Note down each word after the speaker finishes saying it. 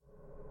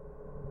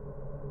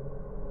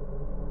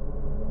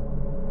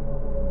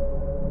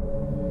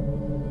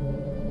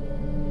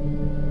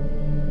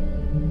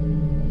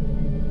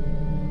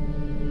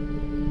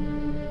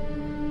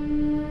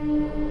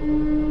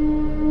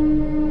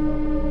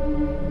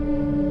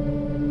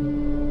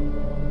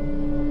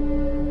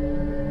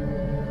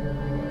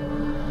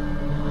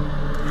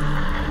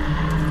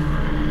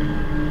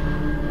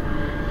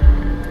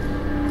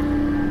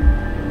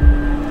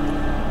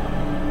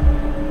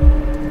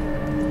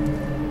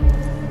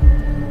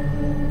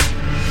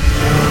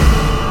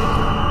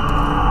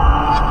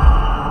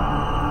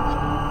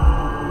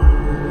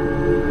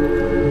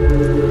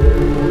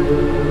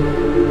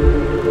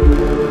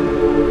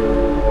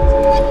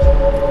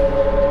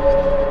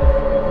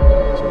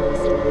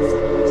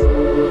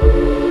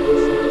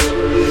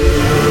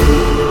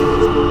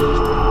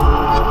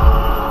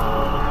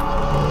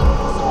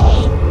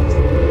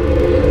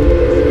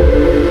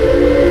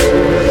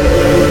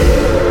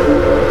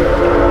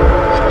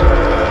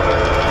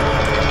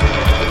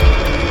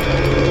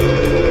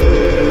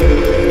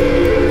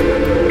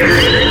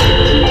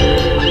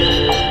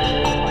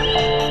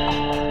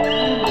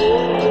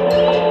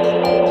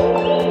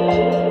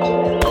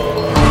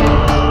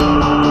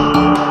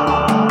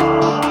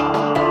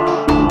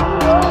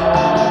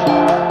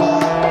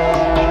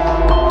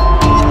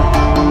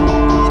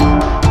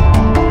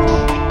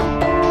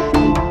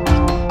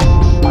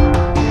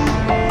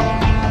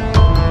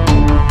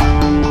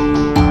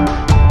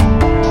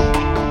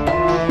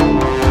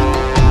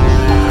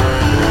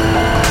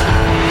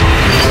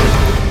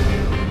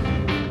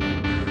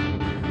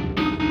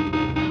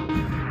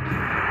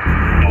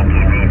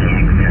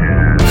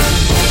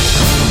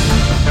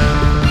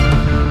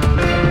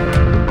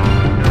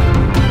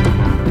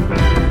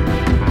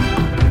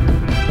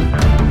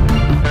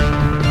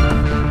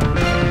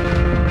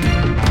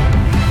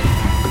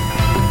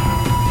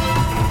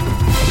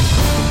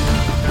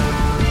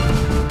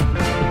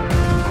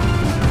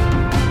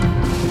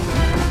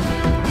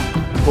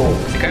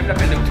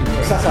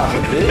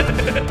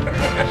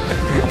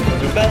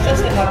Bah ça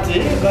c'est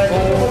raté, bah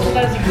on retourne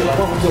à la Ziggoura.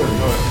 On retourne.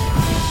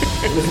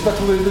 On ne sait pas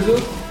trouver les deux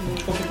autres?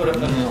 Je pense que c'est pas la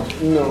peine.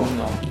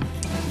 Non.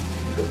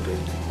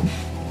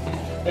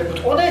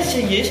 Écoute, on a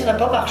essayé, ça n'a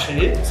pas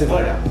marché. C'est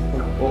vrai.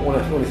 On les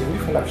a voulu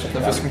faire la On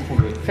a fait ce qu'on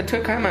pouvait. Faites-toi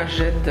quand même un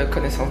jet de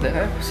connaissance des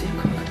rêves aussi,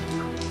 quoi.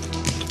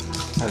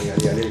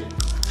 Allez.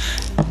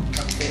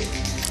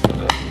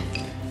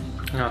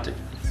 Raté.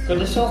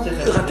 Connaissance des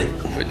rêves. Raté.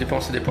 Vous pouvez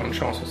dépenser des points de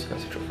chance aussi, hein,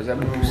 c'est toujours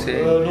faisable de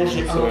pousser. Non,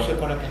 c'est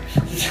pas la peine.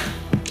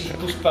 Je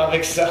pousse pas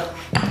avec ça.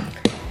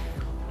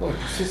 Non,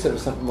 tu sais, c'est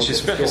simplement.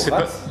 J'espère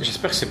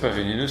que c'est pas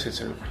vénéneux cette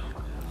salope.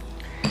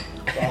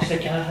 Bon, c'est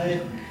qu'un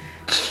rêve.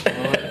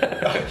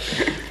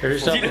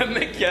 Dis le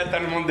mec qui a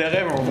tellement des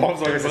rêves en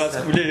faisant les bras se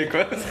couler,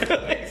 quoi.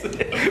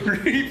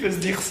 Lui, il peut se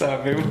dire ça,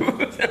 mais vous,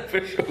 c'est un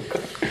peu chaud,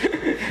 quoi.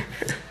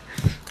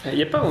 Il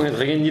n'y a pas moyen de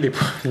regagner des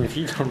points de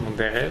vie dans le monde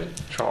des rêves,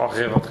 genre en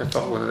rêvant très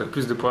fort, on a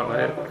plus de points de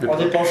rêve. En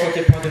dépensant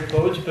tes points de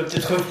peau, tu peux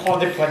peut-être reprendre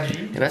des points de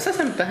vie. Et ben ça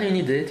me paraît une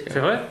idée, tu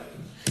vois.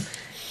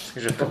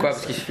 C'est vrai? Pourquoi?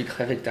 Parce qu'il suffit de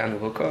rêver que t'as un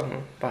nouveau corps,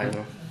 non? Par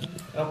exemple.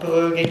 On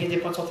peut gagner des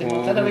points de santé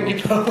mentale avec les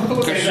points.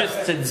 Que juste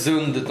cette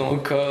zone de ton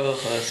corps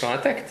soit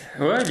intacte.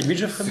 Ouais, limite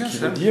je ferais bien Ce qui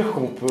ça. veut dire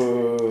qu'on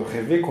peut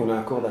rêver qu'on a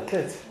un corps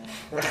d'athlète.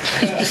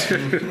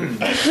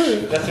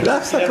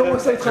 Là, ça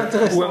commence à être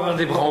intéressant. Ou avoir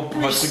des bras en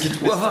plus,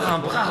 ou avoir un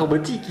bras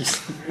robotique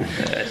ici.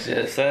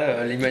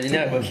 Ça,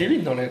 l'imaginaire est votre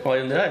limite dans le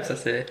royaume des rêves, ça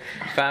c'est...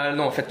 Enfin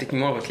non, en fait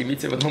techniquement votre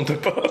limite c'est votre nombre de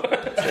pas.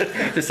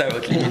 C'est ça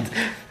votre limite.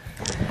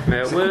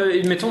 Mais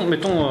ouais, mettons.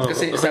 Parce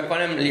que c'est un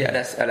problème lié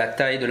à la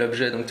taille de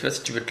l'objet, donc tu vois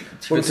si tu veux te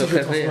Si je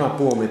rêver... transformer un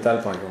pot en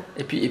métal par exemple.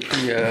 Et puis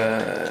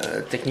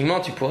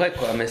techniquement tu pourrais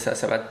quoi, mais ça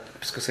va...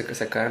 Parce que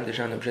c'est quand même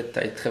déjà un objet de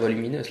taille très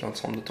volumineuse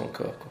l'ensemble de ton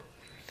corps quoi.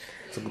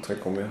 Ça coûterait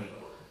combien?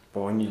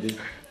 Pour avoir une idée.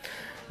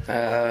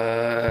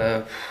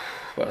 Voilà,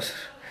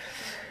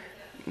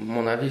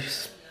 mon avis,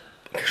 c'est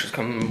quelque chose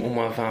comme au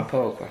moins 20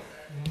 pas quoi.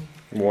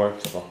 Ouais,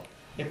 ça va.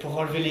 Et pour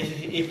enlever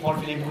les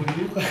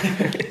brûlures,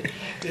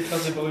 les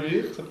traces de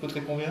brûlures, ça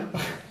coûterait combien?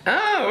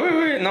 Ah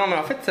oui, non mais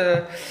en fait...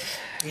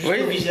 Juste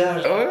oui, au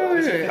visage.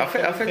 Oui. En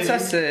fait, ça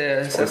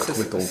c'est Tu pourrais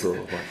trouver ton corps,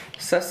 ouais.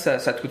 ça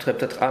te coûterait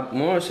peut-être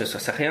moi ça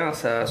c'est rien,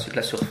 ça sur de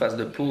la surface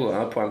de peau,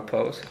 un point de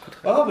peau, ça te coûterait.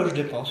 Ah bah je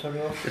dépense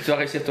alors. Et tu vas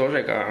réussir ton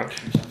jet quand même.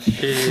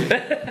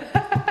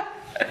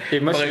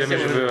 Et moi, si jamais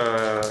je veux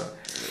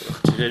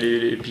retirer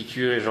les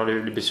piqûres et genre les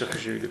blessures que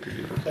j'ai eues depuis le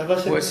début. Ça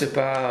va, Ouais, c'est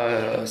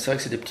pas. C'est vrai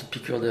que c'est des petites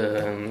piqûres de.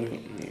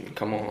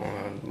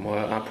 Moi,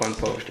 un point de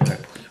peau, je dirais.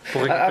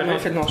 Pour Ah, récupérer. mais en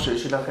fait, non,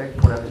 j'ai la règle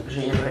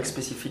j'ai une règle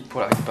spécifique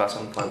pour la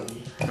récupération de points de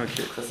vie.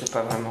 Ok. Ça, c'est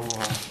pas vraiment.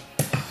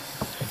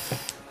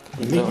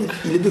 Mais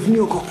il est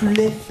devenu encore plus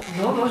laid.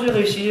 Non, j'ai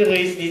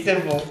réussi,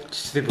 c'est bon.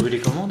 Tu t'es fait brûler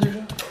comment déjà?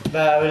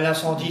 Bah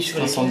l'incendie sur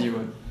les Incendie,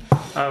 ouais.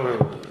 Ah ouais.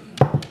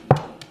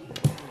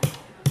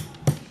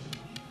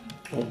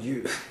 Mon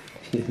Dieu,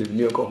 il est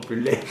devenu encore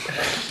plus laid.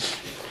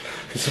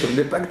 Je ne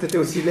savais pas que tu étais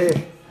aussi laid.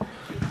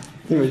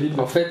 Imagine.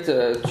 En fait,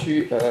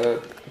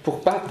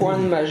 pour par point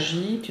de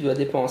magie, tu dois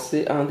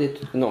dépenser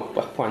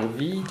par point de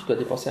vie, tu dois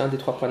dépenser un des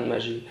 3 points de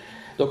magie.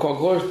 Donc en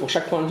gros, pour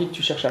chaque point de vie que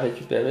tu cherches à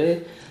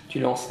récupérer, tu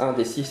lances un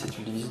des 6 et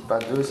tu le divises par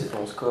 2, c'est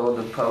ton score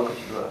de power que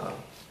tu dois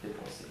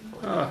dépenser.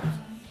 Ah.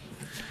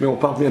 Mais on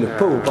parle bien de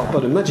power, on parle pas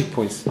de magic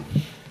points.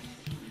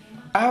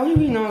 Ah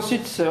oui, non,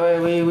 ensuite, c'est vrai,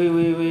 oui.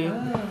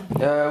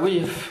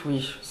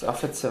 Oui. En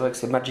fait, c'est vrai que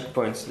c'est magic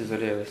points,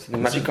 désolé, c'est des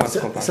magic points.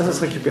 Ça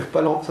se récupère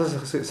pas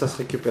ça se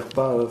récupère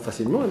pas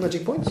facilement les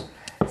magic points.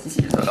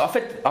 Si. En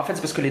fait,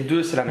 c'est parce que les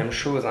deux c'est la même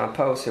chose. Un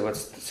POW c'est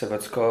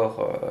votre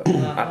score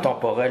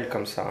intemporel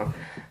comme ça. Hein.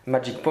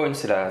 Magic point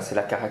c'est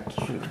la carac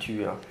qui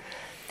fluctue. Hein.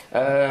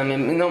 Mais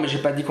non, mais j'ai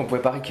pas dit qu'on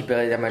pouvait pas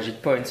récupérer la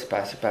magic point. C'est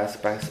pas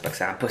que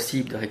c'est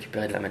impossible de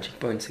récupérer de la magic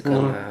point. C'est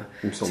comme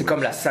c'est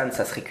comme la SAN,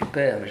 ça se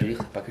récupère. Mais je veux dire,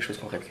 c'est pas quelque chose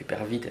qu'on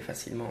récupère vite et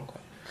facilement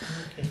quoi.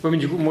 Ouais, mais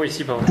du coup, moi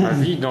ici, par exemple, ma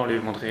vie dans les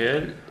mondes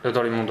réels,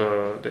 dans les mondes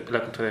de la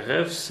contrée des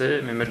rêves,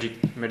 c'est mes magic.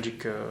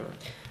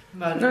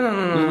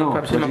 Non,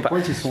 absolument magic pas.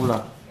 points ils sont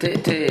là.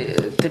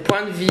 Tes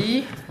points de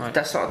vie, Ouais.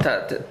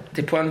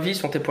 tes points de vie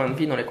sont tes points de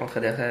vie dans les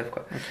contrées des rêves,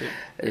 quoi.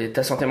 Okay. Et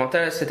ta santé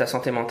mentale, c'est ta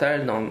santé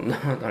mentale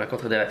dans la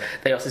contrée des rêves.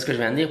 D'ailleurs, c'est ce que je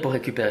viens de dire. Pour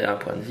récupérer un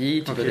point de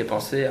vie, tu dois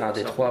dépenser un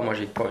des 3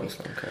 magic points. Donc,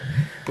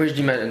 oui, je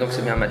dis donc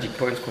c'est bien magic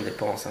points qu'on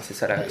dépense. Hein. C'est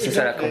ça la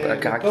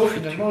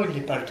caractéristique. Le finalement, il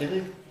n'est pas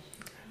altéré.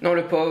 Non,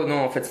 le POW, non,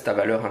 en fait, c'est ta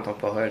valeur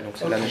intemporelle, donc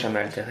celle-là n'est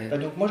jamais altérée. Bah,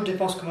 donc moi, je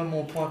dépense quand même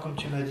mon point, comme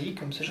tu m'as dit,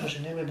 comme ça, je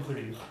régénère mes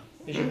brûlures.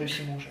 Et j'ai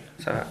réussi mon jet.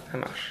 Ça va, ça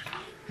marche.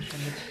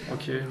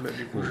 Ok, bah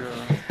du coup,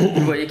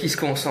 Vous voyez qu'il se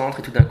concentre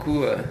et tout d'un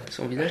coup,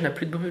 son visage n'a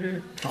plus de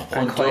brûlure.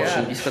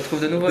 Incroyable, il se retrouve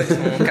de nouveau avec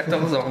son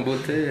 14 ans en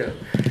beauté.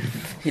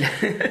 Il a...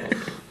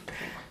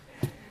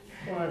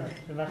 Voilà,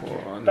 c'est marqué.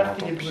 Oh,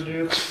 Partie des non, tant pis.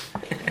 brûlures.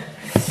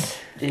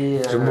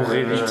 Et, Je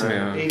mourrai vite,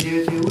 mais. Et il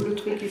était où le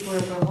truc qui pour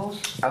l'apparence?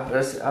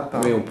 c'est up.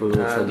 Mais on peut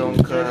faire donc,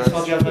 Il est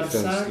descendu à 25,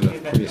 c'est et le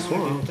premier soin,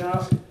 maintenant, hein. résultat,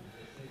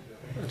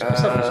 C'est pour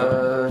ça, pour ça.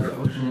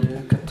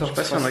 14, Je sais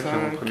pas s'il y en a qui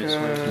ont le premier soin.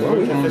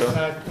 oui, ça monde, fait là.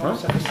 5 ans,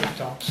 ça fait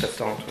 70.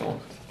 70.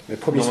 Mais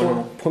premier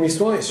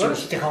soin et sur... Ouais,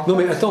 c'était rare. Non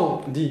mais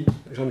attends, dis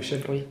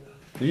Jean-Michel. Oui.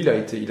 Lui, il a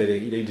eu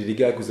des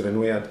dégâts à cause de la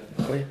noyade.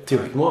 Oui.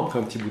 Théoriquement, après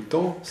un petit bout de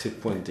temps, ces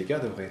points de dégâts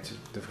devraient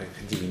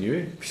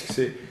diminuer,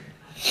 puisque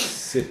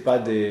c'est pas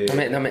des...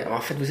 Non mais en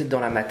fait vous êtes dans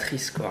la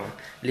matrice quoi.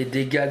 Les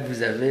dégâts que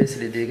vous avez, c'est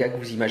les dégâts que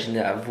vous imaginez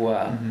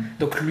avoir.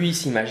 Donc lui il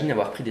s'imagine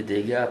avoir pris des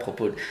dégâts à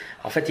propos de...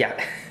 En fait il y a...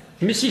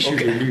 Mais si, je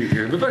l'ai lu.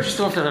 Je ne peux pas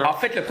justement faire... En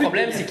fait le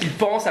problème c'est qu'il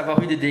pense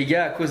avoir eu des dégâts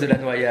à cause de la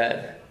noyade.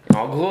 Et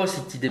en gros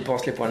si tu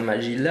dépenses les points de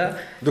magie là...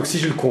 Donc si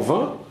je le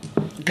convainc...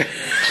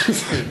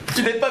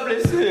 Tu n'es pas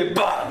blessé.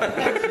 Bah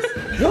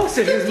Non,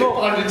 sérieusement,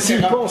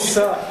 s'il pense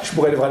ça, je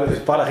pourrais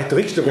par la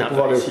rhétorique, je devrais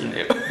pouvoir le...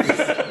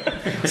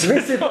 Je vais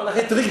essayer par la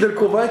rhétorique de le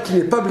convaincre qu'il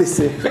n'est pas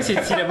blessé. S'il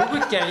a beaucoup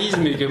de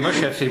charisme et que moi je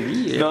suis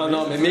affaibli...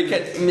 Non, mais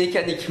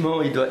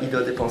mécaniquement il doit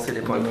dépenser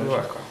les points de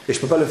pouvoir quoi. Et je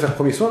peux pas le faire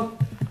premier soin?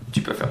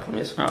 Tu peux faire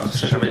premier soin. Ah,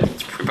 ça jamais dit que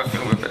tu pouvais pas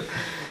faire.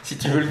 Si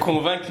tu veux le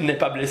convaincre qu'il n'est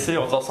pas blessé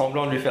en faisant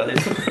semblant de lui faire des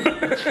soins.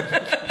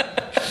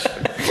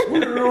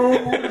 Non,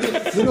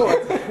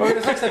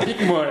 Je sens que ça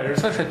pique moi,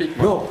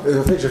 non,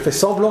 en fait, je fais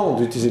semblant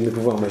d'utiliser mes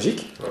pouvoirs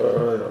magiques.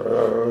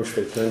 Je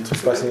fais plein de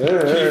trucs passer.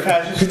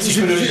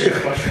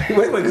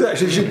 Ouais, exact.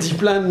 Je dis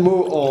plein de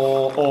mots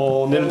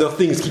en Elder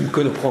Things qui ne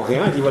comprend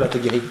rien. Il dit voilà, t'es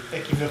guéri. Et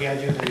qui veut rien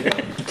dire d'ailleurs.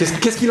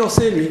 Qu'est-ce qu'il en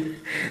sait, lui?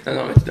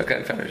 Non, mais tu dois quand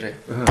même faire le jet.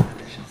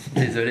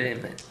 Désolé,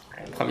 mais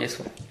premier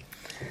soin.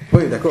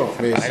 Oui, d'accord.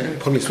 Mais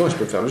premier soin, je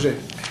peux faire le jet.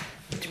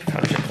 Tu peux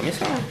faire le jet de premier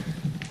soin.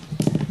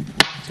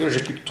 Parce que j'ai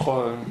plus que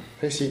 3...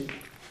 Réussi.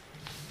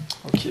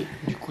 Ok,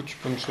 du coup tu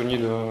peux me soigner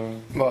de...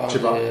 Bon, Je sais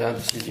pas. 1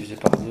 divisé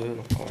par 2,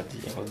 donc on va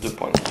dire 2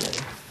 points de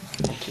dégâts.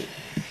 Ok.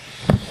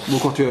 Bon,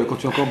 quand tu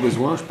as encore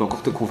besoin, je peux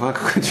encore te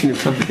convaincre que tu n'es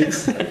pas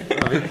blessé.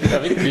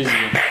 Avec plaisir.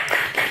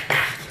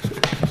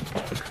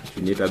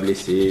 Tu n'es pas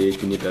blessé,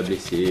 tu n'es pas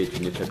blessé,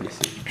 tu n'es pas blessé.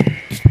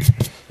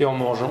 Et en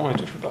mangeant, et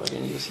toi je peux pas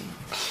regagner aussi.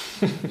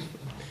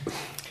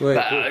 Ouais,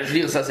 Bah, je veux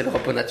dire, ça c'est le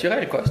repos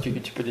naturel quoi. Tu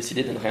peux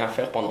décider de ne rien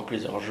faire pendant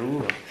plusieurs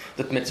jours,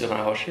 de te mettre sur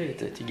un rocher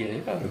et tu guéris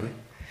pas.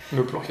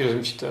 Me planquer dans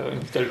une petite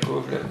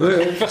alcôve là.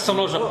 Ouais. Faire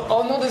semblant genre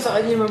oh non des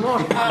araignées me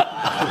mangent.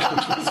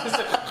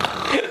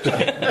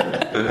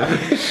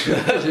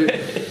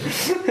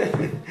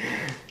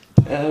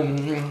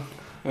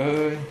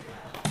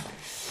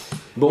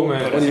 Bon, mais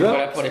on y va.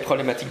 Voilà pour les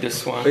problématiques de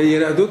soins. Et il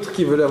y en a d'autres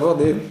qui veulent avoir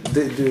des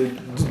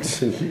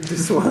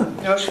soins.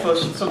 Moi, je fais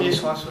aussi premier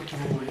soin, ceux qui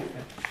vous voulez.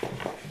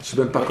 Je sais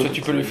même pas Toi, comment.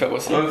 tu peux lui faire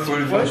aussi. Ouais, faut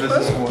lui Ouais, faire je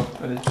passer sur moi.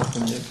 Allez, tu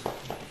premier.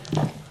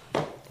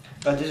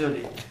 Ah,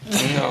 désolé.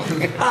 Non.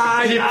 Ah,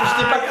 je t'ai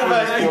pas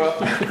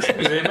convaincu.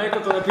 Vous avez mal quand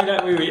on a pris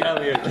là. Oui, ah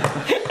oui.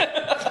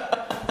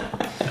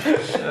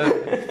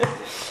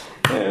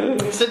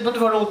 C'est de bonne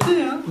volonté,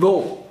 hein.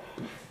 Bon,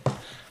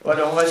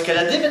 Voilà, on va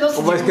escalader maintenant.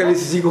 on va escalader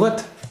ces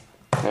ziggourettes.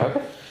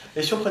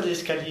 Et si on prenait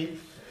l'escalier?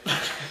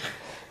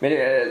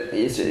 Mais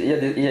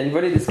il y a une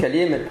volée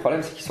d'escaliers, mais le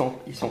problème c'est qu'ils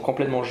sont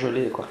complètement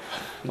gelés quoi.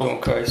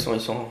 Donc ils sont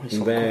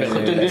Ben,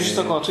 complètement Juste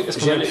encore un truc. Est-ce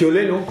qu'on J'ai a, un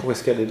piolet, non, pour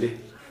escalader.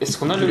 est-ce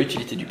qu'on a de le...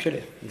 l'utilité du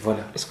piolet. Voilà.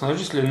 Est-ce qu'on a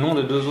juste le nom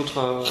de deux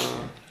autres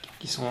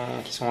qui sont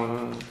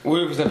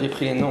Oui, vous aviez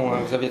pris les noms, hein,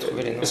 vous aviez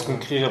trouvé les noms. Est-ce qu'on ne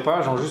crierait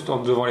pas, genre juste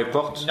devant les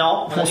portes?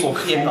 Non, on a dit qu'on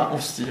criait pas. On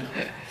se tire.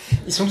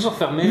 Ils sont toujours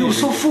fermés. Mais on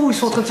s'en fout, ils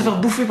sont en train de se faire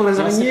bouffer par les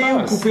Non, c'est araignées,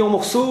 pas- ou coupés en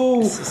morceaux,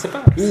 ou, C'est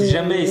pas. Si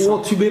jamais ils ou sont.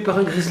 entubés par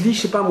un grizzly,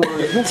 je sais pas moi.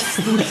 Ils m'en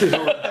foutent, ces gens.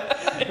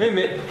 Oui,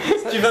 mais.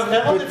 Tu vas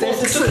vraiment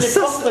défoncer toutes les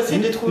Ça, portes pour essayer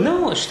de les trouver?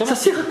 Non, justement. Ça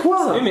sert à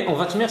quoi? Oui, mais on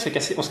va tenir se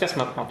casser. On se casse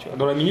maintenant, tu vois.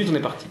 Dans la minute, on est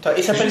parti. Attends,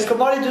 ils s'appellent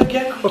comment les deux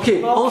gars? Ok,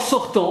 en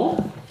sortant,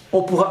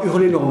 on pourra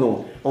hurler leur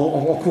nom,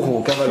 en courant,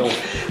 en cavalant.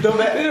 Non,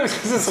 mais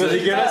Ça serait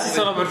dégueulasse, ils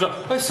sont en mode genre,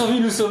 oh, ils sont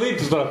venus nous sauver, ils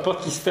tous dans la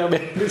porte qui se ferme,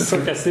 ils sont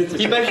cassés. tout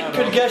ça. imagine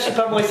que le gars, je sais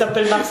pas moi, il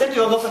s'appelle Marcel, tu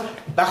vas entendre ça.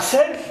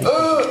 Marcel?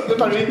 C'est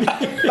pas lui.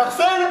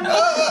 Marcel?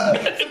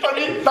 C'est pas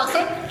lui.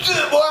 Marcel?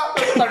 C'est moi.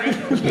 C'est pas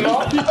lui. Non,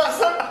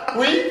 Marcel?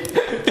 Oui.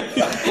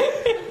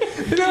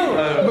 Non,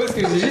 moi ce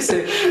que je dis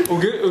c'est, on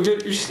gueule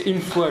juste une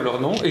fois leur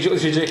nom, et j'ai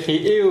déjà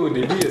écrit EO au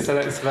début, ça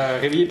va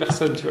réveiller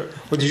personne, tu vois.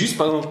 On dit juste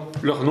par exemple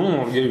leur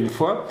nom, on gueule une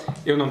fois,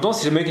 et on entend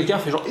si jamais quelqu'un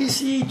fait genre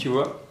ici, tu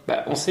vois,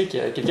 bah on sait qu'il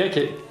y a quelqu'un qui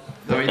est.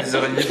 Non, mais des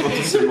araignées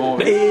potentiellement.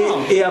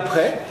 Et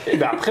après, Et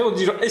bah après on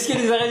dit genre, est-ce qu'il y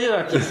a des araignées dans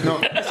la pièce? Non.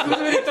 Est-ce que vous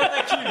avez des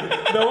tentacules?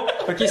 Non.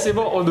 Ok, c'est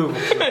bon, on ouvre.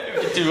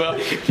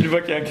 tu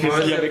vois qu'il y a un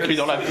grizzly avec lui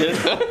dans la pièce.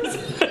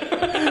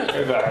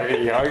 Eh bah,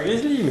 il y a un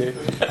grizzly, mais.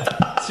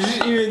 C'est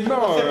juste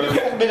humainement. C'est mieux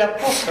former la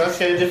porte hein,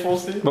 si elle est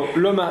défoncée. Bon,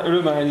 l'homme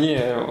araignée,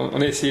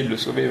 on a essayé de le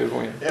sauver, mais bon,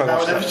 il Eh n'y a pas ben,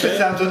 on a grand-chose vu à que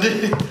faire. c'est un donné.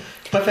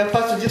 Je préfère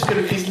pas se dire ce que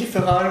le grizzly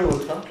fera à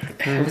l'autre.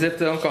 Hein. Vous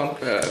êtes encore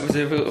vous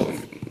êtes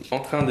en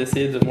train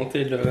d'essayer de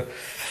monter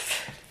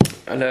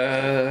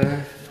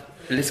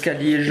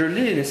l'escalier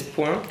gelé, n'est-ce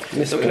point?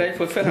 Donc là, il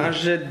faut faire un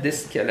jet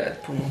d'escalade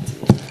pour monter.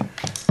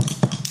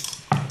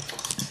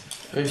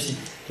 Réussi.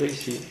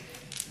 réussi.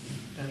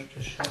 Là, je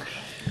te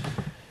cherche.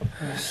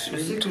 Je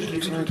sais que je l'ai vu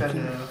tout à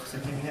l'heure.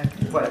 C'était bien.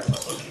 Voilà,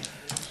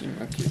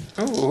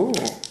 ok. Oh,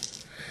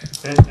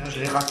 Je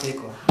l'ai raté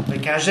quoi.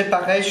 Avec un jet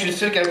pareil, je suis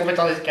sûr qu'elle a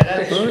compétence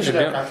d'escalade. Ouais, je j'ai l'ai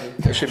bien-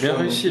 raté. j'ai bien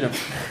réussi là.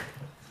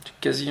 J'ai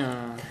quasi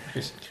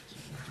un.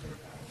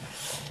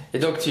 Et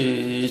donc,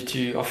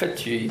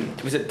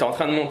 vous êtes en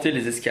train de monter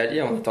les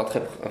escaliers en étant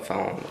très. Enfin,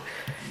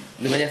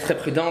 de manière très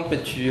prudente, mais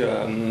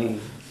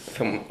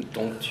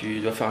donc tu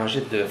dois faire un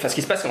jet de... Enfin, ce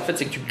qui se passe en fait,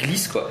 c'est que tu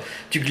glisses quoi.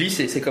 Tu glisses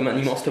et c'est comme un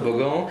immense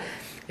toboggan.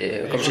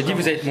 Et comme j'ai dit,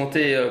 vous avez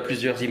monté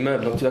plusieurs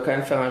immeubles, donc tu dois quand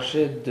même faire un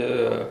jet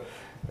de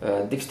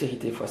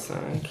dextérité x5.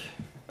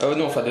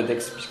 Non, enfin de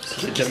dex, puisque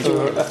si c'est déjà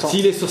mis.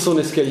 S'il est sur son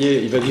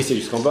escalier, il va glisser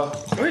jusqu'en bas.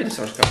 Oui, il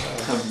descend jusqu'à là.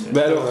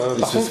 Mais alors,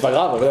 c'est pas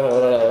grave,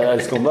 voilà,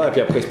 jusqu'en bas, et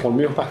puis après il se prend le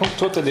mur. Par contre,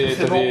 toi, t'as des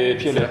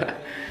piolets.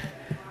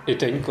 Et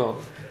t'as une corde.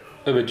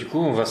 Du coup,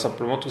 on va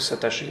simplement tous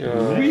s'attacher.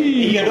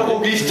 Et alors on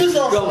glisse tous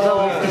ensemble.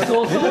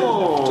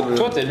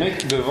 Toi, t'es le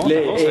mec devant.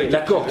 t'avances avec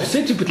La corde, tu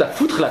sais, tu peux te la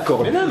foutre la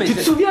corde. Mais non, mais tu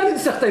te souviens d'une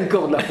certaine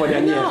corde la fois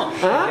dernière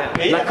hein?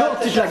 La corde,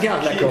 tu te la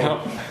gardes la corde.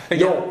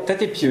 Regarde, t'as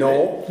tes piolets.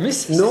 Non. Mais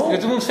c'est Non. ce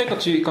que tout le monde fait quand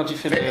tu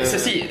fais Mais le...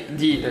 ceci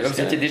dit, comme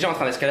vous étiez déjà en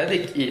train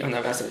d'escalader, il y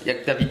a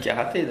que David qui a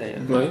raté d'ailleurs.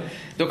 Ouais.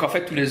 Donc en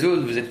fait, tous les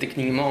autres, vous êtes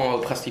techniquement,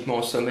 pratiquement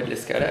au sommet de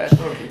l'escalade.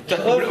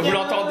 Vous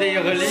l'entendez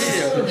hurler,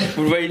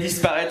 vous le voyez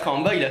disparaître en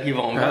bas, il arrive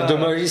en bas.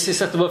 Dommage, c'est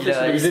ça, Thomas fait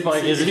supervisé par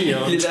les grizzlies.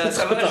 Il est là,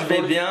 ça va, je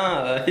vais bien,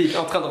 il est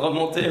en train de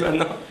remonter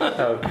maintenant.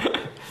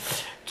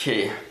 Ok.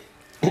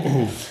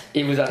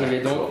 Et vous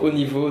arrivez donc au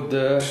niveau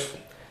de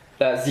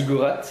la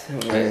ziggourate.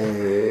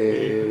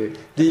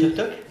 Dis,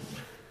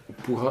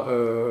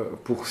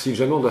 pour si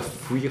jamais on doit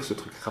fuir ce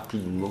truc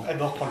rapidement, Eh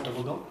ben on reprend le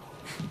toboggan.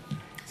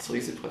 C'est vrai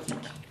que c'est pratique.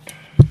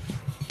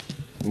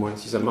 ouais,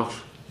 si ça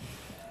marche.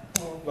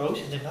 Bah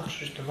oui, c'est des marches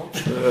justement.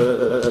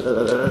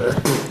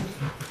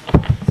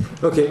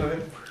 Ok.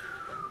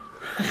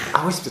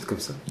 Ah oui, c'est peut-être comme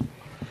ça.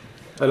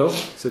 Alors,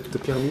 cette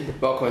pyramide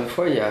Bon, encore une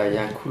fois, il y a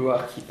un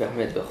couloir qui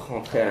permet de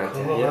rentrer à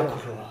l'intérieur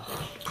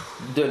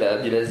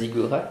de la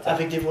ziggourate.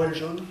 Avec des voiles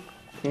jaunes.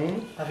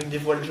 Avec des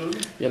voiles jaunes.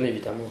 Bien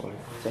évidemment, oui.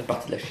 Ça fait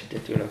partie de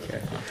l'architecture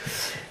locale.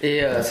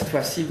 Et cette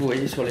fois-ci, vous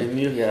voyez sur les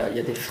murs, il y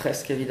a des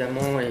fresques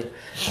évidemment, et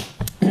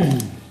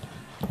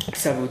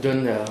ça vous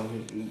donne.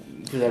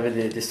 Vous avez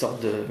des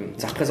sortes de.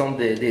 Ça représente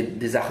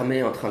des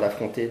armées en train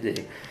d'affronter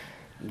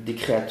des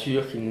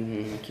créatures qui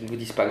ne vous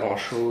disent pas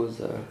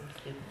grand-chose.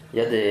 Il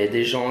y a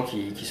des gens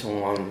qui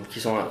sont.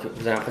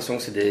 Vous avez l'impression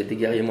que c'est des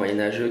guerriers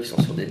moyenâgeux qui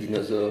sont sur des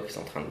dinosaures, qui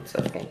sont en train de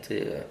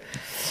s'affronter.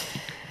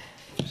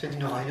 C'est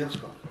Dino Riders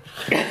quoi.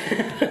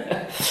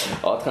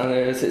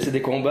 C'est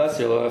des combats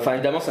sur. Enfin,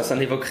 évidemment, ça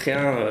n'évoque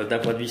rien d'un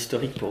point de vue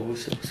historique pour vous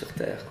sur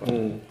Terre. Quoi.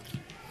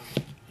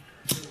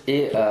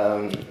 Et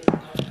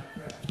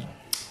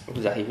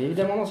vous arrivez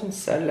évidemment dans une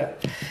salle.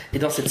 Et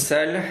dans cette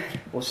salle,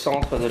 au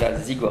centre de la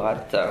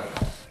ziggourate,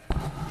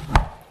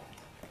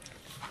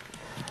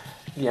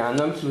 il y a un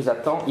homme qui vous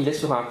attend. Il est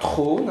sur un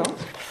trône,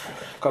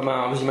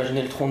 vous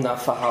imaginez le trône d'un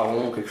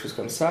pharaon ou quelque chose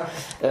comme ça.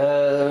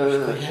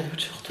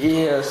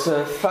 Et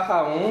ce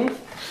pharaon,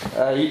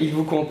 il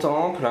vous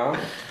contemple.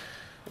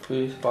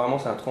 Oui, apparemment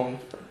c'est un trône.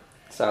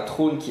 C'est un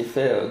trône qui est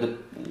fait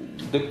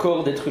de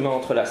corps d'êtres humains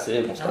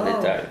entrelacés. Bon, c'est un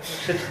détail.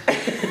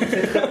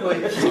 C'est très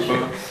poétique.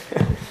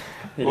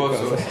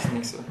 C'est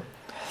cynique ça.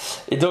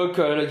 Et donc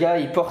le gars,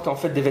 il porte en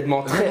fait des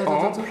vêtements très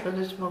amples.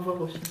 Laisse-moi voir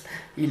aussi.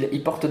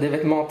 Il porte des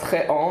vêtements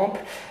très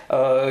amples,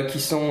 qui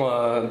sont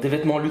des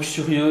vêtements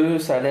luxurieux.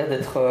 Ça a l'air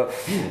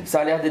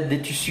d'être des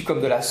tissus comme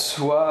de la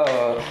soie,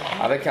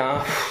 avec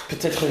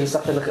peut-être une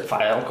certaine.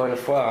 Enfin, encore une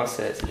fois,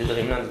 c'est des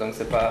Dreamlands, donc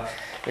c'est pas.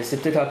 Et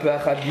c'est peut-être un peu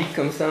arabique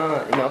comme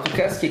ça, mais en tout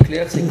cas, ce qui est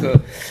clair, c'est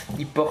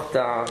qu'il porte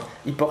un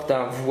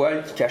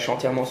voile qui cache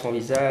entièrement son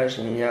visage.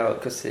 Il n'y a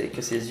que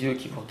ses yeux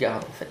qui vous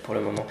regardent en fait pour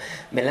le moment.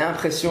 Mais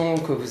l'impression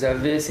que vous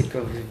avez, c'est que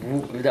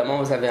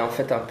vous avez en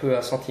fait un peu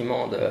un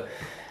sentiment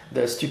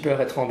de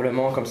stupeur et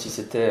tremblement, comme si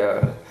c'était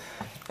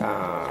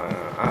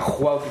un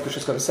roi ou quelque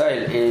chose comme ça.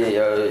 Et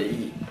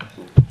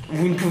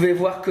vous ne pouvez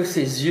voir que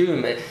ses yeux,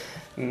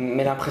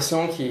 mais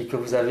l'impression que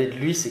vous avez de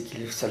lui, c'est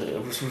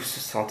vous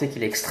sentez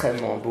qu'il est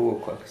extrêmement beau,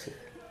 quoi.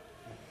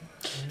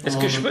 Est-ce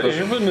que je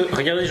peux me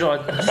regarder genre à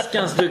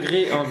 10-15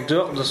 degrés en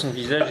dehors de son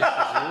visage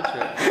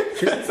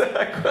et ses yeux, Ça sert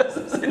à quoi?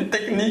 C'est une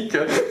technique.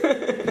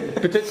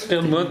 peut-être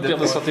perdre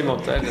de santé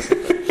mentale.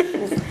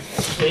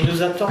 Et il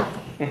nous attend.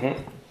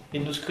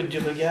 Il nous scrute du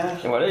regard.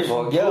 Et voilà, il vous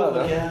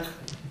regarde.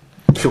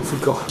 Puis on fout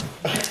le corps.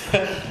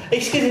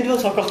 Excusez-nous, on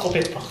s'est encore trompé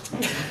de porte.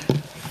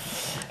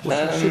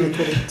 Les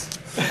toilettes.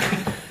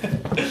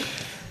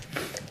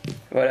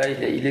 Voilà,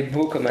 il est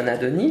beau comme un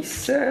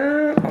Adonis.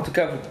 En tout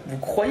cas, vous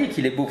croyez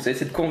qu'il est beau. Vous avez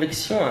cette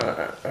conviction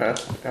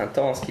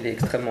intense qu'il est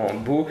extrêmement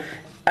beau,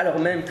 alors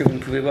même que vous ne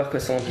pouvez voir que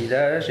son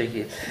visage.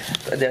 Et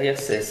derrière,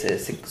 c'est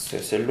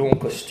ce long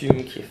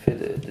costume qui est fait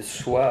de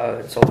soie,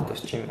 une sorte de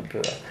costume un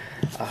peu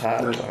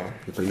arabe. Il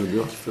n'y a pas une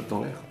odeur qui flotte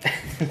dans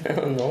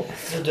l'air. Non.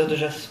 L'odeur de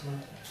jasmin.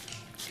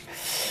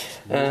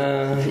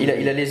 Il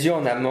a les yeux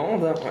en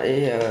amande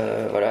et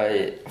voilà.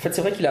 Et, en fait,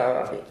 c'est vrai qu'il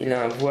a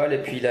un voile et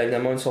puis il a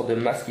évidemment une sorte de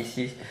masque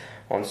ici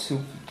en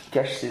dessous qui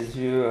cache ses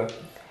yeux.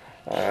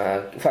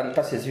 Enfin,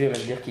 pas ses yeux, mais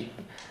je veux dire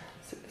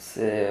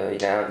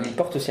il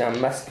porte aussi un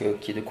masque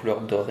qui est de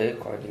couleur dorée,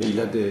 quoi. Et il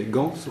a des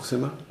gants sur ses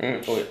mains. Oui,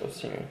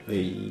 aussi. Oui. Et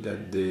il a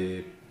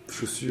des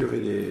chaussures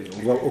et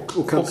on voit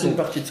aucun de Aucune son...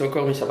 partie de son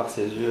corps, mis à part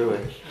ses yeux, ouais.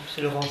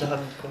 C'est le rang arabe,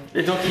 quoi.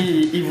 Et donc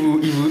il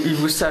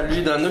vous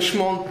salue d'un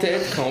hochement de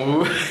tête quand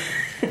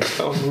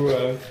vous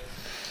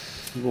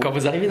Bon. Quand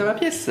vous arrivez dans la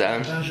pièce.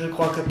 Je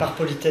crois que par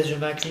politesse, je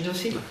m'incline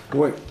aussi.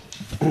 Ouais.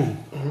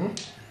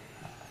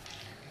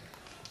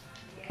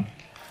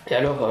 Et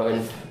alors,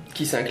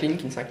 qui s'incline,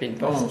 qui ne s'incline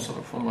pas? Non, ça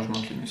va fort, moi je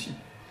m'incline aussi.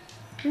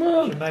 Je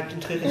m'incline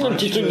très Un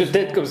petit truc de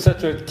tête comme ça,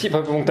 tu vois, type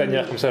un peu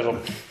montagnard comme ça, genre.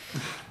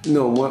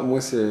 Non,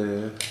 moi c'est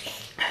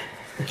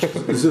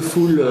The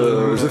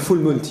Full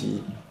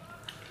Monty.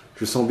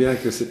 Je sens bien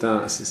que c'est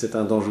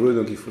un dangereux,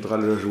 donc il faudra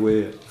le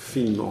jouer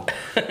finement.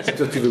 Si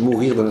toi tu veux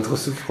mourir de notre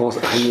souffrance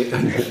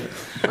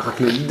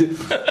arachnoïde,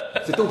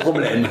 c'est ton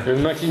problème. Je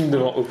ne m'incline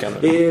devant aucun.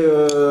 Et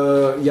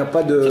il n'y a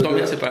pas de... Ça tombe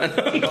bien, c'est pas.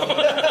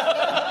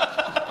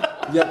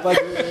 Il n'y a pas de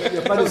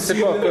C'est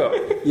sigle. pas encore.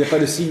 Il n'y a pas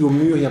de sigle au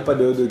mur, il n'y a pas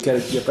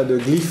de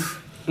glyphe,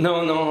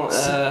 Non,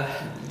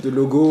 de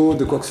logo,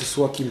 de quoi que ce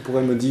soit qui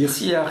pourrait me dire.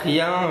 s'il n'y a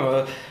rien.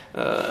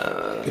 Il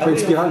n'y a pas une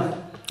spirale.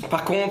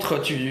 Par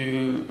contre,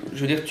 tu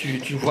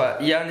vois,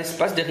 il y a un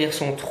espace derrière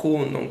son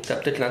trône, donc tu as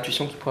peut-être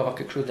l'intuition qu'il pourrait y avoir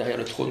quelque chose derrière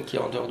le trône qui est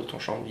en dehors de ton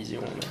champ de vision.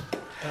 mais-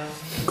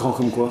 Grand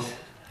comme quoi.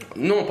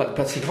 Non,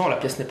 pas si grand, la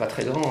pièce n'est pas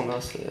très grande. Hein,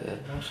 c'est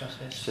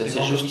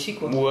C'est juste ici,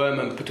 quoi. Ouais,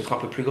 même peut-être un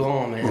peu plus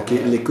grand, mais. Ok,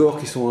 les corps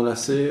qui sont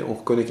enlacés, on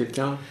reconnaît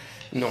quelqu'un.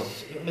 Non.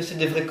 Mais c'est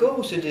des vrais corps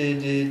ou c'est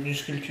une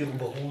sculpture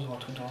bronze ou un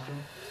truc dans le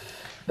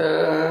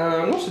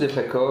genre? Non, c'est des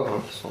vrais corps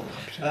hein, qui sont.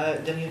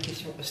 Dernière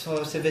question.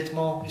 Ces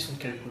vêtements, ils sont de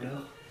quelle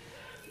couleur?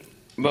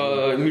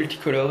 Bah,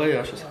 multicolorés,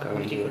 hein, je sais quand même.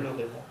 Multicolorés,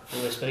 bon. On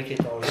va espérer qu'il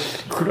est en jaune.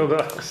 Couleur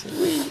d'arc aussi.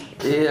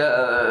 Et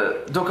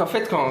donc en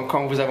fait,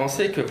 quand vous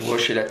avancez, que vous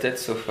hochez la tête,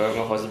 sauf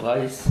Morose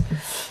Bryce.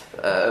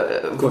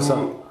 Quoi vous... ça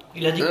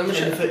Il a dit Non, mais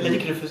qu'il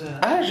le faisait. Hein.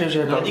 Ah, j'ai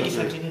Il pas a dit qu'il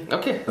entendu. s'inclinait.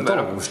 Ok. Attends, bah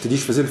alors. je t'ai dit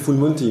je faisais le Full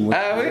Monty, moi.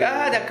 Ah oui,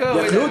 d'accord. Il y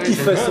a oui, Claude oui, qui oui.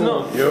 fait son...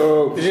 non.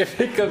 Yo. J'ai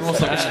fait comme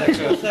ça. Ah,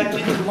 d'accord. Il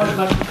s'incline, moi je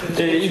m'incline.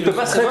 Et il peut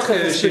pas savoir très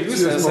que chez nous,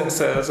 respectueusement.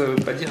 ça veut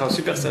pas dire un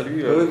super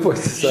salut. Ouais,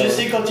 c'est ça. Je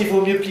sais quand il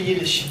vaut mieux plier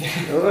les chines.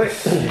 Ouais.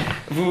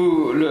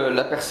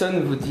 La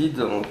personne vous dit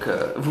donc,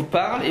 vous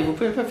parle et vous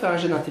pouvez pas faire un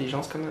jeu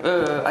d'intelligence quand même.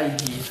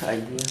 ID. Ouais,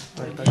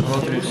 pas genre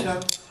d'intelligence.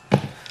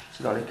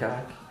 C'est dans les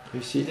caractères.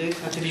 Réussi.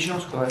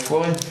 Intelligence quoi. Ouais.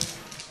 Foiré.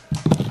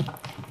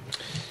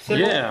 C'est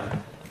Yeah.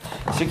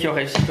 Ceux qui ont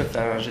réussi peuvent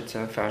faire un jet de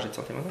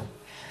santé mentale.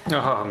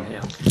 Ah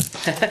merde.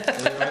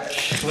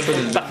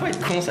 Parfois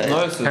être con, ça aide.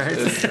 Ouais,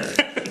 c'est.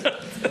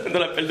 Dans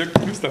l'appel de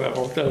coup, c'est un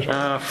avantage.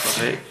 Ah,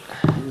 forêt.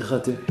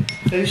 Raté.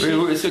 réussi.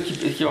 Oui, et ceux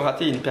qui ont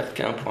raté, ils ne perdent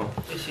qu'un point.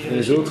 Et si Et j'ai les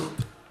réussi autres?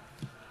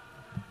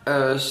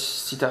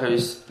 Si t'as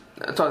réussi.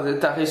 Attends,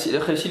 t'as réussi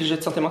le jet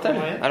de santé mentale?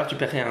 Ouais. Alors tu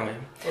perds rien, oui.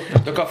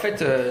 Ok. Donc en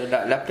fait,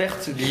 la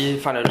perte liée,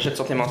 enfin le jet de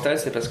santé mentale,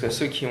 c'est parce que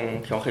ceux qui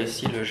ont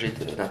réussi le jet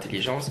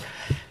d'intelligence,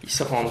 ils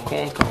se rendent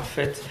compte qu'en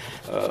fait,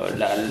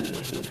 la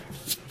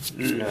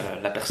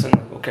personne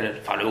auquel,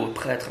 enfin le haut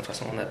prêtre, de toute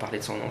façon on a parlé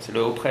de son nom, c'est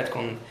le haut prêtre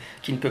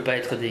qui ne peut pas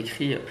être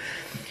décrit.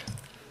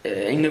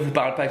 Il ne vous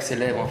parle pas avec ses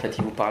lèvres en fait,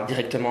 il vous parle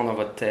directement dans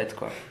votre tête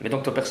quoi. Mais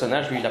donc ton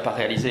personnage lui il n'a pas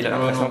réalisé, il a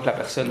l'impression que la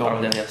personne parle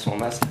derrière son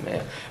masque, mais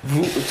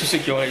vous, tous ceux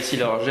qui ont réussi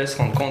leur jet se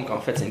rendent compte qu'en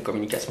fait c'est une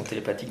communication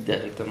télépathique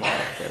directement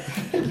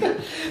dans la tête.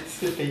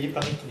 C'est payé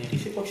par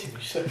Itinéris, c'est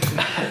Proximus.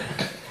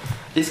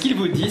 Et ce qu'il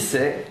vous dit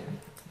c'est,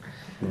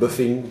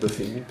 Buffing,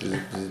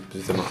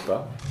 ça marche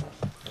pas.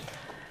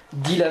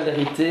 dis la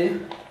vérité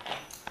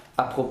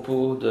à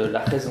propos de la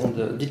raison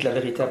dites la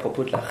vérité à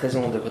propos de la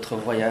raison de votre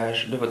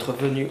voyage, de votre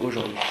venue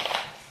aujourd'hui.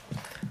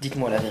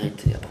 Dites-moi la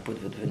vérité à propos de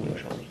votre venue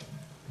aujourd'hui.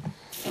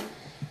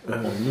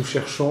 Nous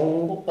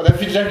cherchons... On a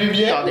vu de la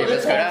lumière. Attendez,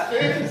 parce que là,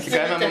 c'est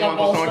quand même un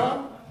moment important.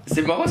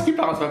 C'est Moros qui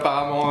parle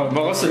apparemment.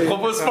 Moros se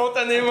propose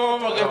spontanément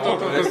pour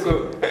répondre.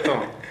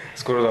 Attends.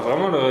 Est-ce qu'on doit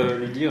vraiment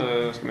lui dire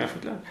ce qu'on met à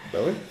foutre là? Bah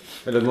oui.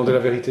 Elle a demandé la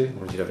vérité.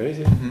 On lui dit la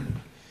vérité.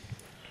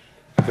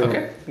 Ok,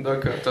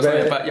 donc de toute façon,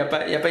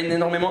 il n'y a pas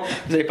énormément.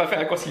 Vous n'avez pas fait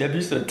un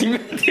conciliabus.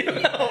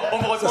 On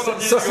vous répond dans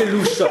 10 Ça c'est secondes.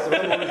 louche, ça. C'est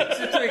vraiment louche.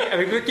 Surtout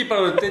avec l'autre qui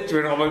parle de tête, tu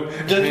vois, normal.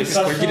 De Mais toute est-ce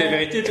qu'on lui dit façon- la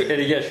vérité? Eh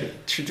les gars,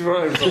 je suis toujours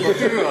là, je vous entends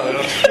toujours.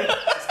 Alors,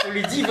 est-ce qu'on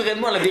lui dit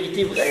vraiment la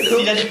vérité vraie?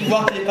 S'il a des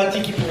pouvoirs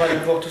télépathiques, il pourra aller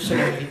voir tout seul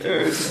la vérité.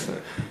 C'est ça.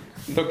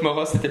 Donc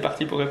Moros était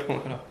parti pour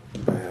répondre alors.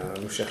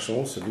 Nous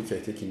cherchons celui qui a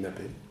été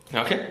kidnappé.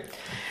 Ok.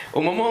 Au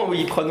moment où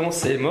il prononce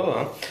ces mots,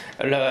 hein,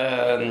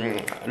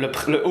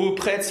 le haut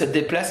prêtre se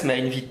déplace mais à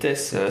une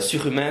vitesse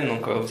surhumaine.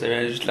 Donc vous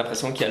avez juste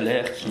l'impression qu'il y a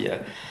l'air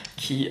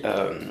qui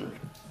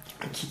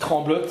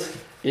tremblote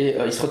et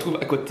il se retrouve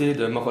à côté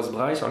de Moros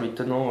Bryce en lui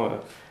tenant,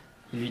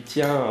 il lui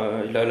tient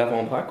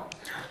l'avant-bras. Quoi.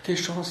 Quelle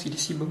chance, il est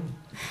si beau.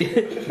 Je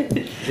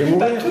vais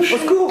mourir. Au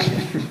secours.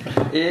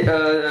 Et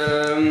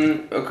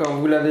quand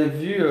vous l'avez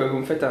vu, vous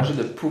me faites un jet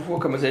de pouvoir.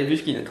 Comme vous avez vu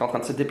qu'il est en train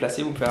de se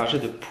déplacer, vous me faites un jet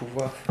de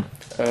pouvoir.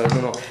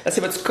 Non. Là,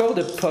 c'est votre score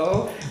de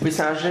power. Oui,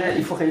 c'est un jet.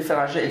 Il faudrait faire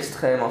un jet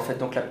extrême en fait.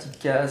 Donc la petite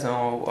case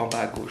en bas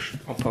à gauche,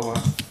 en power.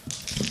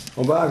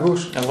 En bas à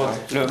gauche. À droite.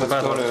 Votre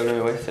score,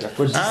 ouais, c'est la.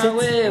 Faut le 17. Ah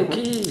ouais, ok.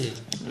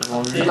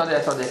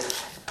 Attendez.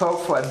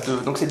 Power x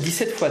 2. Donc c'est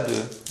 17 x 2.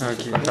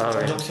 Ok, ah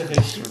ouais. Donc c'est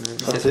réussi.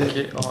 Ok,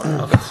 oh là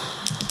là.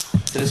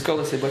 C'est le score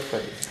de ces boîtes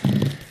x 2.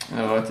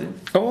 Elle a raté.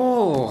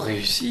 Oh,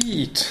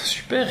 réussite.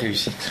 Super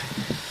réussite.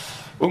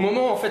 Au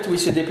moment en fait où il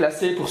s'est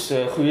déplacé pour se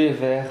ruer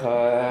vers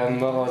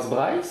Moros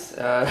Bryce,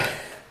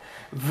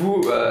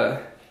 vous,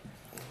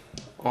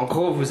 En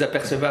gros, vous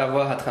apercevez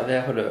avoir à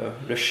travers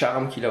le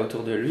charme qu'il a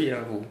autour de lui, hein,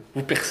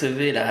 vous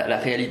percevez la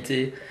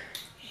réalité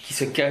qui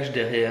se cache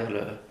derrière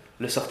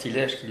le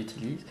sortilège qu'il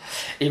utilise,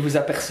 et vous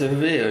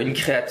apercevez une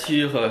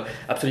créature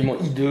absolument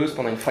hideuse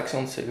pendant une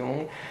fraction de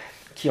seconde,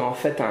 qui en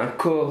fait a un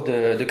corps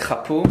de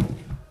crapaud,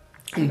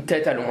 une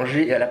tête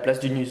allongée, et à la place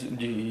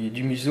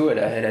du museau, elle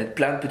a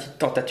plein de petites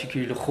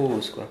tentacules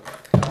roses, quoi.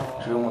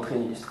 Je vais vous montrer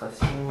une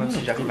illustration,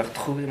 si j'arrive à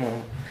retrouver mon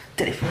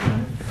téléphone.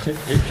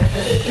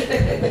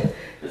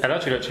 Alors,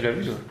 tu l'as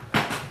vu, toi?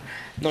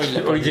 Non, il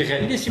l'a Oh, il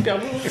dirait, il est super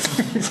beau,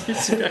 c'est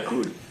super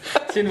cool.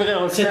 C'est une vraie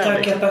C'est refaire, un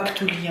mec.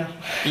 capactulien.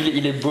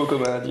 il est beau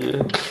comme un dieu.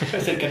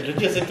 C'est le cas de le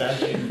dire, c'est un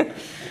dieu.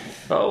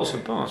 Ah, on sait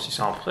pas, hein, si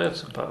c'est un prêtre,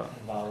 c'est pas...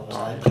 Bah, on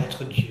va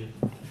être dieu.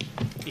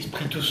 Il se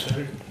prie tout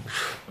seul.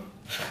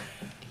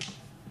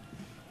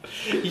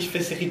 Il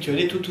fait ses rituels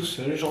et tout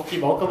seul,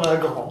 gentiment, comme un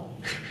grand.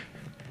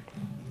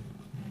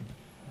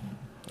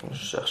 Je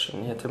cherche,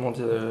 il y a tellement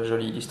de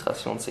jolies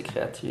illustrations de ces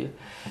créatures.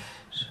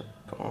 Je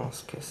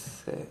pense que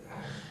c'est...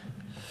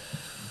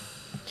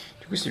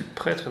 Du coup, si le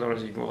prêtre est dans la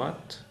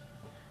ziggourate,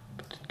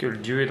 peut-être que le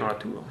dieu est dans la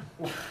tour.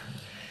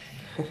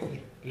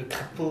 Le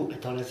crapaud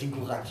est dans la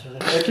ziggourate. Je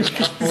répète, le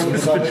crapaud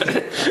est dans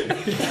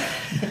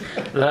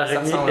la...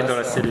 L'araignée est dans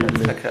la cellule.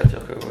 C'est la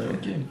créature que vous voyez.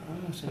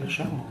 Ah, c'est le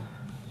charme.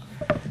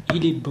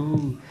 Il est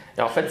beau.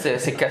 Et en fait,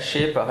 c'est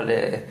caché par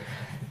les...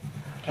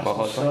 Car Bon,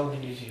 son attends. sort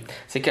d'illusion.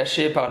 C'est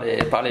caché par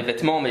les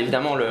vêtements, mais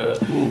évidemment,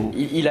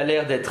 il a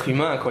l'air d'être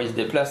humain quand il se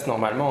déplace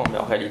normalement, mais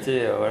en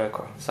réalité, voilà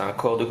quoi. C'est un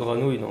corps de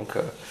grenouille, donc...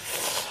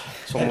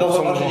 son Et donc,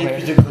 on va mouvement manger des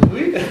réel. cuisses de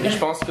grenouille. Et je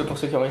pense que pour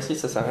ceux qui ont réussi,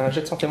 ça sert à un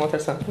jet de santé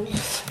mentale simple.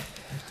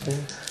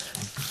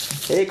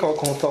 Et quand on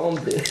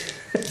contemple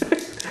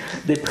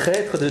des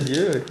prêtres de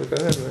Dieu, il faut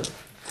quand même...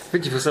 En fait,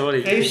 il faut savoir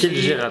lesquels Réussi.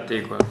 j'ai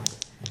raté, quoi.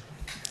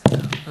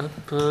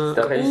 Hop.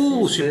 T'as réussi,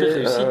 Ouh, super c'est,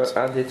 réussite.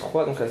 1 des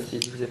 3, donc 1 des 6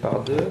 divisé par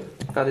 2.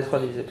 1 des 3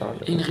 divisé par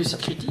 2. Et une réussite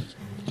critique.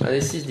 1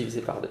 des 6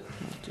 divisé par 2.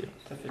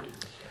 Ça fait 2.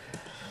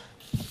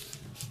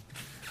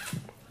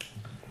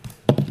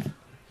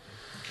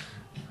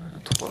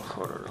 3,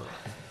 oh là là.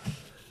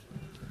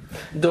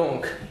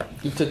 Donc,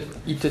 il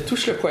te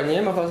touche le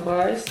poignet, Morris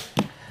Bryce,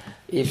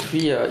 et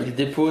puis il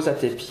dépose à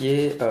tes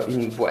pieds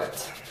une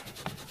boîte.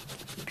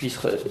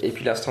 Et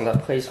puis l'instant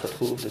d'après, il se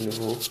retrouve de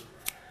nouveau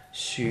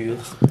sur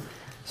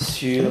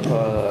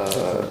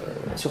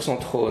son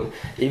trône.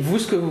 Et vous,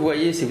 ce que vous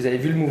voyez, si vous avez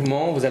vu le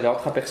mouvement, vous avez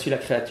entreaperçu la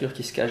créature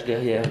qui se cache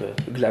derrière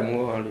le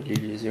glamour, hein,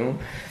 l'illusion.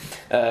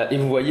 Et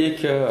vous voyez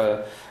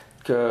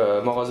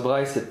que Morris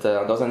Bryce est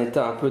dans un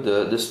état un peu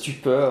de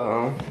stupeur.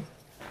 Hein.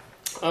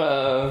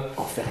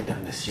 Enfer et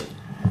damnation.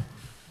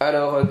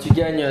 Alors, tu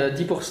gagnes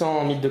 10%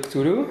 en mythe de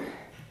Cthulhu.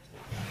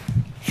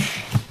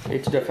 Et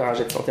tu dois faire un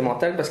jet de santé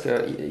mentale parce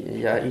qu'il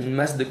y a une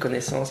masse de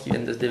connaissances qui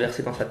viennent de se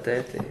déverser dans sa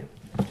tête. Et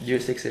Dieu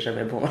sait que c'est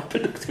jamais bon, un peu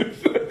de Cthulhu.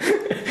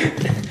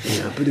 Il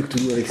y a un peu de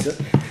Cthulhu avec ça.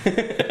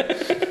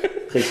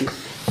 Réussi.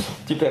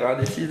 Tu perds un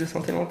des 6 de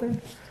santé mentale.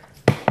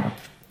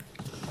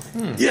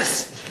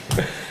 Yes.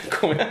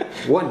 Combien?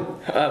 One.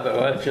 Ah bah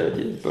ouais, tu as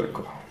dit bol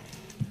quoi.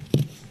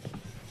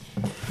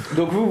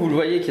 Donc vous le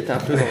voyez qui était un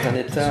peu dans un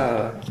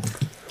état...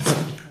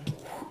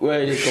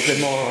 Ouais, il est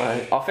complètement...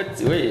 En fait,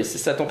 oui, c'est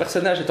ça, ton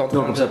personnage est en train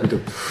Non, comme ça plutôt.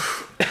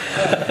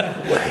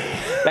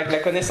 La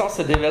connaissance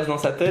se déverse dans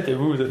sa tête et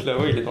vous êtes là,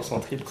 oui, il est dans son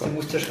trip quoi. Ses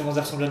moustaches commencent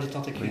à ressembler à des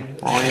tentacules.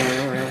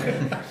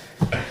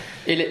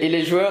 Et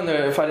les joueurs,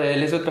 enfin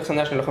les autres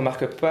personnages ne le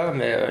remarquent pas,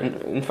 mais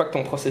une fois que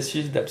ton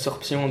processus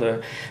d'absorption de...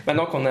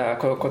 Maintenant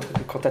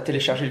quand t'as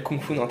téléchargé le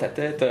kung-fu dans ta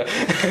tête,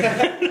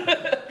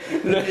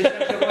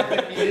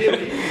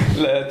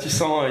 là, tu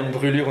sens une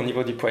brûlure au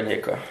niveau du poignet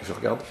quoi. Je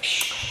regarde.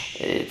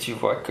 Et tu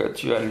vois que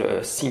tu as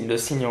le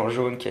signe en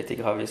jaune qui a été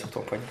gravé sur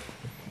ton poignet.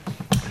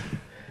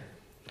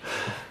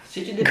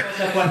 Si tu dépenses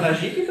un point de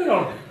magie, tu peux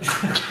l'enlever.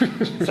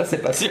 Ça c'est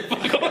pas sûr.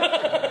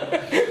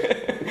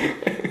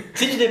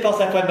 Si tu dépenses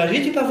un point de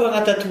magie, tu peux avoir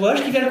un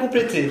tatouage qui vient le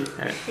compléter.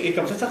 Et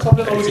comme ça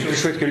ressemble à C'est autre plus chose.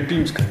 chouette que le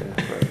Pims, quand même.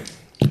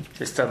 Ouais.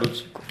 C'est stade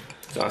au-dessus, quoi.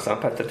 C'est un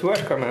sympa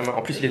tatouage quand même.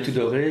 En plus il est tout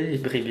doré,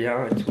 il brille bien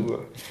et tout.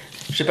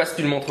 Je sais pas si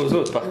tu le montres aux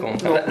autres par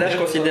contre. Là je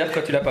considère que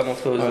tu l'as pas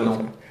montré aux Ah, autres.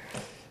 non.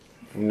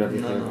 Vous n'avez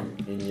Non, rien non.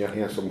 vu. Il n'y a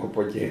rien sur mon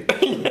poignet.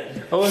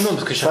 Ah ouais, non,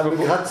 parce que Ça me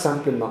gratte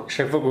simplement.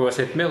 chaque fois qu'on voit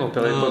cette merde, on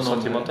perd les Non, bonnes non,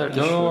 sentimentales. t'es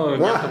Non, non,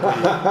 garde ton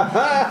poignet.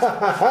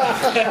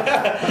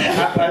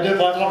 Un, 2,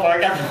 3, 3,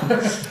 4.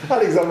 Ah,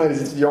 l'examen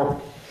des étudiants.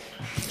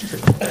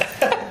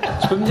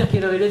 Tu peux me dire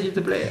quelle heure il est, s'il te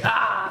plaît?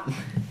 Ah!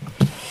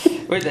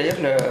 Oui, d'ailleurs,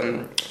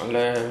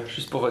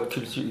 juste pour votre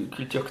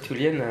culture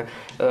cthulhienne,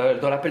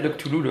 dans l'appel de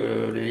Cthulhu,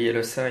 le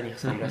Yellow Sign, il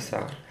ressemble à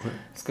ça.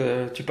 Parce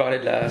que tu parlais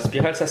de la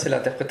spirale, ça c'est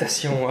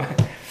l'interprétation.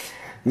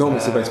 Non, mais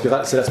c'est pas une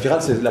spirale. C'est la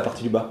spirale, c'est la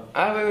partie du bas.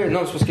 Ah oui,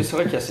 non, c'est parce que c'est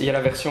vrai qu'il y a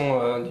la version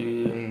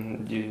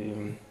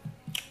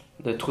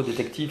de True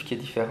Detective qui est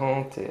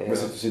différente. Et, Ouais,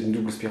 c'est une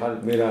double spirale.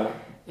 Mais là,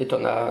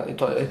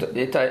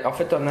 en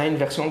fait, t'en as une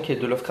version qui est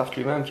de Lovecraft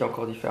lui-même qui est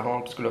encore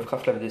différente, parce que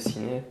Lovecraft l'avait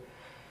dessinée.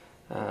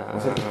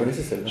 celle que je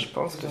connaissais, celle-là. Je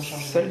pense que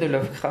celle de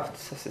Lovecraft,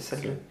 ça c'est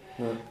celle de...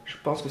 Ouais. Je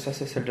pense que ça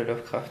c'est celle de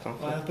Lovecraft en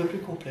fait. Ouais, un peu plus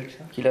complexe.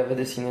 Hein. Qu'il avait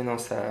dessiné dans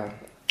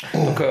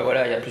Donc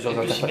voilà, il y a plusieurs Et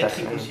puis interprétations.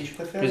 symétrique aussi, je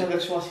préfère Plus- la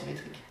version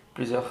asymétrique.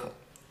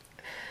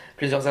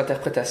 Plusieurs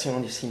interprétations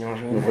du signe en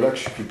jaune. Donc voilà que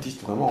je suis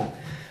cultiste vraiment.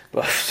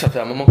 Bah, ça fait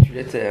un moment que tu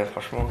l'étais, hein,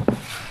 franchement.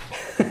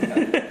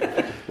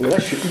 Donc là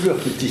je suis uber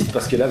cultiste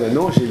parce que là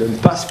maintenant j'ai le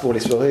pass pour les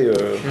soirées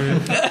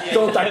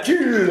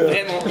tentacules.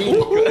 Vraiment in,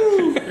 quoi.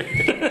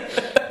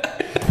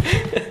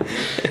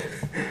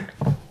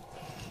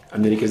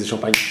 Amenez les caisses de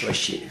champagne, ça va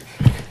chier.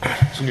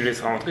 Tu nous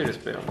laisseras rentrer,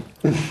 j'espère.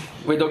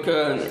 Oui, donc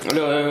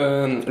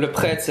le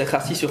prêtre s'est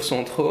rassis sur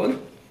son trône.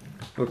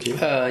 Ok.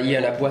 Il y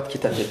a la boîte qui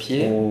est à tes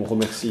pieds. On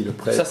remercie le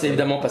prêtre. Ça, c'est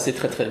évidemment passé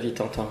très très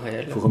vite en temps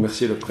réel. Il faut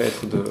remercier le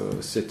prêtre de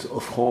cette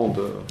offrande.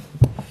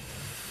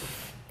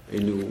 Et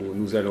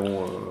nous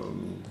allons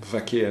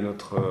vaquer à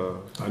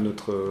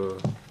notre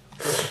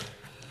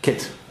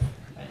quête.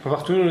 On va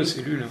retourner dans nos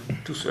cellules, hein,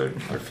 tout seul.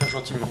 On va le faire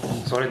gentiment,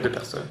 sans l'aide de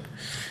personne.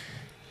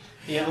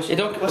 Et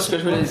donc, ce que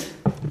je voulais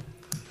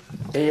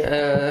Et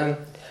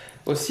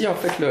aussi, en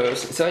fait,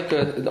 c'est vrai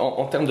que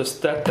en termes de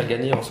stats, tu as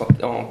gagné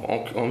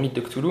en mythe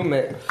de Cthulhu,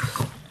 mais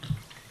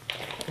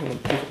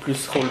pour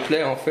plus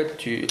roleplay, en fait,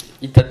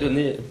 il t'a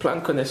donné plein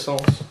de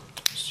connaissances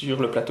sur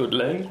le plateau de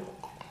Leng.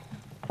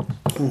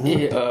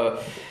 Et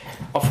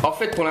en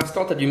fait, pour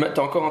l'instant, t'es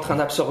encore en train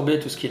d'absorber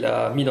tout ce qu'il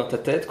a mis dans ta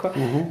tête, quoi.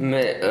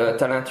 Mais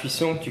tu as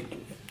l'intuition que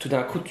tout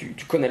d'un coup, tu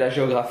connais la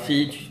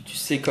géographie, tu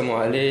sais comment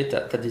aller, tu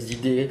as des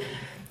idées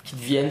qui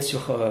te viennent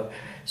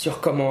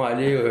sur comment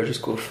aller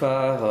jusqu'au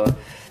phare,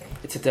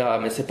 etc.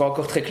 Mais c'est pas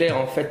encore très clair,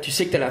 en fait. Tu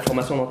sais que tu as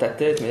l'information dans ta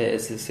tête, mais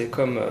c'est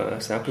comme...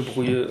 c'est un peu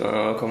brouilleux.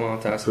 Hein,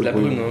 c'est de la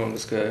brume, hein,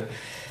 parce que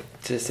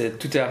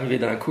tout est arrivé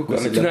d'un coup, quoi.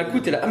 Mais Mais tout d'un coup,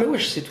 tu es là, ah mais ouais,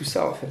 je sais tout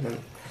ça, en fait.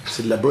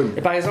 C'est de la bonne.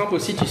 Et par exemple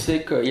aussi, tu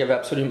sais qu'il y avait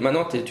absolument...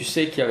 Maintenant, tu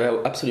sais qu'il y avait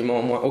absolument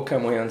aucun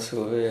moyen de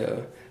sauver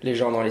les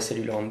gens dans les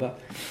cellules en bas.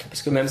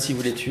 Parce que même si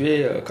vous les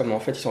tuez, comme en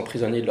fait ils sont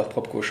prisonniers de leur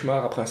propre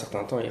cauchemar, après un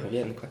certain temps ils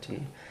reviennent, quoi.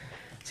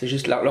 C'est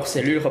juste leurs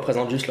cellules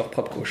représentent juste leur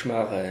propre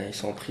cauchemar. Ils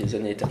sont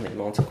prisonniers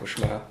éternellement de ce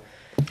cauchemar.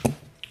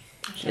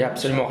 Il n'y a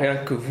absolument rien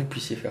que vous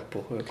puissiez faire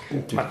pour eux.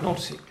 Maintenant,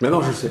 tu sais.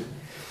 Maintenant je le sais.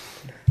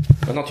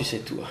 Maintenant tu sais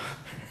tout.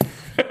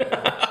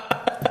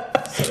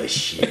 Ça va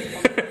chier. Et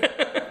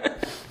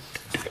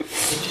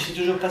tu sais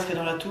toujours pas ce qu'il y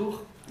a dans la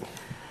tour?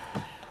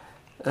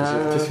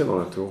 Qu'est-ce qu'il y a dans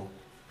la tour?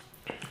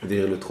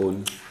 Derrière le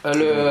trône,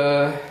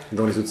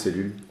 dans les autres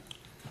cellules.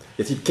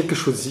 Y a-t-il quelque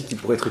chose ici qui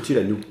pourrait être utile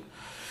à nous?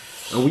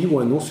 Un oui ou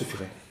un non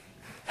suffirait.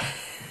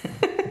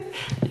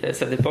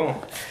 Ça dépend.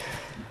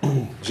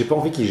 J'ai pas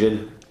envie qu'il gèle.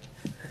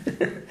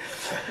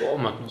 Oh,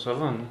 maintenant ça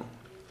va, non?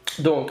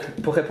 Donc,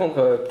 pour répondre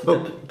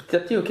petit à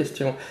petit aux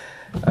questions,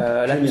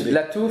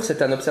 la tour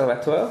c'est un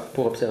observatoire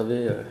pour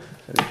observer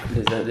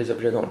les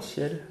objets dans le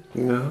ciel.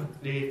 Non.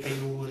 Les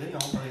cailloux géants,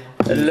 par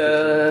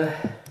exemple.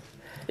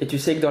 Et tu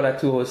sais que dans la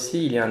tour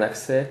aussi, il y a un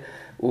accès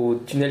au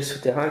tunnel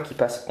souterrain qui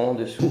passe en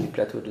dessous du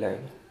plateau de Leng.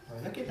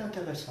 Voilà qui est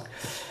intéressant.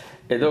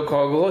 Et donc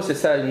en gros, c'est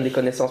ça une des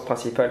connaissances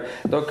principales.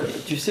 Donc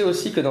tu sais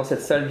aussi que dans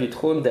cette salle du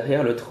trône,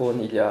 derrière le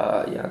trône, il y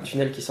a un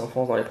tunnel qui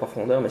s'enfonce dans les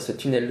profondeurs, mais ce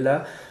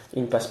tunnel-là,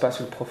 il ne passe pas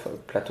sous le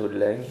plateau de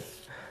Leng.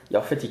 Et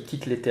en fait, il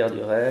quitte les terres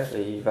du rêve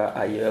et il va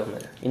ailleurs, mais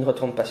il ne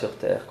retourne pas sur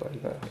Terre, quoi.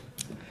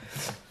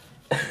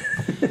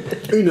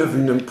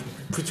 Une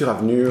future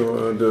avenue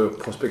de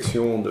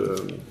prospection de...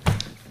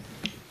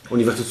 On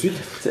y va tout de suite?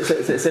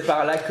 C'est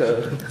par là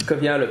que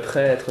vient le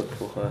prêtre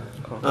pour...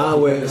 Ah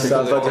ouais,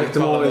 ça va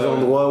directement dans les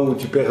endroits où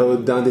tu perds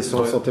d'un des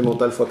santé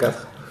mentale x4.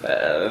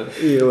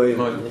 Et ouais.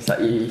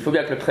 Il faut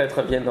bien que le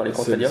prêtre vienne dans les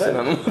contrées du rêve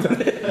à un moment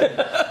donné.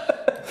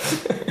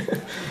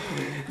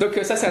 Donc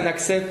ça c'est un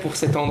accès pour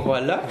cet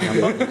endroit-là.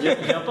 Il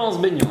vient pas en se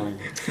baignant.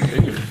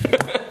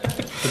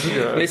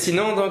 Mais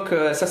sinon donc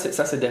ça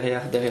c'est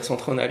derrière son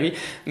trône à lui.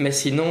 Mais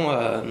sinon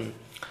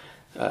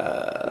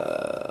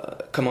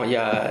comment il y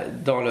a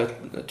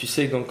tu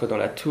sais donc que dans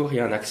la tour il y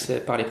a un accès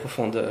par les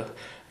profondeurs.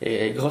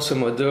 Et grosso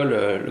modo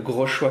le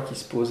gros choix qui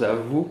se pose à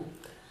vous,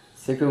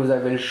 c'est que vous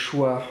avez le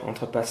choix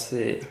entre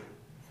passer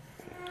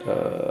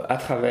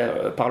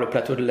par le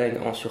plateau de Leng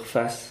en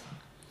surface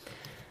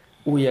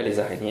où il y a les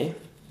araignées,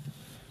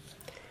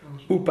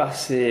 ou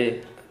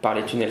passer par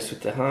les tunnels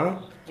souterrains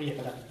Il n'y a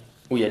pas d'araignée.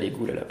 où il y a les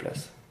ghouls à la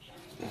place.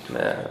 Mais,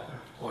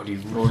 Oh, les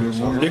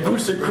ghouls. les ghouls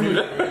c'est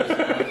cool.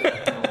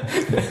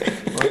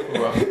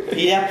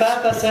 Il n'y a pas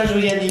un passage où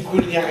il y a ni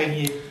ghouls ni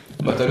araignées.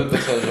 Bah t'as l'autre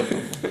passage.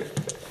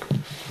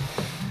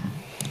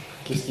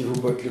 Qu'est-ce qui vous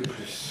botte le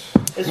plus?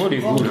 Est-ce Moi, qu'on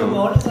les prend ghouls,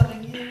 comment les araignées?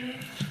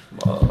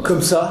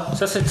 Comme ça?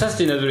 Ça,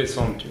 c'était une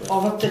adolescente, tu vois. On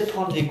va peut-être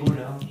prendre les ghouls.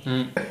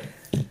 Hein.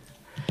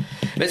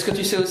 Mais ce que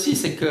tu sais aussi,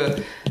 c'est que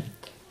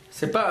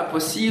c'est pas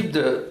impossible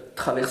de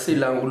traverser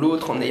l'un ou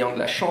l'autre en ayant de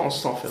la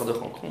chance sans faire de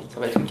rencontre. Ça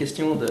va être une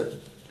question de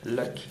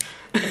luck.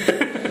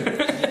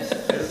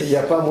 Il n'y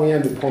a pas moyen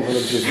de prendre un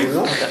objet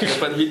volant. Il n'y a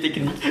pas de vie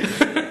technique.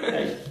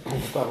 On peut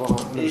pas avoir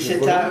un Et objet c'est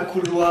volant. un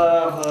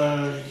couloir,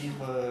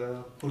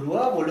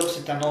 couloir, ou alors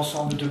c'est un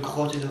ensemble de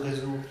grottes et de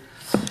réseaux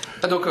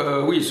Ah, donc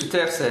oui, sous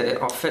terre, c'est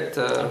en fait...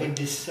 avec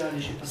des salles,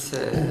 et je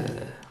sais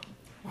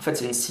pas. En fait,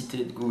 c'est une cité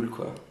de ghouls,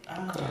 quoi. Ah.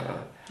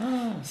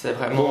 C'est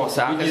vraiment.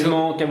 C'est un réseau.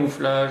 Déguisement,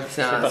 camouflage.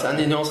 C'est un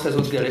énorme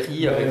réseau de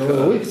galeries avec.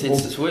 oui, c'est bon.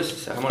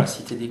 c'est vraiment la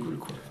cité des ghouls,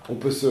 quoi. On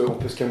peut se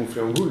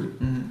camoufler en ghoul.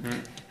 Mhm.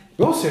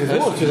 Non,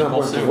 sérieusement, Ouais, tu as un point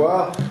de pensé,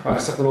 pouvoir, un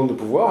certain nombre de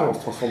pouvoirs, et on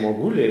se transforme en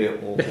ghoul et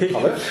on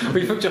travaille.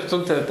 Oui, il faut que tu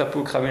retournes ta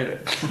peau cramée là.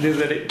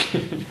 Désolé.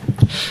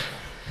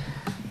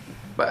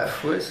 Bah,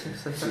 ouais,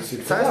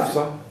 C'est ça grave, reste-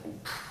 ça.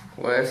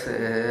 Ouais,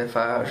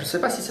 enfin, je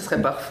sais pas si ce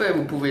serait parfait.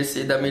 Vous pouvez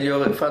essayer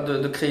d'améliorer, enfin,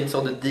 de créer une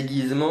sorte de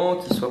déguisement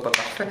qui soit pas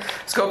parfait.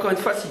 Parce qu'encore une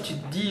fois, si tu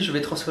te dis, je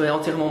vais transformer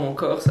entièrement mon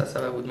corps, ça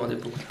va vous demander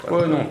beaucoup de points.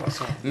 Ouais, non, pas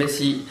ça. Mais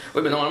si,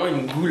 ouais, mais normalement,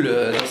 une goule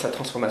dans sa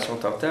transformation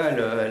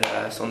totale,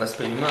 son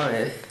aspect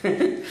humain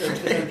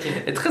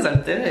est très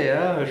altéré.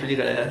 Hein. Je veux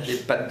dire, elle a des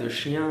pattes de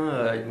chien,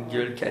 une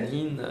gueule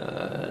canine,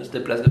 elle se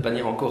déplace de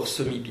manière encore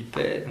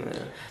semi-bipède.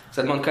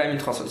 Ça demande quand même une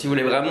transformation. Si vous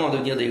voulez vraiment en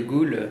devenir des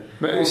ghouls.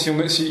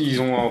 Si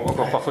ils ont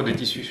encore parfois des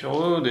tissus sur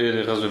eux,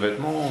 des restes de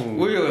vêtements.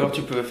 Ou... Oui, alors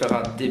tu peux faire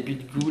un début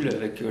de ghoul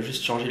avec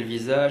juste changer le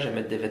visage et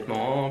mettre des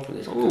vêtements amples.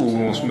 Des trucs Ou comme ça.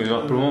 on se met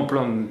simplement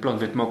plein de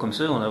vêtements comme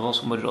ça, on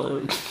avance en mode genre.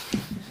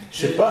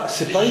 C'est pas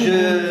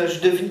une...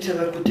 Je devine que ça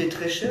va coûter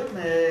très cher,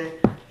 mais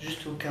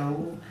juste au cas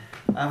où,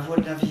 un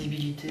voile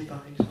d'invisibilité par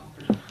exemple.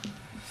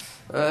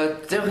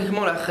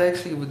 Théoriquement, la règle,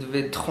 c'est que vous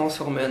devez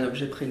transformer un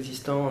objet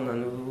préexistant en un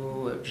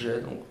nouveau objet.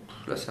 Donc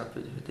là, c'est un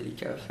peu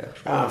délicat à faire.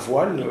 Je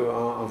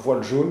Un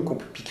voile jaune qu'on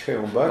piquerait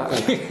en bas.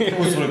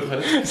 Ou sur le prêt.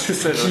 C'est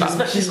ça,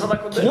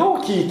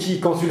 Qui,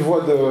 quand tu le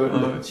vois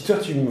si toi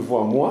tu me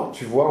vois moi,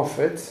 tu vois en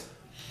fait,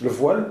 le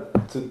voile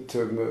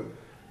me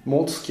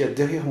montre ce qu'il y a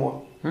derrière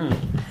moi.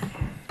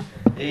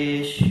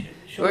 Et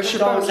Ouais, je sais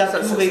pas, ça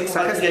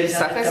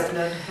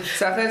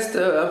reste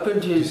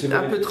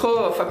un peu trop.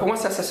 Enfin, pour moi,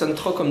 ça sonne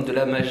trop comme de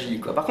la magie,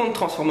 quoi. Par contre,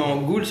 transformer en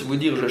ghoul, c'est vous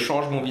dire je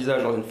change mon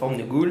visage dans une forme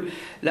de ghoul.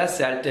 Là,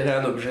 c'est altérer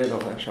un objet dans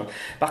un champ.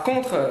 Par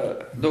contre,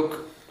 donc.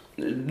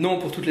 Non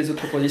pour toutes les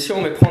autres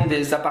propositions, mais prendre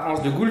des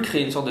apparences de ghoul,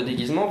 créer une sorte de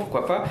déguisement,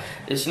 pourquoi pas.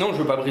 Et sinon, je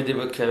veux pas brider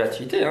votre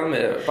créativité, hein,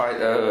 mais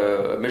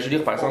je veux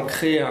dire, par exemple,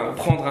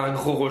 prendre un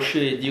gros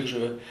rocher et dire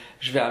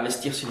je vais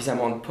investir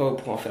suffisamment de pow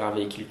pour en faire un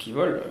véhicule qui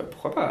vole,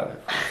 pourquoi pas.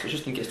 C'est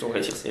juste une question de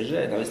réussir ses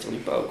jets et d'investir du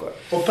pow, quoi.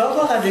 On peut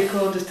avoir un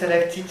décor de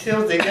stalactites,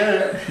 des gars,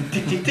 là.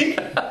 Tic tic tic.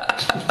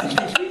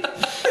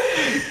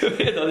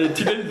 Dans des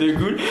tunnels de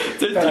ghoul.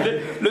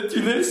 Le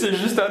tunnel, c'est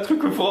juste un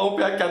truc où il faut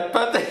ramper à quatre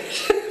pattes.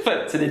 Enfin,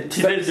 c'est des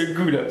tunnels de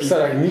ghoul. Ça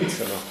la limite,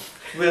 ça va.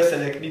 Oui, c'est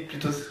la clique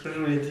plutôt, c'est ce que je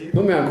voulais dire.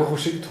 Non mais un gros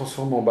rocher qui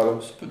transforme en ballon.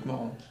 Ça peut être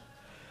marrant.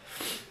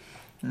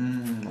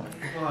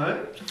 Ouais,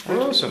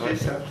 c'est vrai.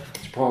 Ça.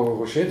 Tu prends un gros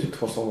rocher, tu le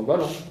transformes en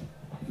ballon.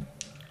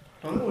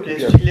 Ouais, ou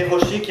les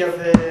rochers qu'il y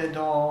avait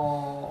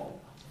dans.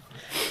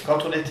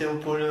 Quand on était au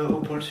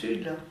pôle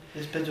sud, là.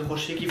 L'espèce de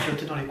rochers qui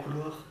flottaient dans les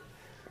couloirs.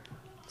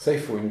 Ça, il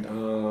faut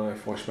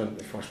un chemin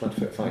de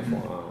fer, enfin il faut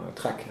un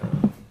track.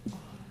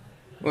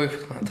 Oui, il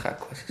faudrait un track,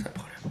 quoi, c'est ça le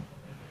problème.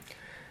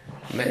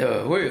 Mais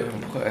oui,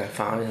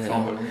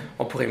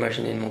 on pourrait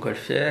imaginer une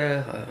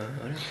montgolfière.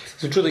 Voilà.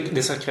 C'est toujours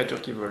des sales créatures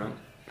qui volent. Hein.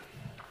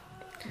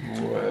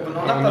 Ouais. On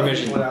en a on pas vu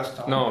imagine. pour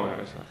l'instant. Non, ouais,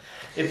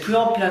 ça. Et plus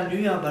en pleine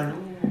nuit, un ballon.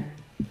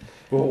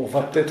 Bon, on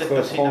va peut-être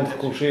passer prendre là-dessus.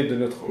 congé de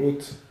notre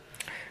hôte.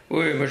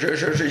 Oui, mais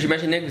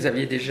j'imaginais que vous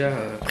aviez déjà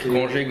pris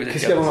congé. Qu'est-ce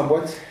qu'il y a dans la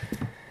boîte?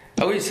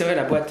 Ah oui, c'est vrai,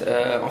 la boîte.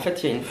 En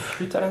fait, il y a une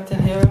flûte à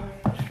l'intérieur.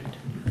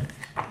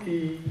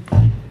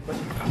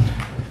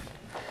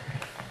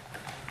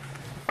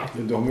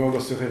 Le dormeur doit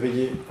se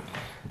réveiller.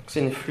 C'est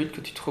une flûte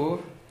que tu trouves.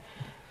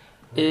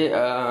 Et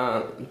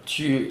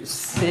tu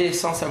sais,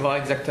 sans savoir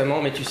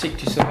exactement, mais tu sais que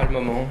tu sauras le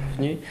moment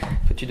venu,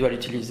 que tu dois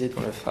l'utiliser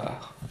dans le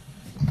phare.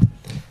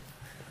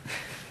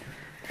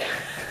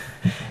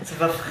 Ça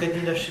va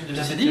freiner la chute de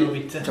la Ceci dit,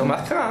 météorite. tu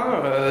remarqueras,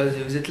 hein,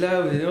 vous êtes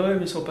là, vous dites ouais,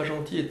 mais ils sont pas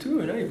gentils et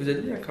tout, et là, il vous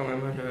aide bien quand même,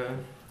 hein,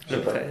 le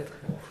prêtre.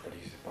 Bon, je pas dit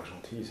que c'est pas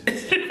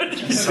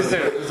gentil. C'est ça.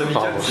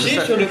 Pardon. Si,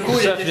 sur le coup, il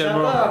Ça, était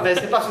finalement, sympa, mais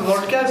c'est pas souvent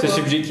le cas. C'est quoi.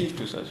 subjectif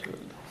tout ça.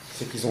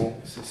 C'est qu'ils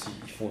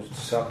ils font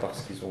ça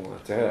parce qu'ils ont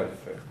intérêt à le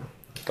faire.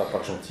 Pas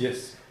par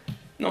gentillesse.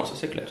 Non, ça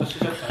c'est clair. Ça, c'est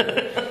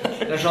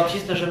certain. La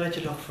gentillesse n'a jamais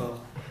été leur fort.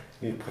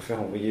 Ils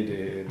préfèrent envoyer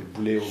des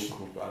boulets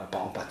à la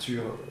part en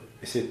pâture,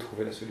 essayer de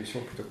trouver la solution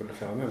plutôt que de le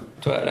faire eux-mêmes.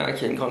 Toi, Alain,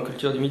 qui a une grande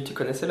culture du mythe, tu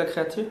connaissais la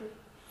créature?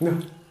 Non.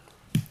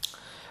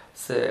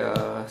 C'est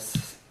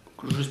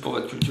juste pour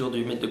votre culture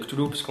du mythe de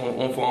Cthulhu,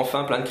 puisqu'on voit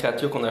enfin plein de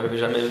créatures qu'on n'avait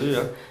jamais vues.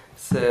 Hein.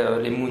 C'est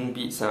les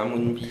Moonbeast, c'est un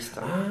Moonbeast.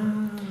 Hein.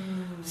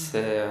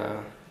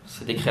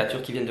 C'est des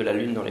créatures qui viennent de la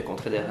lune dans les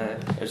contrées des rêves.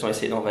 Elles ont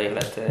essayé d'envahir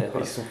la terre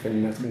Ils se sont fait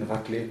une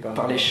raclée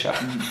par les chats.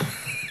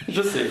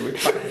 Je sais, oui.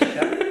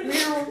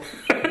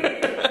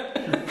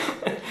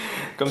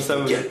 Comme ça,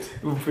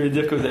 vous pouvez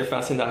dire que vous avez fait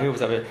un scénario.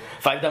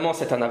 Enfin, évidemment,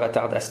 c'est un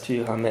avatar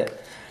d'Astur, hein,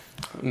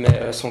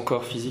 mais son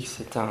corps physique,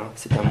 c'est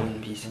un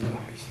Moonbeast.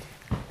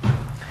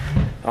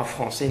 En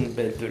français, une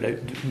bête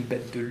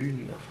de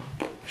lune.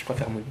 Enfin, je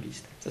préfère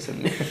Moonbeast. Ça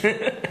sonne mieux.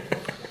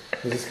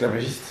 Les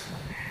esclavagistes.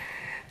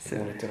 C'est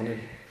Pour l'éternel.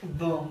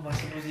 Bon, moi,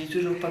 ça nous dit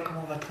toujours pas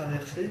comment on va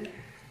traverser.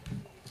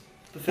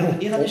 On peut faire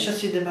venir un des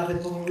chassiers des marais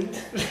de Morrowind.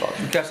 Bon,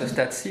 en tout cas, à ce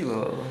stade-ci.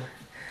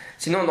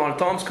 Sinon, dans le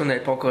temple, ce qu'on n'avait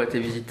pas encore été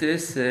visité,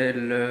 c'est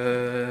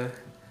le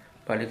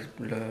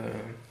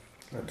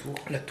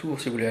la tour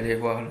si vous voulez aller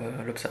voir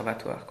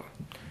l'observatoire, quoi.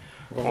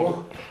 On va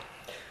voir.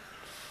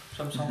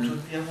 Ça me semble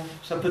bien.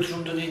 Ça peut toujours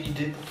me donner une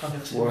idée pour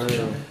traverser. Ouais, on sait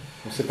jamais.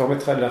 ça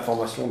permettra de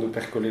l'information de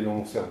percoler dans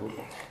mon cerveau.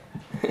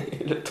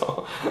 Et le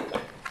temps.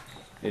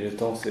 Et le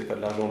temps, c'est pas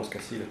de l'argent dans ce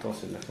cas-ci, le temps,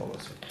 c'est de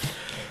l'information.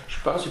 Je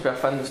suis pas un super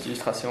fan de cette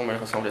illustration, mais elle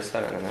ressemblait à ça,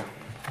 la nana.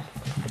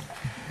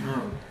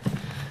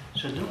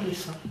 J'adore les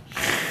seins.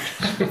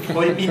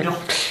 Trop éminent.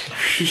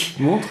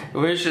 Montre.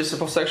 Oui, c'est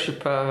pour ça que je suis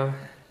pas.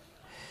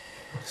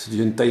 Ça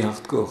devient une taille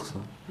hardcore, ça.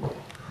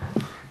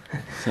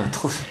 C'est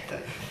atroce.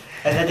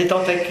 Elle a des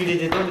tentacules et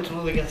des dents, mais tout le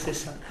monde regarde ses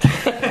seins.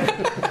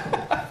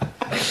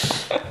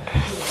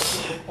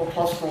 On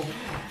prend ce qu'on.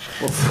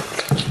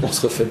 On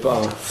se refait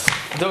pas. Hein.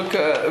 Donc,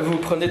 vous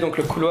prenez donc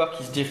le couloir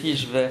qui se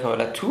dirige vers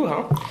la tour,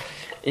 hein,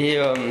 et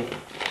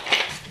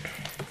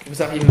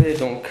vous arrivez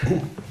donc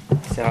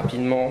assez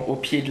rapidement au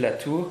pied de la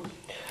tour.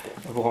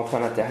 Vous rentrez à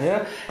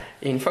l'intérieur,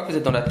 et une fois que vous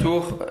êtes dans la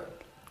tour,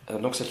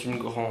 donc c'est une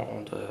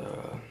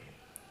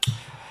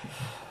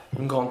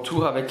grande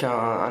tour avec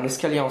un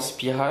escalier en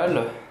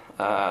spirale,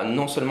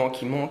 non seulement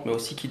qui monte, mais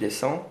aussi qui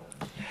descend.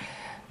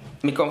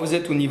 Mais quand vous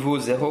êtes au niveau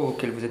 0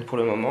 auquel vous êtes pour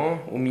le moment,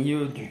 au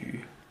milieu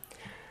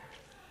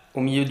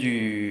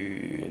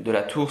de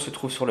la tour se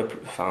trouve sur le...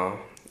 Enfin,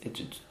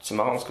 c'est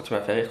marrant parce que tu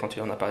m'as fait rire quand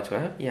tu en as parlé tout à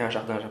l'heure, il y a un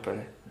jardin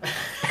japonais.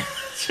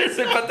 Je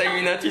sais pas, t'as eu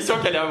une intuition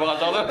qu'il allait y avoir un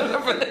jardin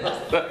japonais.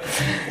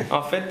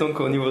 En fait,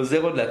 donc au niveau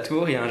 0 de la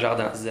tour, il y a un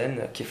jardin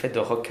zen qui est fait de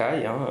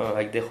rocailles, hein,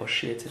 avec des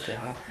rochers, etc.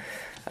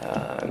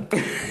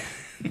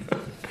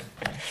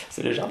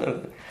 C'est le jardin.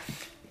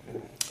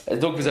 Et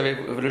donc vous avez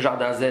le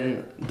jardin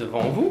zen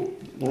devant vous.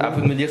 À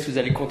vous de me dire si vous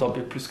allez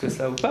contempler plus que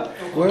ça ou pas.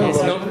 Ouais, Et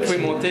sinon vous pouvez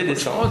monter,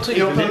 descendre.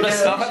 Et on peut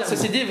En fait,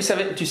 ceci dit,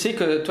 tu sais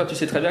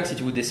très bien que si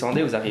vous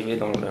descendez, vous arrivez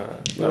dans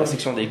la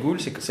section des ghouls,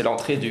 c'est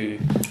l'entrée du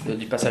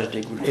passage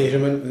des ghouls. Et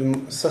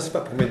ça, c'est pas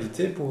pour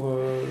méditer, pour.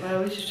 Ah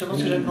oui, c'est justement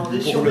ce que j'ai demandé.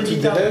 Pour Si on le médite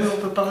type de un peu, rêve.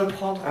 on peut pas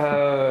reprendre.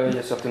 Il y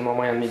a certainement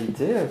moyen de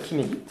méditer. Qui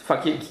médite? Enfin,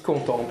 qui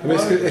contemple. Mais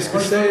Moi, je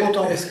suis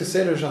content. est-ce que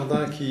c'est le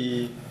jardin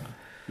qui.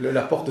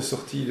 La porte de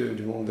sortie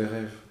du monde des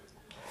rêves?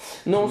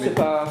 Non, c'est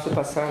pas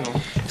ça, non.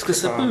 Est-ce que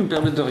ça peut me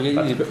permettre de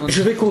regarder les points?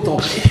 Je vais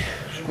contempler.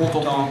 Je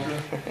contemple.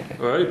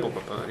 Ouais,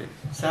 pourquoi pas, allez.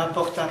 Ça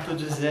apporte un peu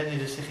de zen et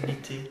de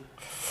sérénité.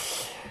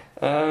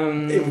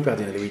 Et vous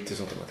perdez les 8 de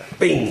santé mentale.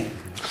 Bing!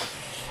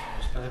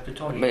 J'espérais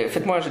plutôt en lui. Mais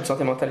faites-moi un jet de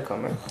santé mentale quand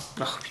même.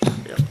 Ah putain,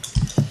 merde.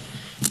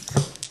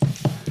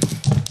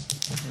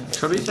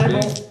 C'est bon.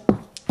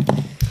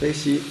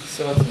 Réussi.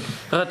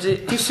 Raté.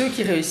 Tous ceux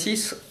qui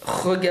réussissent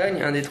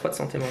regagnent un des 3 de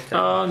santé mentale.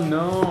 Oh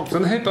non, vous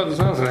n'en avez pas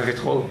besoin, vous en avez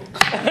trop.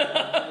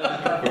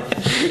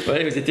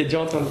 Ouais, vous étiez déjà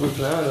en train de vous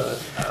plaindre.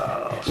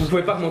 Vous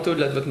pouvez pas remonter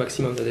au-delà de votre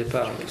maximum de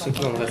départ. Pour ceux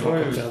qui n'en auraient pas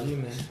encore perdu,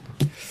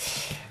 mais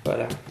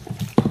voilà.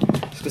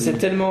 Parce que c'est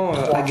tellement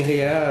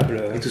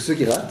agréable. Et tous ceux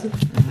qui ratent?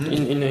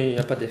 Il n'y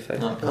a pas d'effet.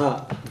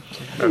 Ah.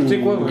 Tu sais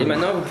quoi, Et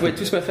maintenant, vous pouvez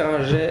tous me faire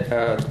un jet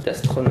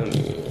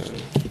d'astronomie,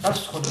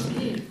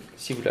 Astronomie.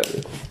 si vous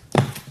l'avez.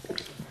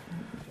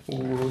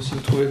 Ou si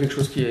vous trouvez quelque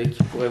chose qui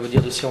pourrait vous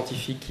dire de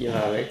scientifique qui ira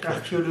avec.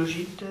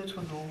 Archéologie peut-être?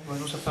 Non. Bah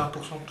non, ça fait 1%, de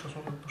toute façon, ça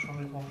ne peut pas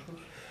changer grand-chose.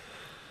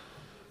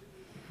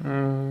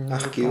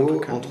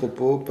 Archéo,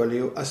 anthropo,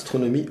 paléo,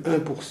 astronomie,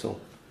 1%.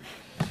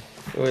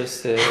 Oui,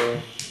 c'est... 1%.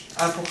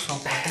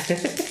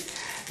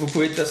 Vous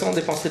pouvez de toute façon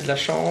dépenser de la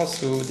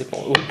chance ou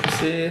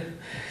repousser.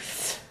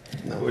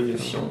 Non. Oui,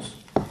 science.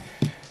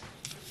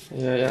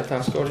 T'as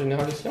un score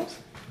général de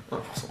science? 1%.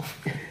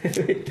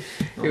 Et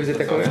vous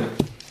êtes à combien?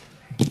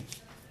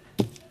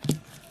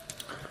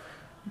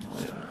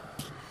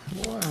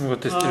 Ouais, on va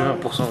tester le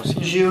 1%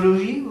 aussi.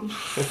 Géologie?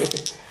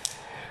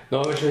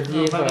 Non, je veux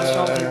dire... La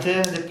science des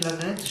terres, des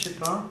planètes, je sais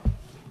pas.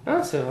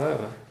 Ah, c'est vrai,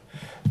 ouais.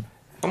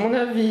 À mon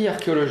avis,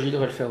 archéologie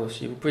devrait le faire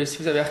aussi. Vous pouvez, si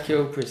vous avez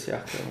archéo, vous pouvez essayer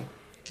archéo.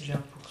 J'ai 1%.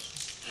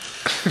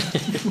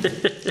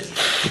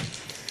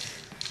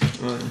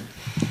 Ouais.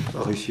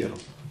 Pas réussi alors.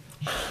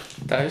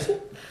 T'as réussi?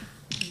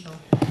 Non.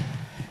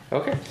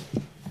 Ok.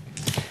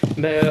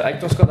 Mais avec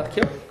ton score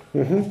d'archéo?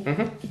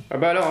 Ah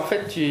bah alors en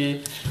fait tu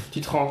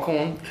te rends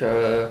compte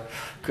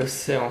que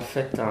c'est en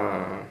fait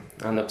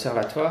un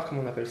observatoire, comme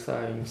on appelle ça,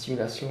 une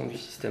simulation du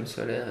système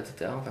solaire,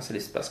 etc. Enfin c'est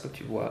l'espace que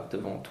tu vois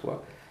devant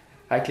toi,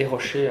 avec les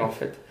rochers en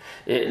fait.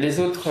 Et les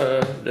autres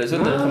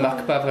ne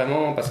remarquent pas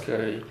vraiment parce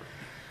que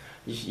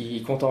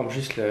ils contemplent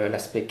juste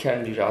l'aspect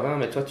calme du jardin,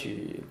 mais toi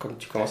comme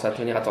tu commences à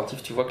devenir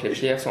attentif, tu vois que les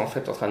pierres sont en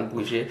fait en train de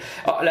bouger.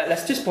 Alors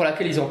l'astuce pour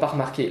laquelle ils n'ont pas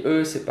remarqué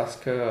eux, c'est parce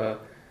que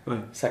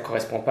ça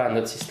correspond pas à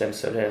notre système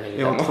solaire,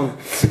 Et en évidemment. 30.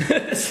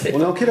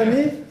 On est en quelle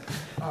année?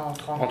 En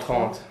 30. En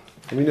 30.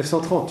 En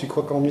 1930. Tu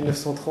crois qu'en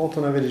 1930,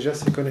 on avait déjà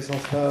ces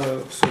connaissances-là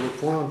sur le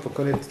point pour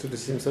connaître tout le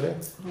système solaire?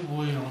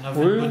 Oui, on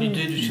avait une bonne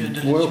idée de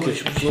la Ouais, ok.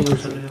 distribution du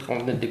système solaire. On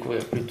venait de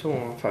découvrir Pluton,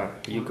 hein. Enfin,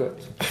 you got.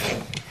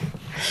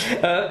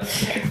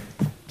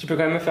 Tu peux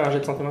quand même me faire un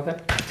jet de santé mentale?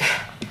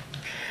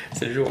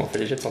 C'est le jour où on fait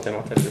les jets de santé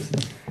mentale aussi.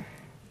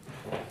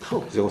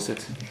 0,7.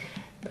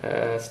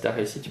 Si t'as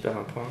réussi, tu perds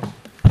un point.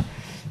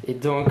 Et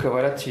donc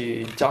voilà,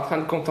 tu es en train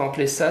de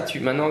contempler ça.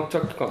 Maintenant,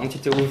 toi, quand tu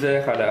t'es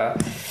ouvert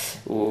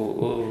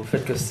au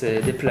fait que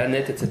c'est des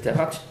planètes, etc.,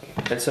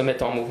 elles se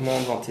mettent en mouvement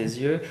devant tes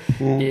yeux,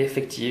 et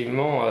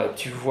effectivement,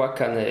 tu vois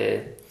qu'un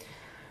est...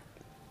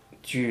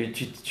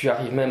 Tu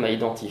arrives même à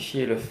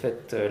identifier le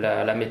fait,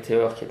 la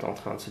météore qui est en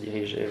train de se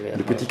diriger vers...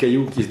 Le petit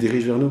caillou qui se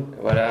dirige vers nous.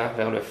 Voilà,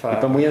 vers le Il n'y a phare.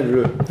 pas moyen de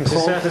le... C'est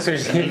ça, c'est ce que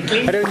je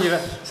dis. Allez, on y va.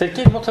 C'est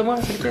lequel? Montre-moi,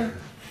 c'est lequel?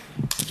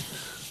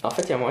 En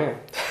fait, il y a moyen.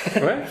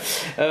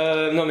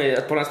 Ouais. Non, mais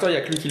pour l'instant, il n'y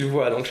a que lui qui le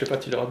voit, donc je sais pas,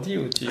 tu leur dis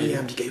ou tu... Il y a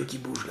un petit caillou qui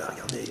bouge là,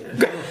 regardez.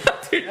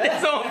 Tu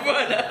les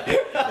envoies là.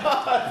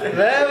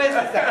 Ouais,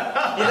 c'est ça.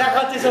 Il a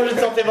raté son jeu de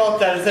santé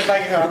mentale, c'est pas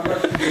grave.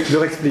 Je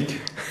leur explique.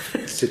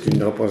 C'est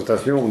une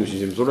représentation du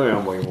système solaire.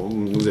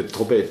 Vous êtes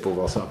trop bêtes pour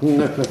voir ça.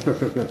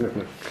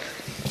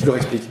 Je leur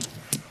explique.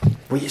 Vous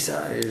voyez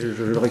ça, et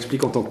je leur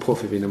explique en tant que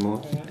prof,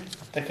 évidemment.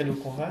 T'as qu'à nous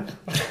convaincre.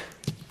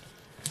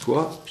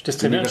 Toi, Je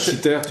testerai bien.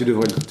 universitaire, tu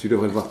devrais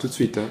le voir tout de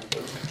suite. Hein.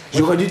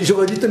 J'aurais dû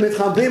te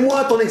mettre un B-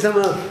 à ton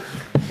examen.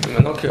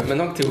 Maintenant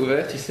que tu es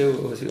ouvert, tu sais,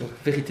 aux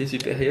vérités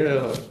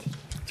supérieures,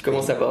 tu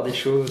commences à voir des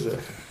choses.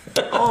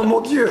 Oh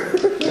mon Dieu.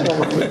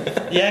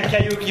 Il y a un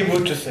caillou qui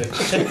bouge, je sais.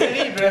 C'est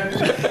terrible.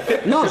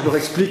 Non, je leur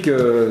explique.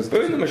 Oui,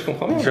 non, mais je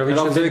comprends bien. J'ai envie de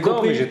Alors, vous chanter avez le corps,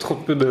 compris mais j'ai trop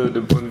peu de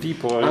points de vie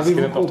pour risquer Avez-vous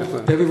n'importe compris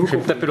quoi. Avez-vous Je vais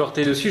me compris taper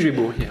l'orteil dessus, je vais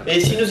mourir. Et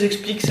s'il nous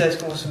explique ça,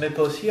 est-ce qu'on se met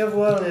pas aussi à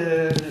voir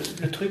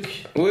le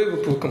truc? Oui, vous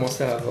pouvez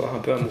commencer à avoir un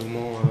peu un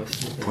mouvement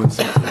aussi. Point de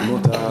santé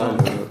mentale,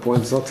 point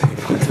de santé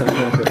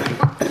mentale.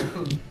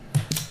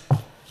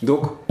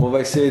 Donc, on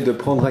va essayer de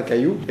prendre un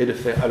caillou et de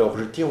faire. Alors,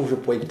 je tire ou je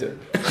pointe.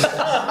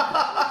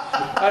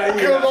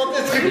 Allez, Comment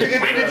déstructurer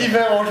tous les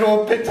divers en jouant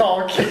au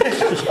pétanque?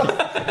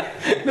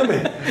 non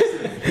mais,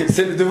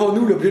 c'est devant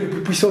nous l'objet le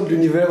plus puissant de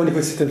l'univers au niveau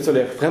du système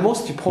solaire. Vraiment,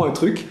 si tu prends un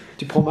truc,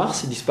 tu prends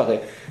Mars, il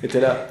disparaît. Et t'es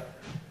là.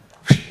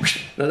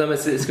 Non, mais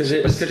ce que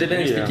j'ai bien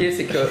expliqué,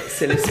 c'est que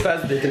c'est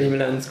l'espace des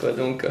Dreamlands, quoi.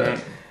 Donc,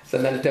 ça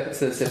n'altère.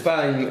 C'est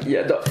pas une.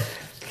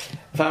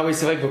 Enfin, oui,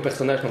 c'est vrai que vos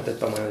personnages n'ont peut-être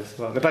pas moyen de se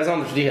voir. Mais par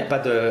exemple, je veux dire, il n'y a pas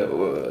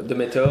de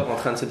météore en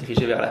train de se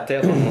diriger vers la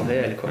Terre dans le monde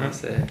réel, quoi.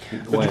 C'est...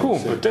 Du coup, on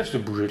peut tester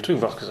de bouger le truc,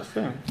 voir ce que ça fait.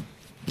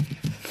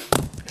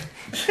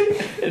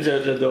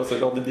 J'adore ce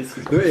genre de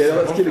discussion. Et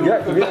alors, ce qui est le gars,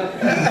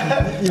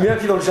 il met un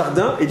pied dans le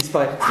jardin et il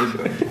disparaît.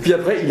 Puis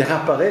après, il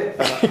réapparaît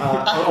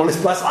en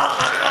l'espace.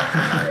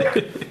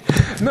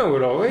 Non, ou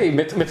alors, oui,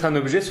 mettre un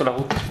objet sur la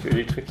route,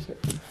 les trucs.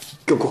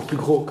 Encore plus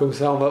gros, comme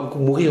ça, on va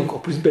mourir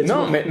encore plus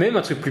bêtement. Non, mais même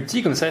un truc plus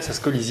petit, comme ça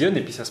se collisionne,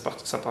 et puis ça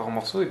part en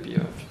morceaux, et puis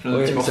Un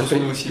petit morceau ça sur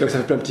fait, nous aussi. donc ça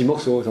fait plein de petits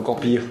morceaux, c'est encore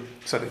pire.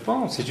 ça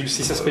dépend. Si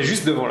ça se fait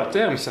juste devant la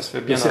Terre, mais ça se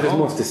fait bien Mais sérieusement,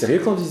 avant. c'était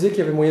sérieux quand on disait qu'il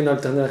y avait moyen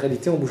d'alterner la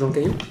réalité en bougeant le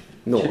caillou?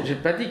 Non. J'ai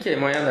pas dit qu'il y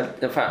avait moyen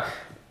Enfin,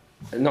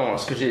 non,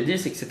 ce que j'ai dit,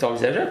 c'est que c'est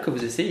envisageable que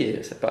vous essayiez.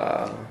 C'est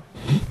pas...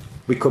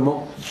 Oui,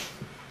 comment?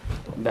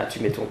 Ben, tu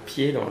mets ton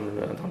pied dans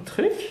le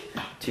truc,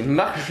 tu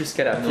marches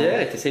jusqu'à la pierre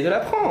et tu essayes de la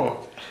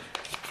prendre.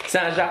 C'est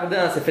un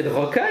jardin, c'est fait de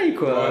rocailles,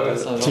 quoi. Ouais,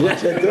 c'est un Tu genre. viens,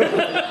 j'adore.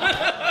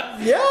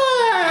 Yeah!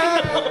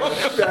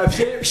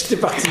 J'étais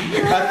parti.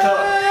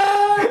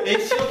 Attends. Et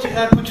si on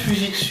tirait un coup de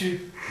fusil dessus?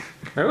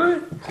 Ah ouais.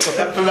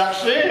 Ça peut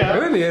marcher, hein? Ah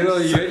ouais, mais alors,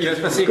 il va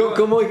se passer quoi?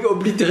 Comment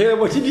oblitérer la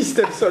moitié du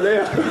système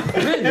solaire?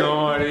 Mais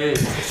non, allez.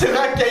 C'est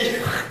un caillou.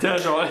 Tiens,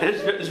 genre,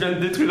 je viens de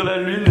détruire la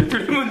lune et tout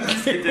le monde dit que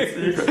c'était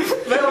dessus, quoi.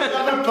 Mais on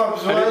n'en a même pas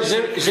besoin. Allez,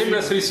 j'aime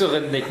la solution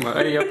redneck, moi.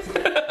 Allez, hop.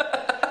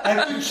 Un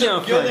coup de Qui a un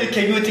shotgun flingue? et le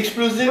caillou est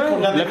explosé pour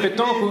La l'amener.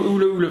 pétanque ou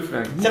le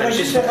flingue. Ça va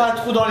juste faire un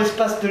trou dans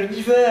l'espace de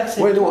l'univers. c'est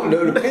Ouais, tout. non,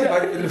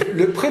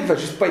 le prêtre va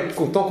juste pas être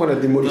content qu'on a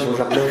démoli son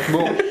jardin.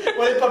 Bon,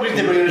 On n'est pas obligé de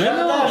démolir le Mais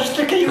jardin, non. juste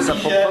le caillou ça qui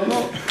prend vient.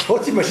 vraiment. Oh,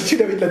 t'imagines,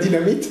 tu avais de la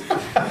dynamite?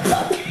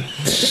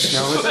 Mais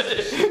en fait,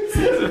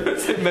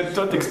 C'est même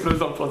toi,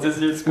 t'exploses en plein des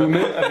yeux, ou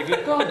même avec la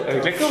corde.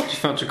 Avec la corde, tu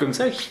fais un truc comme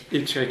ça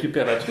et tu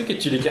récupères un truc et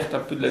tu l'écartes un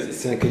peu de la.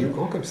 C'est un caillou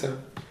grand comme ça.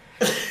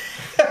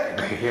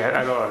 Et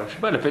alors, je sais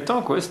pas, la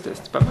pétanque, ouais, c'était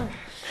pas mal.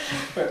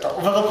 Attends,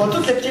 on va reprendre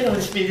toutes les pierres et on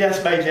va se mettre un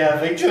smiley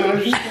avec, juste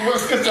pour voir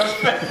ce que ça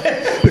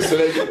fait. Le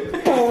soleil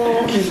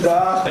qui se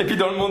barre. Et puis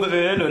dans le monde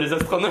réel, les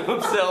astronomes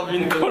observent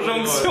une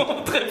conjonction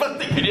très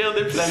particulière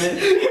des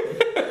planètes.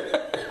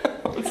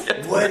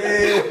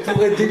 Ouais, on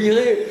pourrait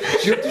délirer.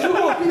 J'ai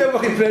toujours envie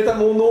d'avoir une planète à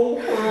mon nom.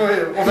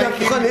 On va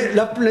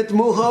La planète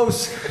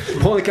Morehouse.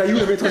 Prends un caillou,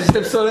 le mettre au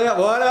système solaire,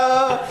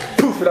 voilà.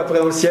 Pouf, là après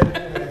dans le ciel.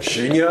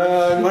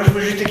 Génial. Moi je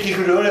veux juste écrire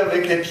LOL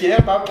avec les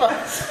pierres, bah pas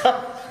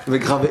ça. Mais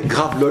grave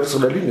LOL sur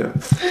la lune.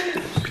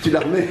 Puis tu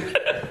la remets.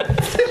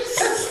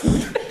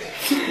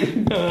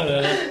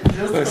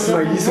 Un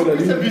smiley sur la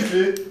lune.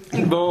 S'amuser.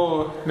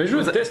 Bon, mais je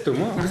teste au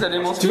moins. Vous allez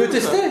m'en Tu veux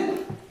tester?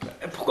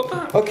 Pourquoi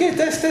pas? Ok,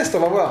 teste, on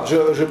va voir.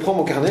 Je prends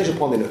mon carnet, je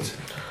prends des notes.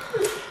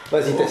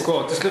 Vas-y, teste.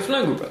 Encore, teste le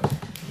flingue ou pas?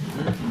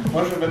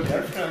 Moi je veux bien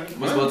le flingue.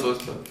 Moi, c'est pas toi,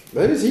 c'est pas.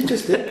 Bah, vas-y,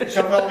 testez.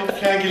 J'ai pas envie de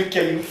flinguer le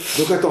caillou.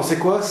 Donc attends, c'est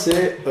quoi?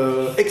 C'est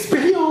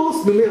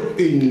expérience numéro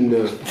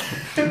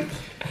 1.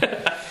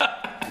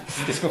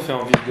 Qu'est-ce qu'on fait?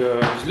 On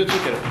vise le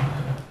truc alors.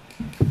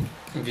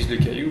 On vise le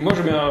caillou. Moi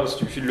je mets si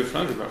tu me files le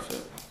flingue, je vais le faire.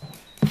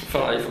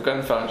 Enfin, il faut quand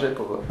même faire un jet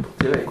pour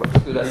tirer, quoi.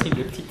 Parce que la cible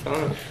est petite, hein.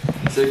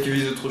 C'est vrai que tu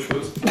vises autre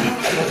chose.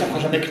 On prend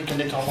jamais qu'une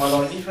planète en moins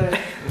dans l'univers.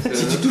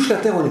 Si tu touches la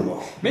Terre, on est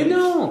mort. Mais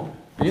non!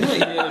 Mais non,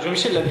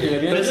 Jean-Michel il a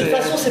bien Mais de dit. toute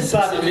façon, c'est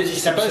pas le C'est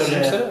système pas le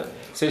système solaire. solaire.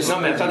 Non,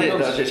 mais attendez,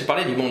 j'ai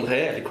parlé du monde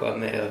réel, quoi.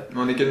 Mais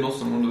On est quasiment dans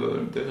ce monde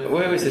de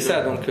rêve. oui, c'est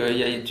ça. Donc,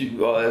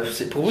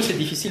 pour vous, c'est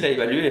difficile à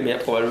évaluer, mais il y a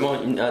probablement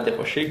un des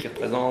rochers qui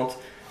représente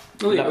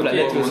la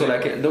planète sur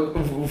laquelle. Donc,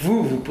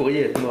 vous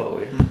pourriez être mort,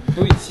 oui.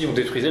 Oui, si on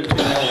détruisait le truc.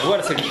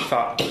 Voilà, c'est.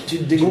 Enfin, tu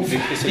te dégonfles.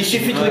 Il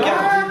suffit de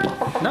regarder.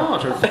 Non,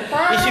 je le fais.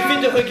 Il suffit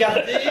de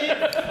regarder.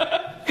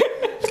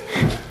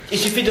 Il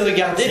suffit de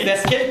regarder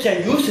vers quel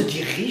caillou se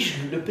dirige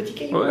le petit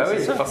caillou. Ouais, Ah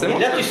oui, ça. forcément.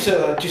 Et là,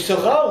 tu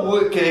sauras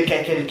quel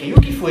caillou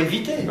qu'il faut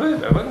éviter. Ouais,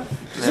 bah voilà.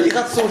 Il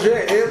rate son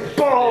jet et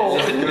bon.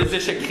 Les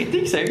échecs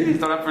critiques, ça existe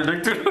dans la poule de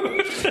Cthulhu.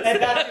 Eh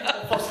ben,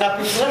 on pensera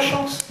plus sur la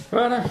chance.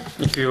 Voilà.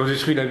 Et puis on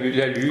détruit la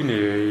lune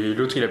et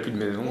l'autre il a plus de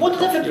maison. Moi,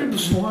 t'en as fait plus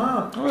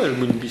besoin. Ouais, le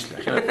Moonbeast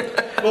là.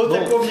 Bon,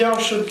 t'as combien en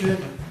shotgun?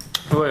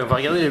 Ouais, on va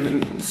regarder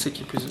c'est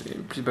qui est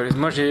plus balèze.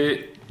 Moi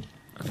j'ai.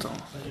 Attends.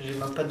 J'ai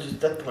même pas de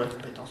stats pour la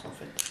compétence en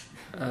fait.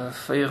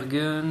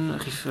 Firegun,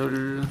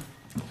 Rifle.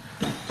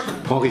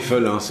 Prends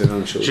Rifle, hein, c'est la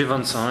même chose. J'ai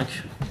 25.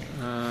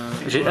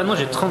 J'ai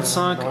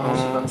 35 Non, en.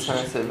 j'ai 25,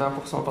 c'est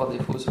 20% par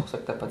défaut, c'est pour ça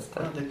que t'as pas de Ah,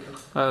 stats. d'accord.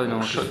 Ah non,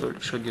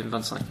 Shotgun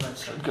 25.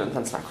 Gun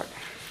 25, ouais.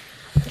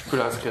 Tu peux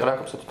l'inscrire là,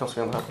 comme ça tu t'en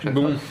souviendras la prochaine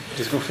Bon, fois.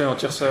 qu'est-ce qu'on fait? On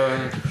tire ça.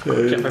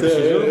 Pierre, papier,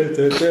 ciseaux.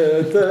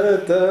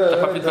 T'as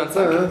pas plus de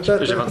 25?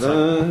 J'ai 25.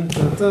 Moi,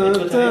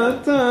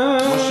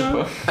 je sais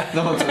pas.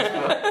 Non,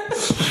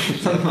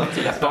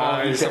 Il a pas Ah,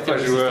 envie ils de sont faire pas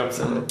le joueurs.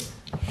 système,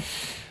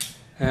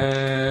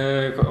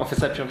 On fait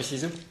ça à pierre papier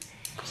ciseaux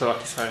pour savoir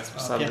qui sera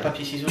responsable. Pierre,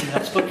 papier, ciseaux, il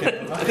reste pas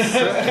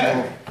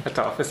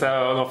Attends, on fait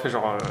ça, on en fait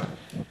genre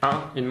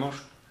une manche.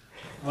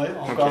 Ouais,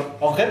 encore.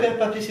 En vrai, pierre,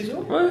 papier,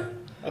 ciseaux? Ouais.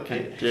 Ok.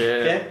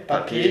 Pierre,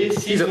 papier,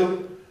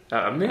 ciseaux.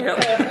 Ah merde.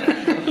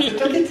 C'est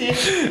toi qui tires.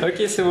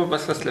 Ok, c'est bon,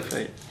 passe la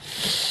feuille.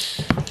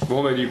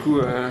 Bon bah du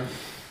coup,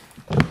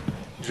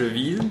 je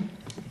vise.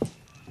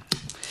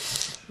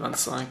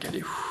 25,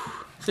 allez.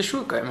 C'est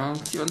chaud quand même, hein, un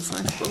petit 25,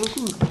 c'est pas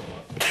beaucoup.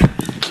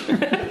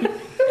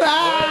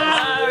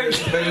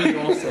 C'est pas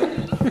évident ça.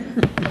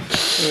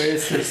 Ouais,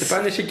 c'est pas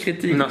un échec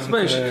critique. Non, c'est pas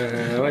un échec.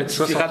 Ouais,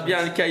 tu rates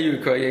bien le caillou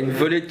quoi. Il y a une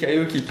volée de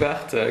cailloux qui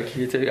partent,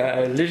 qui était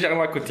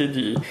légèrement à côté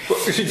du. Bon,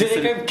 je dirais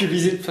quand même que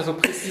viser de façon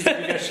précise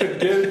avec la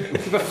shotgun,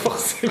 c'est pas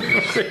forcément.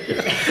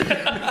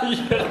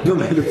 Non,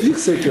 mais le pire,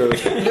 c'est que.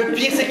 Le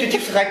pire, c'est que tu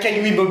seras un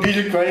caillou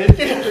immobile, quoi. Le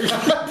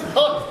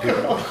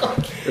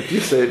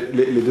pire, c'est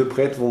les deux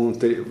prêtres vont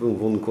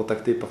nous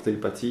contacter par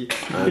télépathie.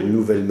 Une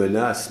nouvelle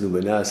menace nous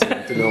menace.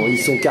 Maintenant, ils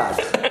sont 4.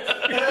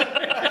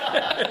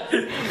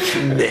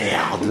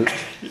 Merde.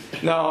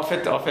 Non, en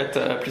fait,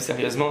 plus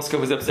sérieusement, ce que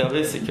vous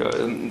observez, c'est que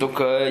donc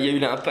il y a eu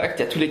l'impact,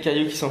 il y a tous les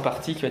cailloux qui sont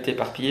partis, qui ont été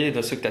éparpillés,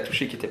 de ceux que tu as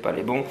touchés qui n'étaient pas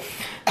les bons.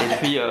 Et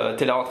puis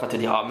tu es là en train de te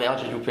dire ah merde,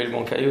 j'ai loupé le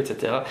bon caillou,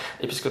 etc.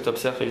 Et puis ce que tu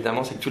observes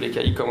évidemment, c'est que tous les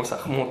cailloux commencent à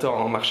remonter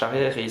en marche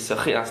arrière et ils se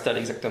réinstallent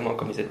exactement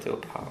comme ils étaient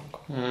auparavant.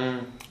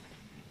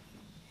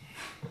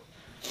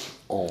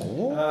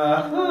 Oh.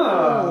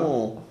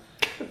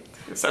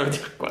 Ça veut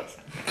dire quoi ça?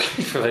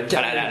 Il faudrait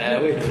Ah là là là,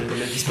 oui,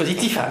 le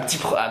dispositif a un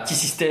petit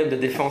système de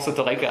défense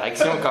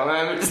autorécorrection quand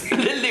même.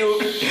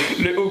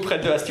 Les hauts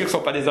prêtres de Astur sont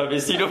pas des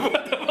imbéciles au point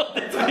d'avoir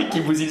des trucs qui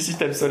bousillent le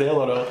système solaire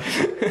dans leur.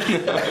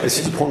 Et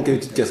si tu prends le caillou,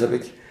 tu te casses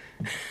avec?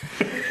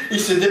 Il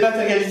se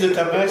dématérialise de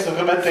ta main, il se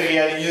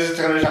rematérialise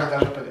sur le jardin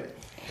japonais.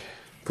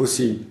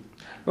 Possible.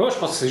 Moi, je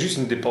pense que c'est juste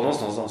une dépendance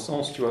dans un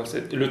sens, tu vois.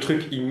 Le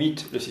truc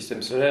imite le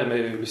système solaire,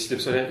 mais le système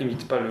solaire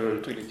imite pas le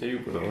truc des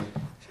cailloux. Quoi.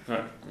 Ouais.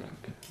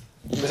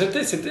 Mais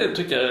c'était un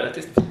truc à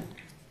tester.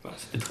 Ouais,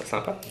 c'était très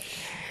sympa.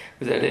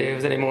 Vous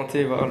allez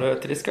monter voir le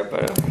télescope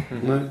alors?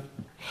 Ouais.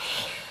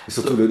 Et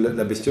surtout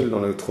la bestiole dans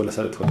la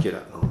salle de 3 qui est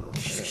là. Non, non.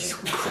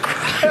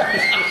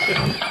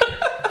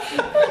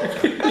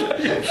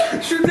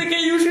 Shoot des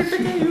cailloux,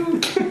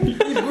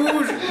 il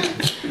bouge.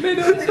 Mais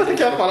non, Elle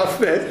regarde par la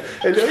fenêtre.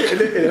 Elle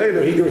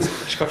rigole.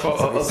 Je crois qu'on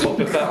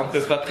peut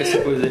pas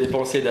présupposer les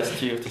pensées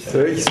d'Astur. Tu sais. C'est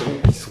vrai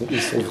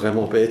qu'ils sont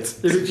vraiment bêtes.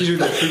 et le petit jeu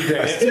de truc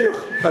derrière.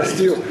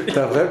 Astur,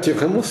 tu es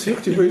vraiment sûr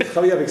que tu veux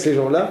travailler avec ces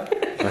gens-là?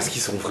 Parce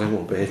qu'ils sont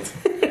vraiment bêtes.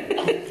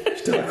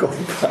 Je te raconte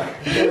pas.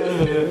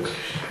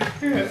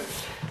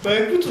 Bah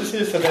écoute, aussi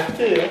de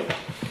s'adapter. Hein.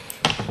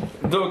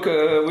 Donc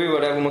oui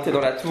voilà, vous montez dans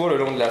la tour le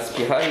long de la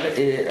spirale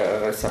et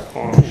ça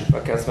prend je sais pas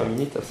 15-20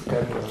 minutes, c'est quand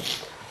même,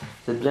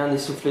 vous êtes bien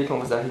essoufflé quand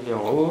vous arrivez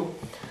en haut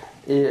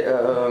et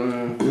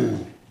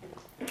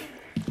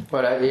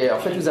voilà, et en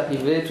fait vous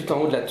arrivez tout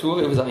en haut de la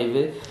tour et vous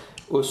arrivez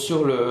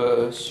sur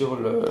le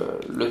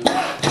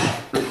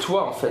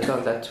toit en fait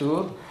de la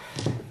tour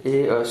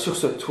et sur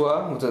ce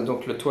toit,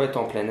 donc le toit est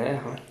en plein air,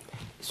 hein.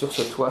 Sur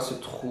ce toit se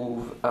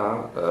trouve un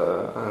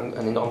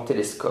énorme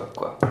télescope,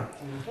 quoi,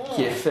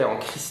 qui est fait en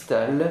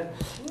cristal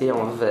et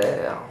en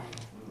verre.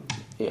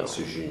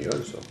 C'est génial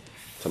ça.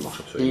 Ça marche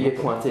Et absolument. il est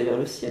pointé vers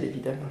le ciel,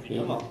 évidemment.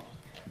 Évidemment.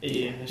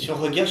 Et si on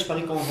regarde, je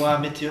parie qu'on voit un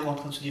météore en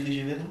train de se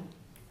diriger vers nous.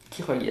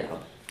 Qui regarde?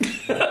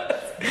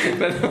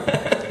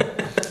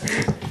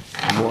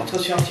 Entre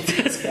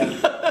scientifiques.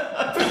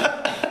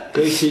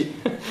 Réussi.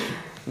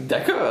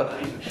 D'accord.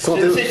 Au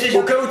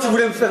cas où tu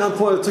voulais me faire un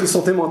point de truc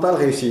santé mentale,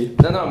 réussi.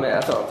 Non, mais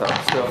attends, parce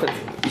qu'en fait,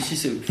 ici,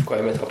 il faut quand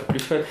même être un peu plus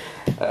fun.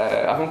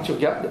 avant que tu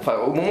regardes, enfin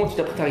au moment où tu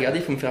t'apprêtes à regarder,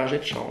 il faut me faire un jet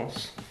de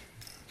chance.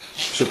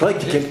 Je parie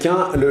que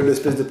quelqu'un,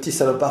 l'espèce de petit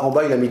salopard en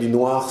bas, il a mis du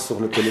noir sur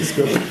le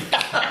télescope.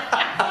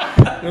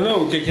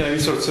 Non, ou quelqu'un arrive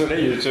sur le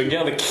soleil, tu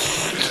regardes.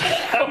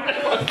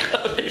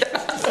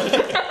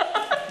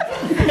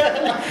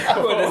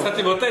 Ouais, la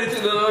stratégie mentale était.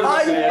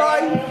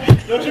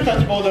 Non, je suis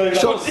parti pour donner la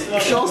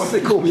Chance,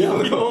 c'est combien?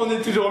 On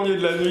est toujours au milieu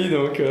de la nuit,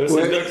 donc c'est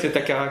Ouais. là que c'est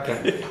ta carac.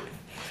 Hein.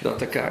 C'est dans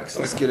ta carac.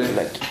 Ça. Est-ce qu'elle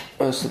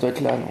est Ça doit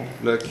être là, non?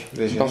 Luck,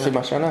 j'ai Dans ces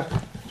machins-là.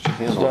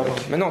 rien Tu dans dois Luck. avoir.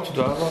 Mais non, tu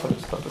dois avoir,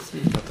 c'est pas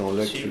possible. Attends,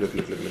 Luck.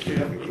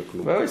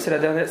 Bah oui, c'est la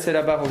dernière, c'est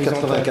la barre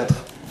horizontale. 84.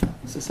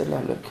 C'est celle-là,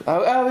 Luck.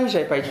 Ah oui,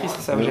 j'avais pas écrit,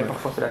 c'est ça, j'avais pas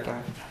reporté la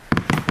carac.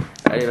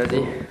 Allez,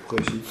 vas-y.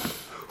 Réussi.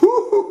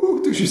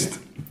 Tout juste.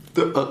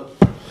 De 1.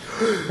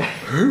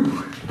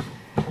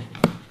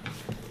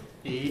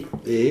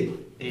 Et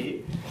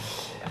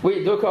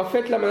Oui, donc en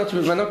fait, là, maintenant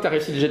que tu as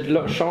réussi le jet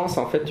de chance,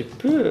 en fait, tu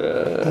peux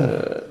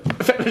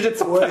faire le jet de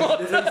santé. ouais,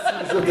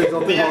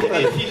 Mais il y a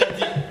des filles, il a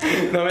dit.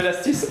 Non, mais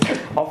l'astuce,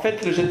 en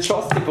fait, le jet de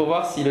chance, c'était pour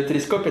voir si le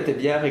télescope était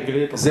bien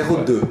réglé pour,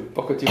 0,2.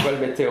 pour que tu vois le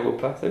météo ou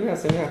pas. C'est bien,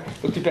 c'est bien.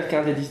 Donc tu perds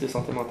qu'un des 10 de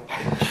santé mentale.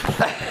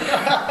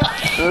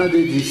 1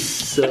 des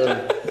 10.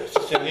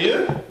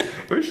 Sérieux?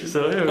 Oui, je suis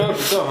sérieux. Ah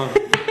putain, hein.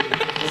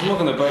 Heureusement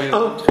qu'on n'a pas.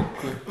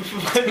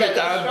 Mais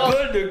t'as un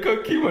bol de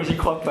coquille, moi j'y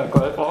crois pas,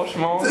 quoi.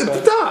 Franchement.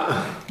 Putain.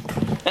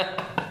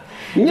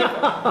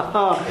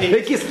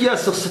 Mais qu'est-ce qu'il y a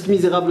sur cette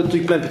misérable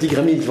truc plein de petits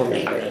gramines?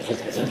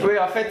 Oui,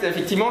 en fait,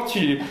 effectivement,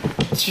 tu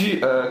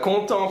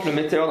contemples le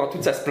météore dans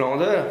toute sa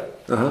splendeur.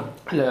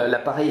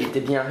 L'appareil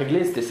était bien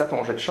réglé, c'était ça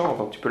ton jet de chance,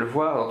 donc tu peux le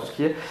voir dans tout ce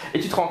qui est. Et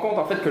tu te rends compte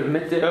en fait que le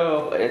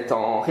météore est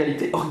en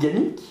réalité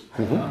organique.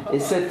 Et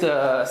c'est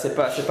pas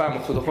un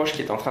morceau de roche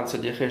qui est en train de se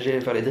diriger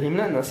vers les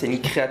Dreamlands, hein, c'est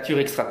une créature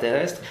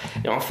extraterrestre.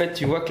 Et en fait,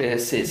 tu vois que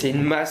c'est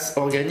une masse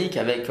organique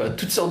avec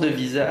toutes sortes de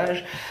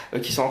visages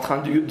qui sont en train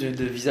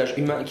de visages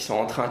humains qui sont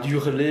en train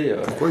d'hurler.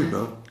 Pourquoi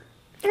humain?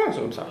 Ouais,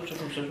 c'est comme ça.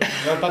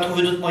 On n'a pas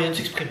trouvé d'autre moyen de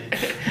s'exprimer.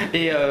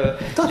 Et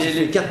Putain, tu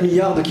fais 4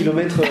 milliards de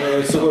kilomètres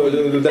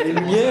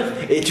d'années-lumière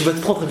et tu vas te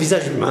prendre un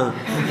visage humain.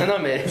 non,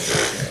 mais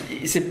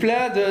c'est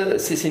plein de.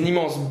 C'est une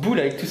immense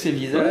boule avec tous ces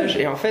visages,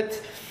 et en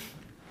fait.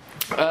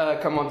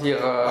 Comment dire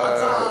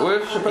ouais,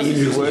 je sais pas Ils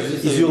si hurlent- ouais,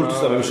 ils c'est hurlent humain.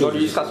 tous la même chose. Dans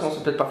l'illustration,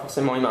 c'est peut-être pas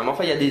forcément humain, mais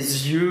enfin, il y a des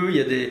yeux,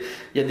 il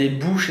y a des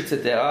bouches,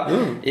 etc.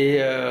 Et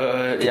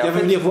Quelqu'un en veut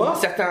fait, venir voir?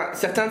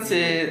 certains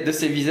de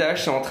ces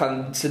visages sont en train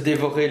de se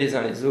dévorer les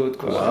uns les autres,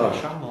 quoi. Wow.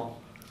 Charmant.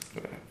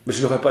 Mais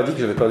je n'aurais pas dit que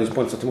j'avais perdu ce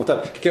point de santé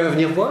mentale. Quelqu'un va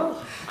venir voir?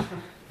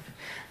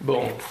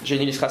 Bon, j'ai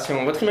une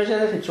illustration. Votre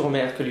imaginaire est toujours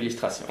meilleur que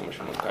l'illustration. Mais je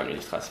vous montre quand même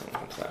l'illustration,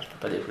 comme ça, je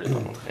peux pas dévoiler pas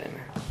montrer.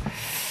 Mais...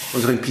 On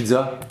dirait une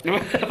pizza.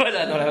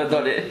 voilà, dans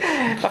les...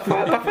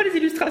 Parfois les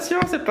illustrations,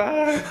 c'est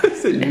pas...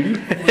 C'est nul.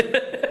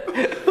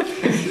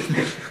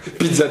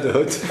 Pizza de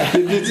hot.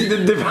 Il y a des idées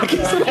de débarquer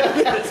ça.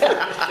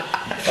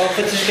 En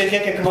fait, c'est juste quelqu'un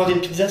qui a commandé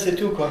une pizza, c'est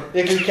tout quoi. Il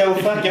y a quelqu'un au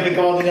phare qui avait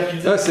commandé la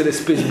pizza. Ah, c'est les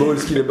Spaceballs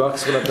qui débarquent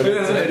sur la planète.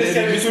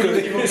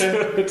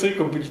 Le truc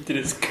au bout du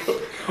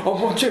télescope. Oh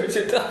mon dieu, mais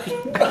c'est terrible.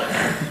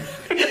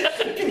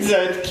 Pizza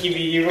qui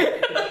vit.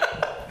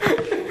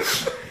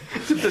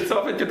 C'est peut-être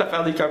ça en fait que t'as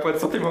perdu qu'un point de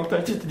santé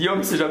mentale. Tu te dis, oh,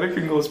 mais c'est jamais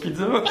qu'une grosse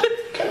pizza.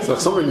 Ça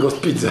ressemble à une grosse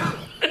pizza.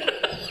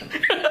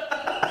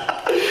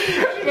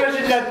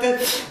 J'imagine la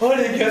tête. Oh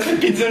les gars, cette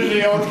pizza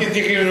géante qui se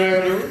dirige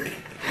vers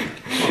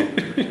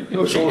nous.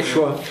 Au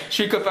choix. Je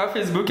suis copain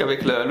Facebook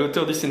avec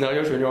l'auteur du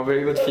scénario, je vais lui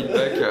envoyer votre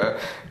feedback.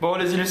 Bon,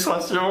 les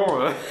illustrations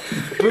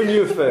Peut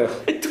mieux faire.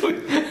 et tout.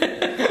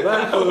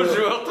 Ben, Au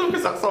joueur, trouve que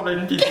ça ressemble à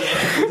une pizza.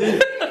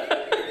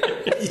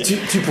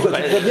 tu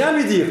pourrais bien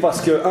lui dire, parce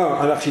que,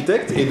 un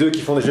architecte, et deux,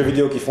 qui font des jeux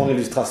vidéo, qui font de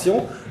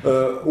l'illustration,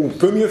 on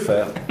peut mieux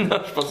faire. Non,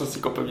 je pense aussi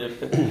qu'on peut bien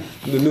faire.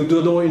 Nous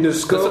donnons une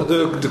score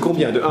de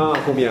combien? De 1 à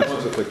combien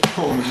sur ce truc?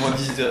 Oh, moins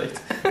 10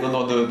 direct.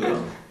 Non, de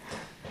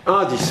 1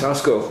 à 10, un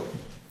score.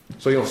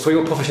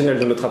 Soyons professionnels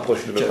de notre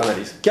approche, de notre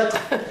analyse. 4.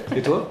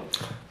 Et toi?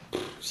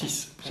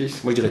 6.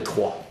 6. Moi je dirais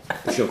 3.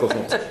 Je suis encore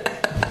content.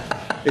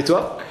 Et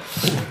toi?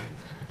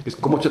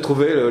 Comment tu as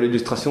trouvé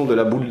l'illustration de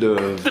la boule de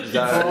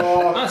visage?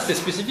 Oh, Ah, c'était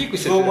spécifique ou il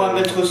c'était. faut au moins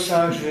mettre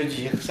 5, je veux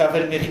dire. Ça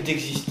avait le mérite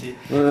d'exister.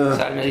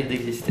 Ça a le mérite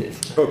d'exister.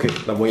 Ok,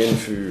 la moyenne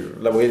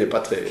n'est pas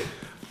très...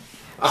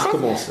 À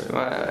recommencer. Ouais,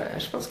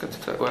 je pense que tout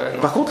à ouais,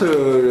 non. Par contre,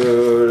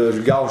 le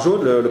gars en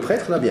jaune, le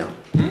prêtre, là bien.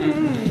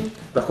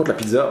 Par contre, la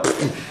pizza...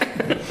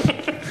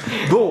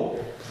 Bon,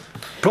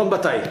 plan de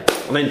bataille.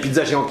 On a une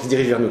pizza géante qui se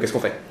dirige vers nous, qu'est-ce qu'on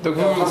fait? Donc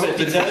On prend cette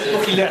pizza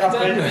pour qu'il les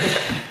rappelle.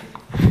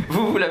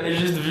 vous l'avez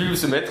juste vu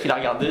se mettre, il a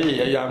regardé,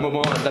 et il y a un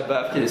moment de la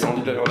baffe qui est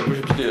descendu de la bouche,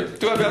 et puis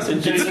tout va bien, c'est une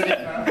pizza.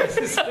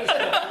 C'est ça.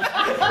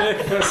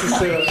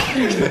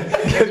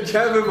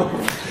 Quelqu'un me manque.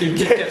 Une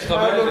petite 80.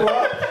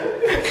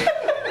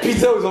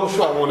 Pizza aux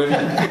anchois, à mon avis.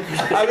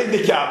 Avec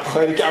des capres.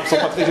 Les capres sont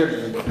pas très jolies.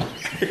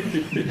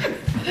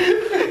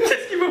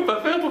 Qu'est-ce qu'il faut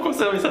pas faire pour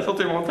conserver sa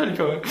santé mentale,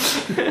 quand même?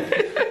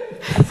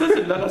 Ça,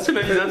 c'est de la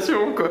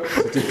rationalisation, quoi.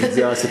 C'est une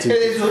pizza, c'est une... Et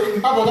les autres.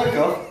 Ah bon,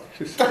 d'accord.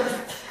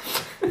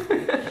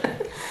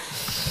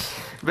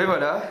 Ben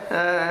voilà.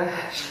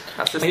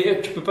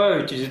 Et tu peux pas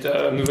utiliser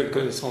ta nouvelle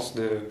connaissance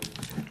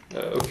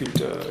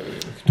occulte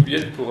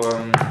oubliette pour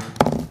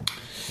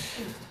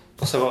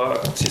savoir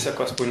si ça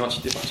correspond à une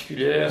entité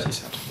particulière, si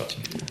c'est un truc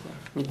particulier. Quoi.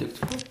 Mythe de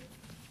Cthulhu.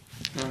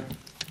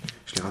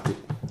 Je l'ai raté.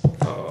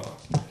 Oh.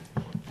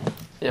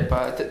 Y a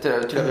pas...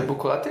 Tu l'avais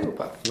beaucoup raté ou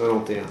pas?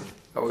 91.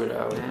 Ah oui,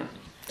 là, oui.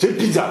 C'est une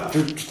pizza.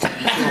 Pizza,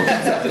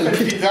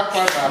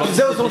 quoi, ça.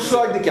 Pizza au son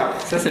choix avec des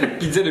cartes. Ça, c'est la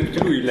pizza de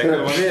Cthulhu, il l'a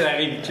commandé, elle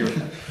arrive, tu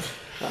vois.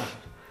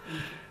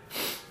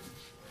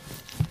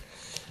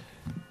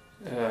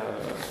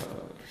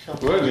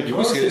 Ouais, mais du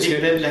coup, ce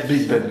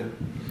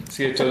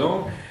qui est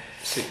étonnant,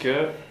 c'est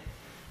que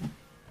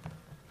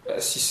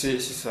si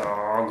c'est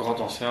un grand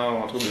ancien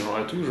ou un truc de genre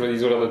et tout,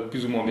 ils ont l'air d'être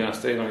plus ou moins bien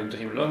installés dans les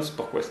Dreamlands,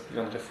 pourquoi est-ce qu'ils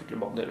viendraient foutre le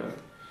bordel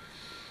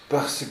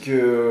Parce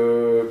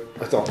que...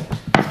 Attends.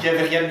 Parce qu'il n'y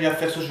avait rien de mieux à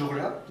faire ce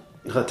jour-là.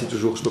 Raté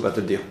toujours, je peux pas te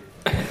le dire.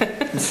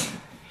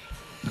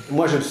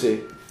 Moi je le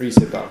sais, lui il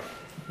sait pas.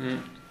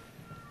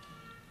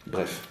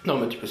 Bref. Non,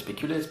 mais tu peux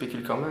spécule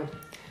quand même.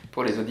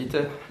 Pour les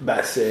auditeurs.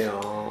 Bah c'est un...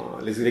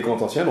 Les grands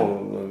anciens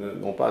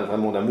n'ont pas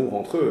vraiment d'amour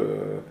entre eux.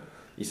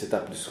 Ils se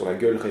tapent sur la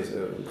gueule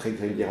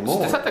régulièrement.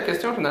 C'était ça ta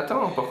question,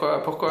 Jonathan?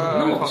 Pourquoi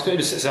Non, parce que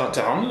c'est un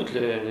terrain neutre,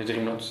 les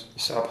Dreamlands.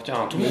 Ça appartient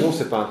à tout le Mais monde. non,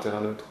 c'est pas un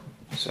terrain neutre.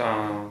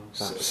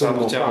 Ça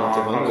appartient à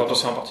un grand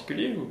ancien en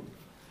particulier ou...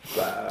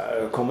 Bah,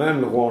 quand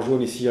même, le roi en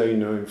jaune ici a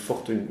une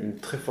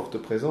très forte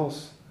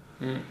présence.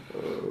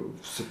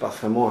 C'est pas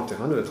vraiment un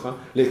terrain neutre. Hein.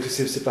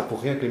 C'est pas pour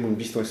rien que les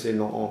Moonbeasts ont essayé de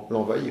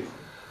l'envahir.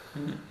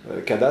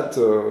 Qu'à date,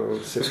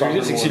 c'est Ce pas. que je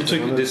veux dire, c'est que si le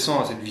truc neutre.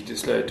 descend à cette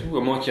vitesse-là et tout,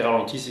 à moins qu'il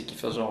ralentisse et qu'il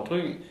fasse genre un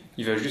truc,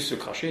 il va juste se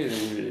cracher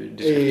et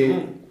détruire tout le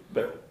monde.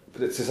 Ben,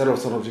 peut-être c'est ça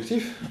son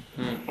objectif.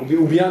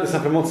 Ou bien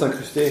simplement de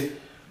s'incruster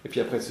et puis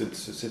après de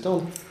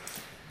s'étendre.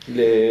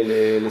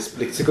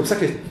 C'est comme ça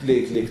que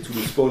tous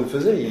les spawns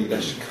faisaient. Ils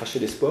crachaient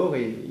des spores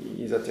et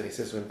ils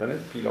atterrissaient sur une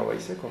planète puis ils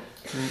l'envahissaient quoi.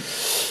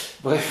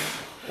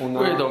 Bref, on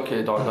a. Oui, donc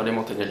dans les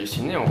montagnes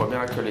hallucinées, on voit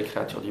bien que les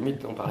créatures du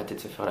mythe n'ont pas arrêté de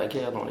se faire la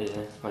guerre dans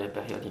les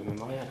périodes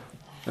immémoriales.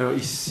 Alors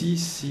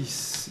ici,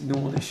 nous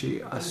on est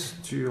chez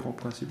Astur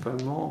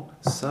principalement.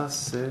 Ça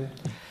c'est.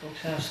 Donc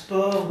c'est un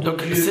sport.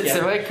 Donc c'est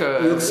vrai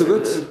que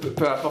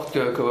peu importe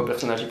que vos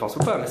personnages y pensent ou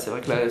pas, mais c'est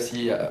vrai que là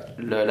si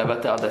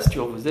l'avatar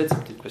d'Astur vous aide,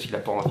 c'est peut-être parce qu'il a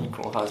pas envie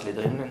qu'on rase les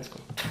Dreamlands quoi.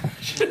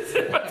 Je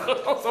sais pas trop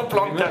dans son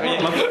plan de carrière.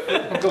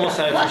 On commence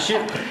à réfléchir,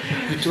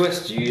 plutôt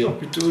Astur,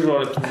 plutôt genre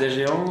la pizza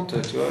géante,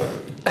 tu vois.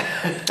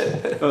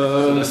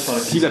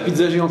 Si la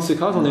pizza géante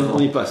s'écrase, on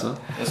y passe. Hein.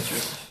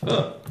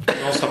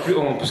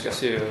 On peut se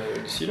casser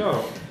d'ici là.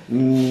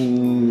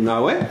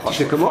 Ah ouais. Tu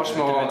sais comment?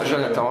 Franchement,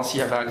 Jonathan, s'il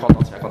y avait un grand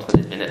ancien contre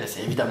les Dreamlands,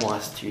 c'est évidemment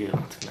Astur.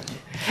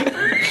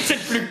 C'est le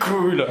plus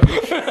cool.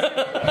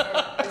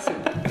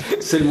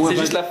 C'est le moins. C'est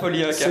juste la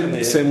folie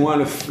incarnée. C'est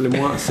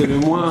le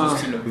moins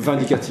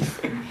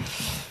vindicatif.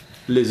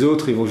 Les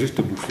autres, ils vont juste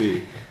te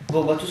bouffer.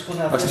 Bon, bah tout ce qu'on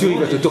a à faire. Astur, il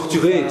va te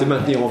torturer et te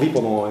maintenir en vie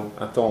pendant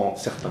un temps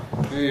certain.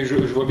 Et je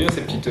vois bien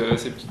ces petites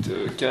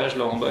cages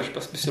là en bas, j'ai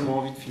pas spécialement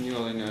envie de finir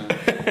dans une.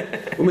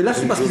 Oh, mais là,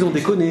 c'est parce qu'ils ont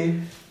déconné.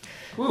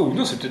 Ouais, ou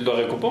non, c'est peut-être leur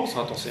récompense,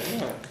 hein, t'en sais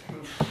rien.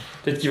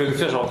 Peut-être qu'il va nous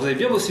faire genre, vous avez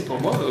bien bossé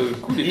pour moi,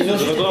 cool, et Ils ont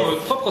je juste dans été-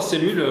 votre propre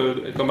cellule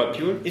dans ma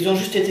piole. Ils ont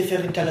juste été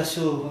faire une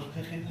thalasso,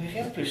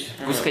 rien de plus.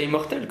 Vous serez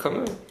immortel comme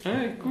eux.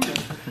 Ouais, cool.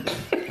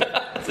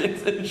 C'est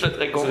une chouette Ça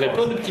récompense. serait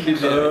plein de petits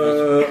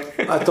bébés.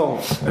 Attends,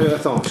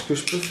 est-ce que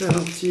je peux faire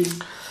un petit...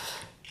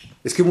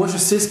 Est-ce que moi je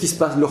sais ce qui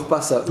leur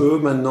passe à eux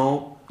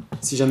maintenant,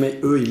 si jamais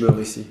eux ils meurent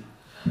ici?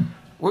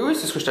 Oui,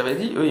 c'est ce que je t'avais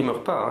dit. Eux, ils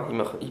meurent pas.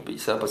 Hein.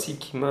 C'est impossible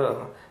qu'ils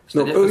meurent.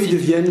 Donc C'est-à-dire eux que ils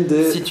deviennent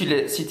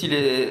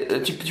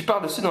des... tu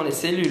parles de ceux dans les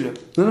cellules.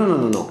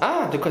 Non.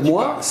 Ah, de quoi tu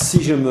Moi, parles?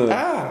 si je meurs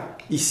Ah,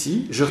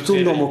 ici, je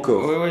retourne dans mon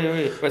corps. oui.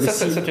 Ouais, Mais ça,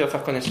 si- ça, tu vas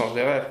faire connaissance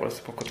des rêves.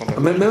 C'est pour que t'en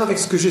Même avec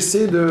ce que je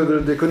sais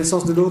des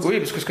connaissances de l'autre. Oui,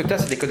 parce que ce que tu as,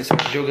 c'est des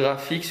connaissances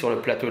géographiques sur le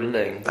plateau de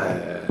l'Aigle.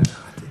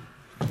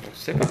 Je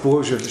sais pas. Pour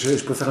eux, je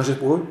peux faire un jet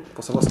pour eux,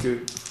 pour savoir ce que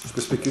je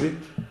peux spéculer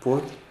pour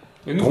eux.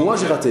 Et nous, Pour moi,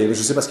 j'ai raté, mais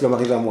je sais pas ce qui va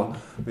m'arriver à moi.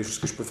 Mais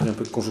juste que je peux faire un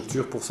peu de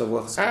conjoncture pour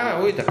savoir. Ah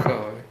oui, d'accord.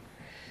 Ouais.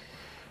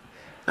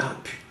 Ah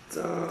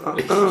putain.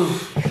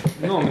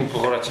 Non, on peut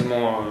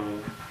relativement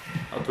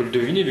un peu le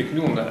deviner, vu que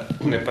nous,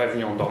 on n'est pas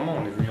venu en dormant,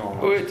 on est venu en.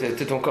 Oui,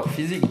 t'es ton corps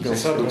physique. C'est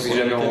ça, donc si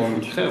jamais on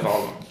crève,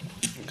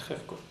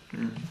 quoi.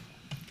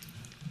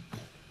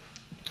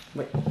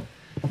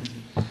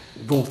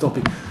 Bon, tant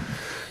pis.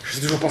 Je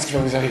sais toujours pas ce qui va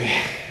nous arriver.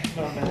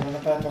 Non, mais on n'a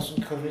pas l'intention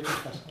de crever de toute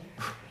façon.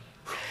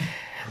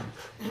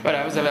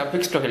 Voilà, vous avez un peu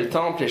exploré le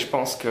temple et je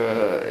pense que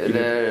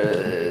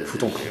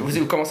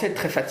vous commencez à être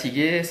très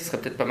fatigué. Ce serait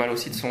peut-être pas mal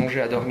aussi de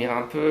songer à dormir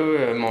un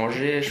peu,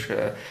 manger. Je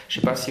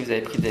sais pas si vous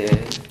avez pris des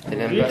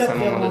lembas à un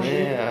moment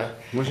donné.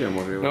 Moi, j'ai à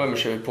manger. Ouais. Non,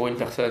 mais pour une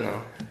personne.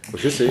 Hein.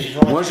 Je sais.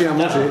 Moi, j'ai à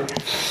manger.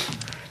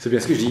 C'est bien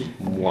ce que je dis.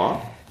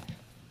 Moi.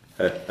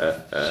 Je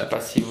sais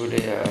pas si vous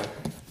voulez.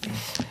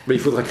 Mais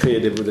il faudra créer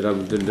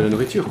de la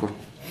nourriture, quoi.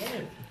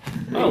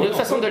 Une autre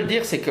façon de le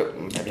dire, c'est que.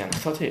 Bien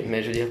entendu,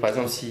 mais je veux dire, par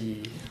exemple,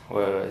 si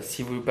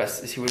vous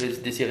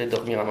désirez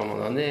dormir à un moment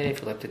donné, il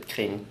faudrait peut-être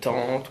créer une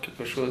tente ou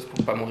quelque chose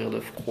pour pas mourir de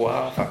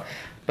froid. Enfin,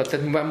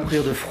 peut-être pas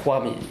mourir de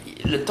froid, mais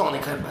le temps n'est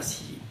quand même pas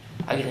si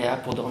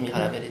agréable pour dormir à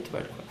la belle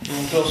étoile. Quoi.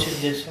 On peut aussi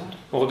descendre.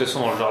 On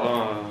redescend dans le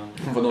jardin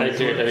On va dans avec,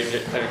 le les, jeu. avec, les,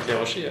 avec les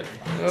rochers.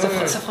 Ouais, Ça,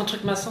 ouais. ça fera un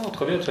truc massant,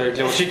 trop bien. Tu vois, avec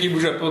les rochers qui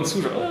bougent un peu en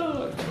dessous. Genre,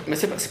 Mais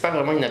c'est pas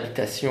vraiment une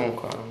habitation,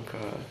 quoi.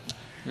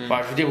 Donc,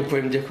 enfin, je veux dire, vous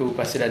pouvez me dire que vous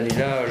passez la nuit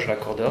là, je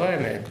l'accorderai,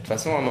 mais de toute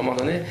façon, à un moment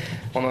donné,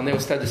 on en est au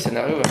stade du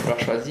scénario, il va falloir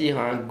choisir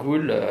un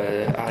ghoul,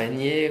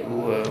 araignée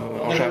ou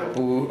engin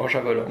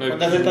volant. Ouais. On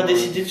n'avait pas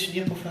décidé de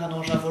s'unir pour faire un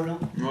engin volant.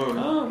 Ouais, ouais.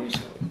 Ah oui,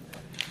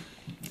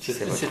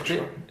 C'est votre choix.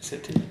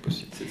 C'était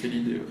possible. C'était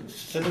l'idée. Ouais.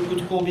 Ça nous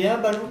coûte combien,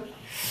 Balou?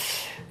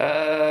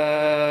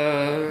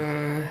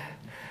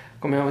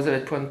 Combien vous avez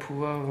de points de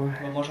pouvoir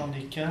Moi j'en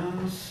ai 15.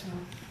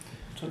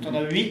 Toi t'en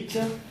as 8.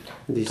 Attends,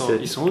 17.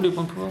 ils sont où les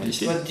points de pouvoir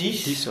ici Toi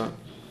 10. 10, ouais.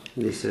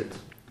 17.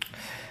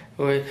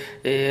 Oui,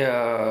 et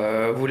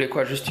vous voulez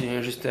quoi? Juste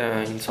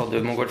une sorte de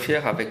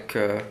montgolfière avec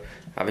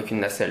une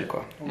nacelle,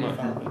 quoi.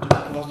 Enfin, on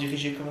va pouvoir se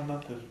diriger quand même un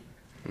peu.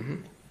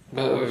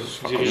 Bah,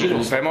 Enfin, diriger,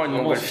 vraiment une vraiment,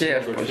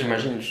 montgolfière, c'est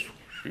une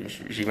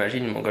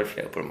j'imagine une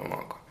montgolfière pour le moment,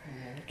 quoi.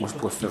 Moi, je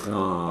préfère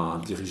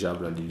un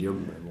dirigeable à l'hélium,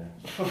 mais bon.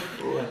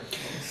 Ouais.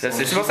 C'est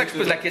pour ça que je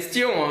pose la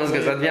question, hein, parce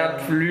que ça devient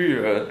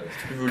plus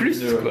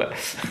quoi.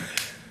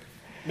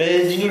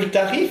 Mais dis-nous le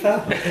tarif,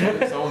 hein.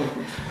 Ça, on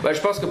écoute. Bah,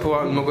 je pense que pour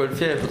une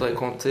montgolfière, il faudrait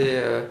compter.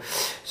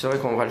 C'est vrai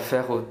qu'on va le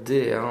faire au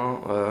dé. Hein,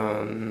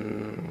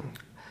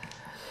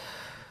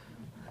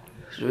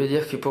 je veux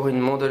dire que pour une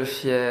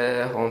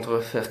montgolfière, on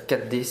devrait faire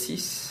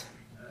 4d6.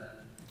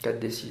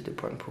 4d6 de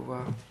points de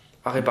pouvoir.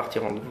 À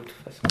répartir entre vous, de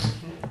toute façon.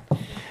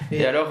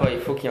 Et alors, il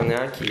faut qu'il y en ait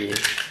un qui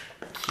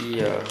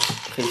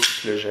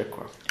réussisse le jet,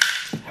 quoi.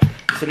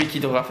 Celui qui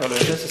devra faire le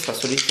jet, ce sera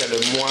celui qui a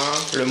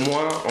le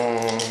moins en.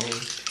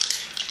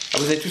 Ah,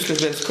 vous avez tous le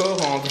même score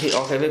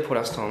en rêvé pour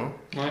l'instant,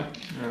 non?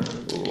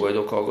 Ouais. Ouais,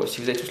 donc en gros, si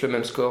vous avez tous le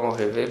même score en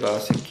rêvé, bah,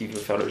 c'est qui veut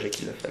faire le jet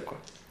qui le fait, quoi.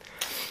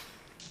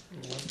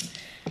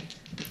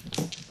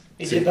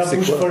 Et C'est- des babouches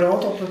c'est quoi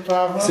volantes, on peut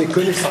pas avoir. C'est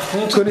connaissance.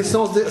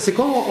 C'est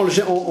quoi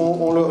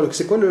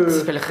c'est quoi Ça le.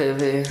 s'appelle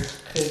rêver.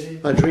 Prévu.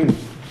 Un dream.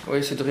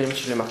 Oui, c'est Dream,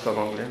 je l'ai marqué en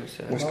anglais, mais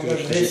c'est. Moi, ce Bon, que bah,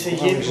 j'ai- je vais j'ai- essayer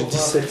j'ai pour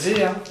 17.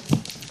 voir hein.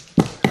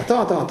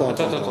 Attends. Attends.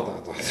 Parce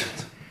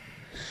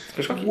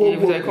que je crois que Wow,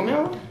 vous wow. avez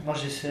combien? Moi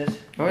j'ai 16.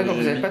 Ouais, donc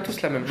vous n'avez pas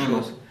tous la même Non,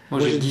 chose. Moi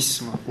j'ai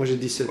 10, moi. Moi, j'ai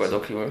 17. Ouais,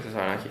 donc il vaut mieux que ce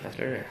soit l'un qui fasse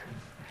le jet.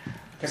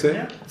 T'as C'est-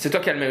 combien? C'est toi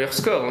qui as le meilleur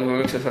score, donc il vaut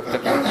mieux que ce soit toi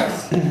qui le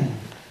fasse.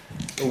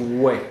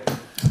 Ouais.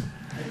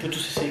 On peut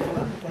tous essayer quand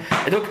même ou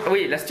pas? Et donc,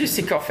 oui, l'astuce,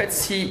 c'est qu'en fait,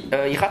 si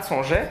il rate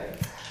son jet,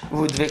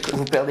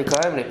 vous perdez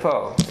quand même les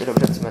ports, et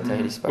l'objet ne se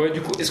matérialise pas. Ouais,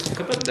 du coup, est-ce qu'on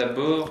ferait pas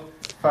d'abord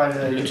Enfin,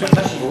 le le truc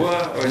truc qu'on voit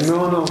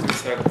Non.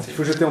 Ça va Il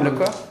faut jeter en Le même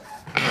quoi? temps.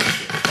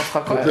 On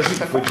fera quoi? Il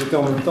faut le jeter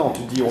en même temps.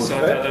 Tu dis on le C'est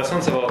fait. intéressant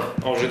de savoir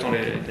en jetant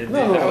les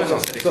Non, non, Ah ouais, ça,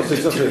 c'est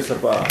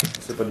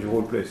c'est pas du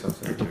roleplay, ça.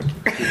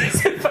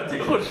 C'est pas des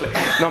gros jets.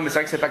 Non, mais c'est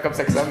vrai que c'est pas comme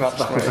ça que ça marche.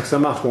 C'est comme ça que ça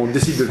marche. Quand on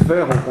décide de le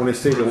faire, on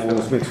essaye,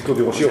 on se met tout autour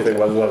du rocher, on fait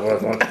voilà.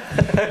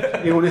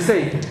 Et on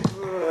essaye.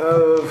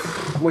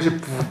 Moi,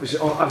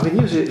 à vrai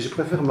dire, je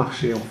préfère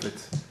marcher en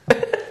fait.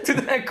 Tout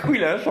d'un coup,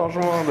 il a un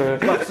changement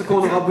de. Parce qu'on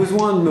aura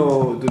besoin de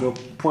nos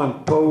points de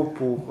power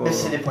pour. Mais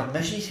c'est des points de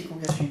magie, c'est qu'on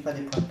ne suit pas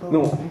des points de power.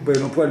 Non, ben,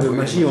 nos points de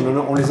magie,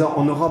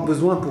 on aura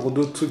besoin pour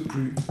d'autres trucs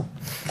plus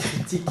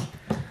critiques. Donc,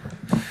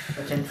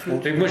 il y a une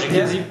flûte. Et moi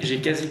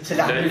j'ai quasi. C'est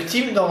l'arme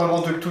ultime dans le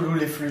monde de Cthulhu,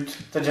 les flûtes.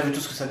 T'as déjà vu tout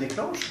ce que ça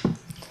déclenche?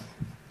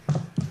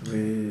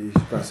 Mais je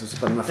sais pas, c'est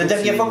pas de ma La faute.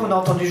 dernière c'est- fois qu'on a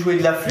entendu jouer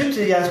de la flûte,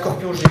 il y a un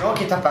scorpion géant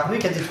qui est apparu et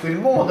qui a détruit le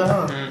monde,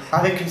 hein,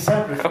 avec une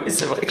simple Ah flûte. oui,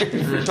 c'est vrai qu'il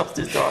y a une genre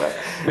cette histoire-là.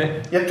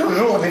 Il y a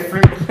toujours des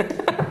flûtes.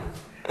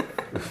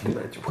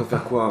 Ben, tu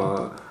préfères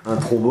quoi, un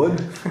trombone?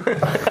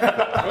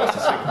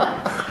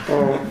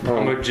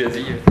 En mode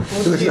jazzy.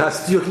 Il y a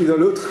Astur qui est dans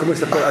l'autre, comment il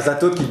s'appelle?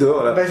 Azathoth qui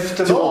dort là. Bah Tu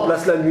justement.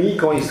 remplaces la nuit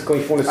quand ils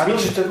font le Ah non,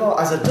 switch. justement,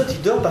 Azathoth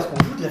il dort parce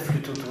qu'on joue de la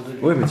flûte autour de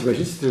lui. Ouais, mais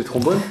t'imagines si c'était le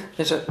trombone?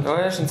 Je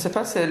ne sais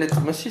pas,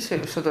 mais si, ça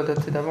doit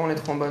dater d'avant les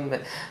trombones. Mais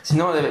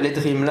sinon, les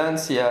Dreamlands,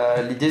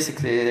 l'idée c'est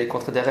que les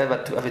Contrées des Rêves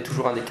avaient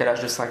toujours un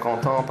décalage de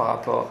 50 ans par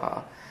rapport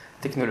à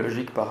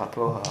technologique, par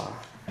rapport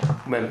à,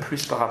 ou même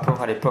plus par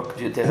rapport à l'époque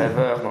des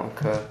rêveurs. Donc,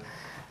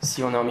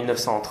 si on est en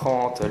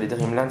 1930, les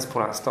Dreamlands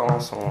pour l'instant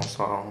sont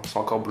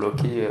encore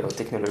bloqués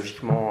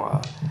technologiquement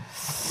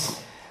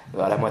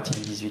à la moitié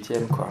du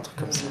 18e, quoi, un truc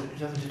comme ça.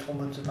 J'avais des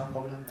trombones, c'est pas un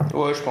problème.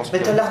 Ouais, je pense Mais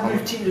que. t'as l'arme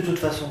ultime de toute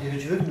façon, qu'est-ce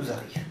que tu veux que nous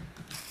arrive?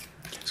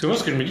 Parce que moi,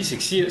 ce que je me dis, c'est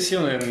que si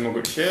on a une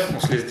montgolfière, on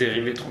se laisse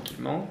dériver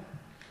tranquillement.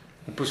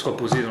 On peut se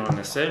reposer dans la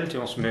nacelle, tu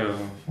vois, on se met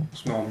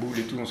en boule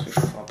et tout, on se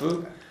réchauffe un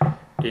peu.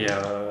 Et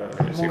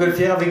c'est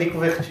Montgolfière avec des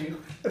couvertures.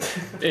 cool.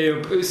 Et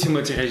si on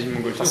matérialise une De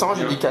montgolfière. toute façon, moi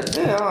j'ai dit 4D,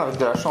 hein, avec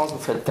de la chance, vous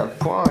faites 4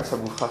 points et ça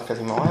vous fera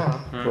quasiment rien.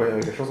 Hein. Ouais,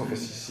 avec la chance, on fait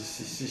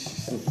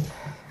 6.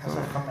 Ça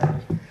fera mal.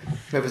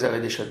 Mais vous avez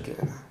des shotguns.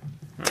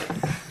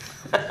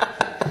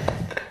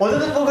 On a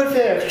notre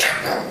montgolfière.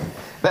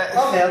 Ben,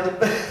 Oh merde.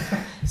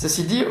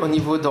 ceci dit, au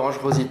niveau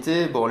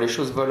dangerosité, bon, les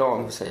choses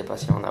volantes, vous savez pas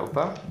s'il y en a ou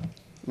pas,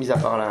 mis à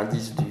part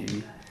l'indice de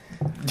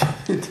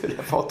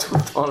la ventouse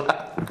dans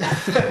là.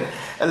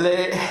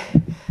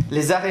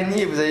 Les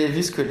araignées, vous avez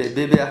vu ce que les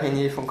bébés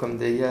araignées font comme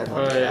dégâts.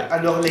 non Ouais.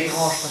 Alors les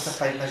grands, je préfère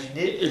pas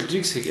imaginer. Et le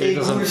truc, c'est Et que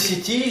dans un. Ghoul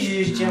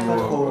City, je tiens pas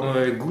trop.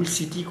 Ouais, Ghoul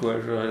City, quoi.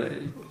 Genre,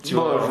 tu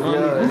Bon, vois, je vraiment,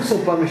 viens- Elles ne sont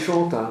pas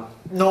méchantes, hein.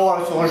 Non,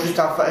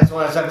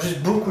 elles aiment juste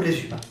beaucoup les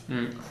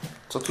humains.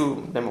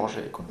 Surtout les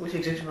manger, quoi. Oui, c'est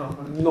exactement.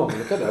 Non, mais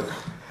le cadavre.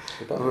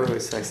 C'est pas Oui,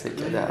 c'est vrai que c'est le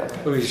cadavre.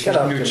 Oui, je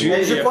Cadavre. le tue,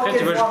 Mais je et crois après, tu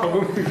qu'elle vois, je voit- prends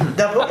beaucoup.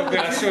 D'abord,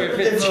 L'opération est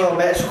elles faite. vont-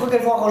 mais je crois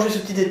qu'elles vont arranger ce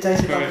petit détail,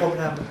 c'est pas Ouais. un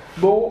problème.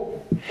 Bon,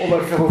 on va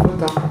le faire au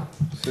vote, hein.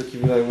 Ceux qui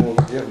vont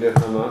dire, lèvent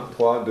la main.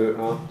 3, 2,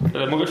 1.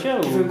 La montgolfière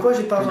Tu veux ou. quoi?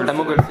 J'ai pas La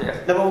montgolfière.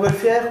 La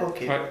montgolfière?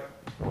 Ok. Ouais.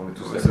 On est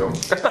tous d'accord.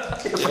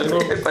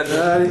 Pas de-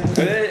 Allez.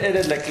 Elle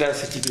a de la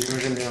classe, cette idée, moi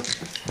j'aime bien.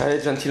 Allez,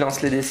 John, tu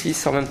lances les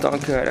D6 en même temps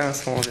que Alain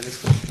sans manger des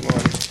trucs.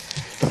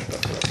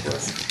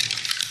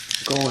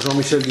 Quand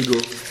Jean-Michel Bigot.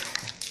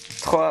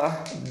 3,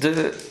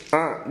 2,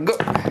 1, go!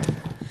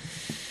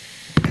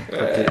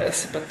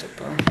 C'est pas top,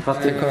 hein.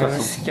 Raté, de toute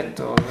façon. C'est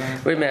 14.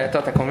 Oui, mais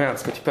attends, t'as combien?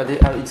 Parce que tu peux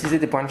utiliser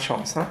des points de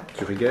chance. Hein.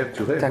 Tu rêves,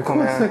 tu rêves. T'as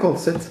combien?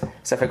 57.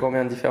 Ça fait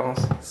combien de différence?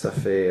 Ça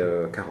fait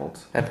 40.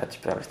 Eh ben, tu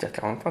peux investir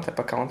 40 points, t'as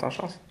pas 40 en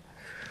chance.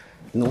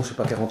 Non, je n'ai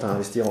pas 40 à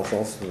investir en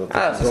chance.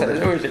 Ah, ça,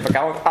 oui, j'ai pas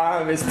 40 à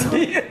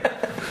investir.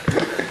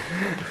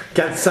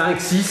 4, 5,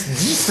 6,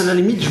 10 à la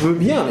limite, je veux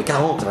bien, mais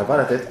 40, ça va pas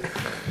la tête.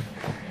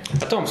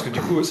 Attends, parce que du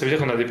coup, ça veut dire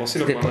qu'on a dépensé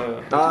le point de.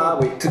 Ah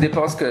oui. Tout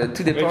dépend ce que.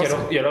 Tout Ouais, dépend.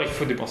 et alors il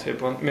faut dépenser les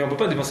points. Mais on peut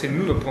pas dépenser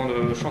nous le point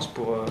de chance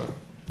pour.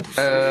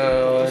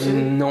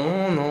 Non,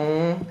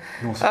 non.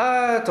 Non, c'est-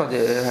 Ah, attendez,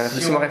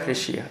 laissez-moi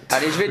réfléchir.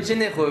 Allez, je vais être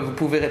généreux. Vous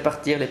pouvez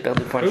répartir les pertes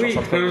de points de Oui,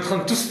 chance on entre est vous. en train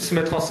de tous se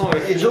mettre ensemble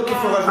avec. Et donc il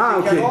faut rajouter Ah,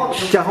 ok. 40,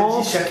 donc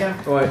 40. 10 chacun.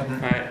 Ouais, Ouais.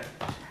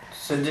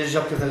 C'est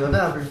déjà plus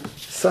raisonnable.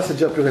 ça c'est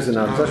déjà plus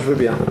raisonnable, ça je veux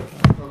bien.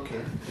 Ok.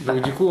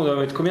 Donc du coup, on doit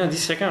mettre combien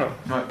 10 chacun là.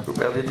 Vous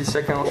perdez 10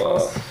 chacun en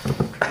chance.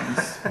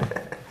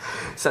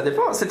 Ça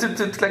dépend, c'est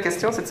toute la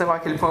question, c'est de savoir à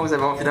quel point vous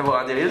avez envie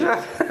d'avoir un dirigeable.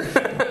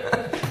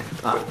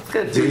 Ah.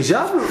 Très dur.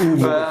 Dirigeable ou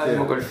Ouais,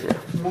 montgolfière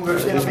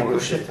montgolfière. Montgolfière avec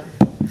clochette.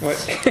 hein.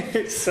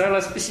 Ouais. Ça, on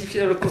l'a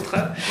spécifié dans le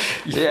contrat.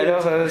 Et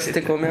alors,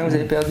 c'était combien? Vous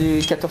avez perdu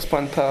 14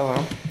 points de power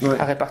hein, Ouais.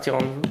 à répartir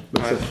entre vous.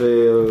 Donc ça Ouais.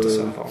 fait. Ça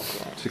va pas encore.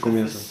 C'est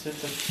combien ça?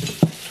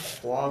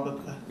 3 à peu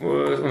près.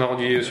 On a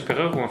rendu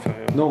supérieur ou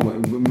inférieur? Non,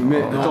 mais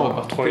non, on attends, va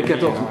par trois fais et demi,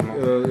 14.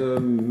 normalement.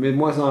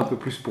 Mets-moi un peu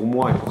plus pour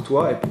moi et pour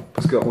toi,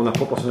 parce qu'on a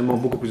proportionnellement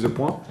beaucoup plus de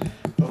points.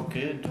 Ok,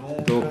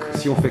 Donc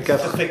si on fait Ça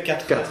 4, fait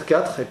 4. 4,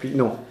 4, et puis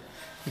non,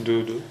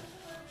 2, 2.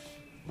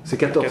 c'est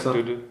 14. 4, hein.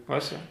 2, 2. Ouais,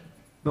 c'est.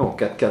 Non,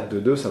 4, 4, 2,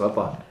 2, ça va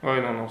pas.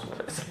 Ouais, non, non, ça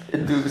va. Et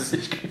 2 aussi,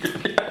 je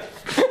calcule bien.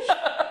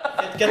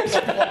 4,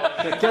 3,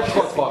 3. 4,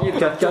 3, 3.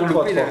 4, 4,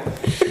 3, 3.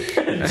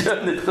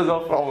 John est très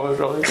en forme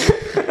aujourd'hui.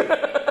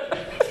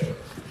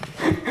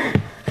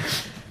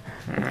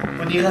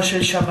 On ira chez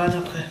le chaman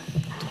après.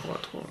 3,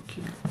 3,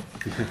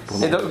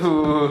 ok. Et donc,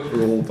 vous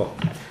Longtemps.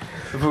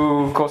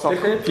 vous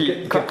concentrez,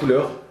 puis. Quelle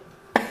couleur?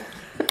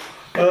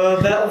 On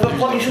va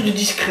prendre quelque chose de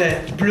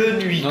discret. Bleu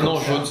nuit. Non, comme non,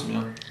 ça. jaune, c'est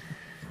bien.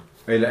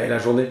 Et la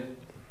journée?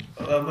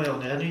 Ouais,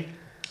 on est la nuit.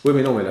 Oui,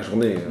 mais non, mais la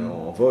journée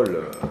en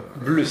vol.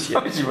 Bleu ciel.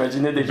 Ah,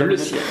 J'imaginais des Bleu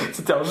gars. ciel.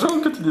 C'était un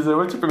jaune que tu disais,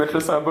 ouais, tu peux mettre le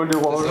symbole du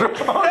roi en jaune.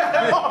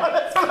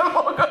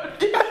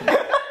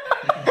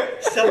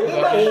 Ça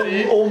peut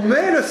marcher. On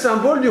met le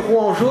symbole du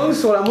roi en jaune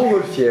sur la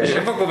montgolfière. Et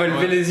chaque fois qu'on va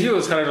lever les yeux,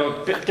 on sera là genre.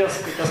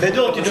 Mais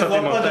donc, tu ne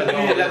vois pas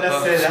depuis la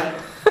nacelle.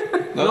 Hein.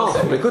 Non,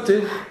 sur les côtés.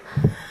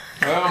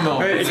 Ouais, non.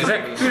 Ouais,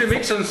 exact. Tous les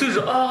mecs sont dessous,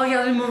 genre, oh,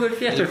 regarde une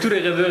montgolfière. Tu vois, tous les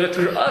rêveurs et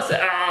tout, genre, oh, c'est.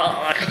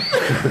 Ah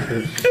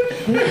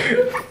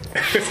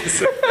c'est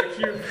ça, fuck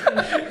you.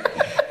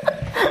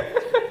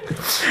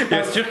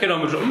 Bien sûr qu'elle est en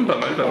mode genre, pas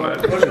mal, pas mal.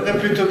 Moi, j'aurais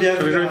plutôt bien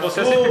J'avais vu jamais un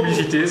pensé à cette beau-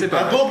 publicité, c'est pas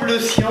Un mal. beau bleu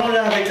cyan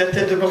là avec la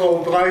tête de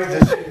Maman Brax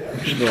dessus.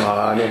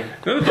 Ah non.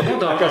 Non, mais par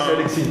contre, un. Casse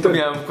Lexington.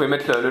 Bien, vous pouvez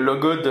mettre le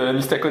logo de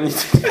Mystaconi.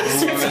 Ouais,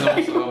 non, ça va.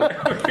 Oui,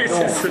 c'est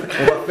ça.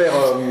 On va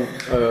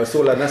faire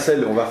sur la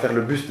nacelle, on va faire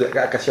le buste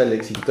d'Acacia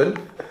Lexington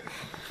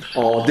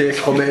en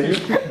déesse romaine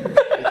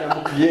avec un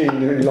bouclier et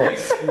une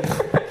lance.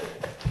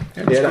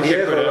 Et à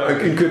l'arrière,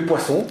 avec une queue de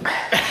poisson.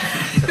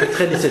 C'est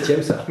très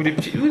 17ème ça. Ou des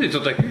petits, ou des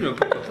tentacules,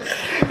 pourquoi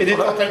pas. Et des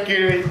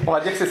tentacules, oui. On va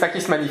dire que c'est ça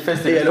qui se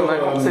manifeste, Et c'est juste,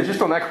 alors, c'est juste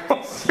ton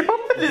inconscient.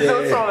 Les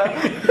autres sont là.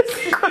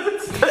 C'est quoi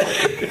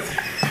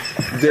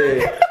cette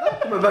Des...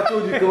 Comme un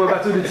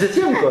bateau du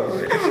 17ème quoi.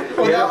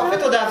 Et alors, En fait,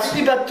 on a un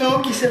petit bateau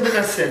qui sert de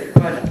nacelle.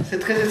 Voilà, c'est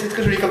très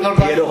joli comme dans le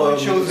et alors, bateau.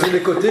 Une chose. sur les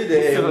côtés,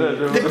 des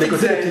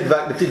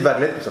petites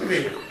vaguelettes comme ça.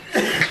 Oui.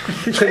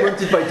 Très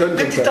Monty Python Des comme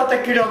petits ça.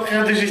 tentacules en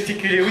train de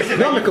gesticuler, oui, c'est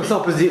Non vrai. mais comme ça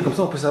on peut se dire, comme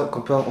ça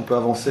on peut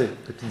avancer,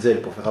 des petites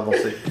ailes pour faire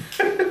avancer.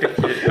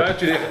 Ah,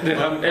 tu les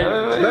rames.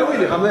 Bah oui,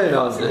 les ramènes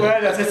là.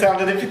 Voilà, c'est ça,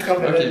 on a des petites rames.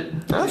 Ok.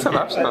 Ah, ça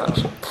marche, ça marche.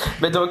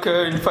 Mais donc,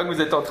 une fois que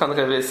vous êtes en train de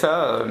rêver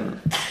ça,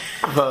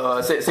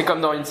 c'est comme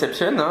dans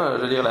Inception, hein,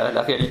 je veux dire,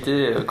 la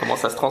réalité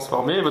commence à se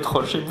transformer, votre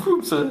rocher,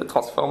 boum, se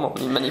transforme en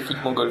une magnifique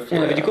montgolfière.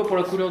 On avait dit quoi pour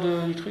la couleur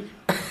du truc?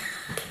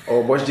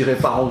 Oh, moi je dirais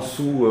par en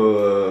dessous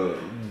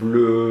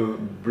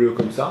bleu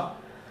comme ça.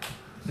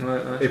 Ouais, ouais.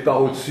 Et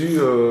par au-dessus,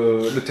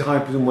 le terrain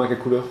est plus ou moins quelle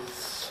couleur?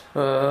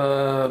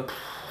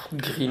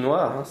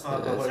 Gris-noir. Hein, Ah,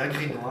 bah voilà,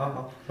 gris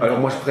noir. Alors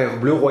moi je préfère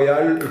bleu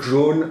royal,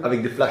 jaune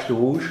avec des flashs de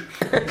rouge.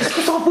 Qu'est-ce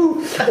qu'on s'en fout?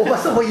 On va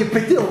s'envoyer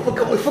péter,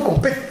 il faut qu'on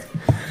pète.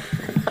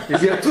 Et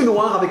bien tout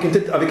noir avec une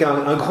tête, avec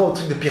un grand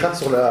truc de pirate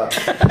sur la.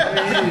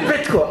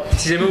 Pète quoi.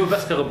 Si jamais on veut pas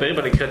se faire repérer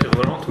par les créatures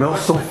volantes, Mais on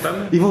s'en fout.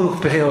 Ils vont nous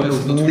repérer à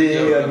notre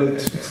nez, à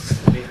notre.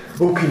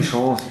 Aucune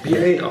chance. Puis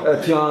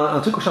tu as un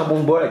truc au charbon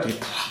de bois là qui.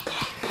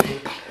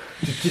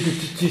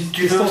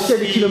 Tu es veux senti à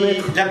des aussi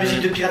kilomètres. la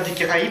musique de Pirates des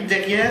Caraïbes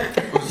derrière?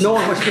 Non,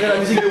 moi je ferais la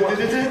musique de One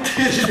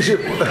Piece.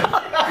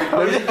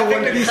 La musique de One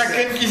Avec le Piece.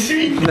 kraken qui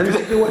suit. La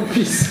musique de One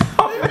Piece.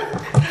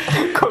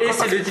 et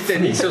c'est le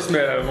Titanic si on se met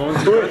à l'avant.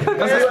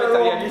 Quand ça se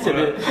matérialise, il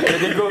y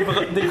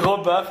a des gros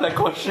baffles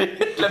accrochés,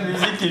 la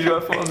musique qui joue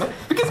à fond.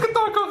 Mais qu'est-ce que t'as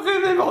encore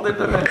rêvé, bordel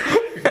de merde?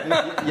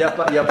 Il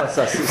n'y a pas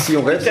ça. Si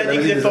on reste,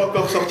 Titanic n'est pas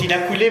encore sorti. Il a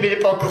coulé, mais il n'est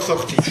pas encore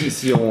sorti.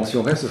 si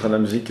on reste, ce sera de la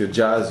musique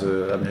jazz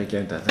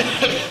américaine.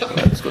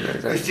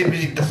 C'est une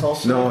musique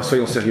d'ascension. Non,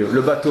 soyons sérieux.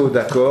 Le bateau,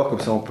 d'accord, comme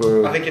ça on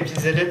peut. Avec les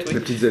petites ailettes, oui. Les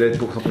petites ailettes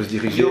pour qu'on peut se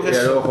diriger. Il y aurait Et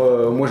ça.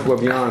 alors, moi je vois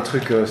bien un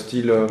truc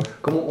style.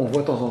 Comment on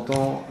voit de temps en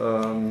temps.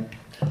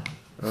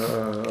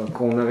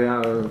 Qu'on avait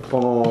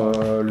pendant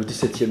le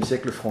XVIIe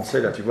siècle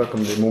français, là tu vois,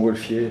 comme des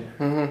montgolfiers,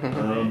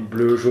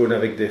 bleu, jaune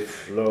avec des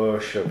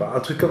floches, un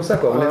truc comme ça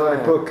quoi. On est à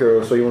l'époque,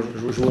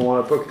 jouons à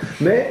l'époque,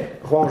 mais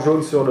rang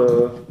jaune sur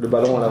le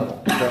ballon à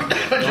l'avant.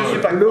 Je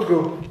sais pas.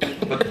 Logo.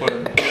 Pas de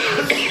problème.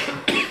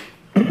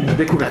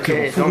 Découverture,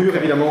 Ok, fourrure donc,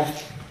 évidemment.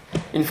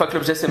 Une fois que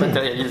l'objet s'est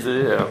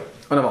matérialisé,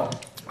 En avant.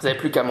 vous n'avez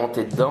plus qu'à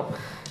monter dedans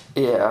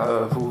et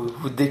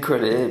vous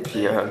décollez et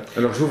puis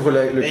Alors j'ouvre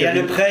le Et il y a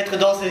le cabinet. prêtre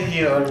dans ses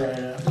viols.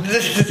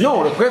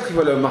 Non, le prêtre il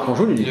voit le marque en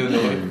jaune, il dit. Il est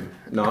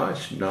honoré.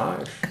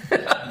 Nice.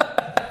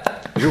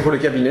 J'ouvre le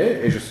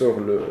cabinet et je sors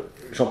le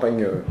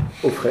champagne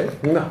au frais.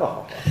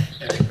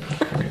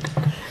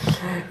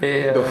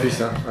 et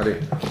D'office, hein, allez.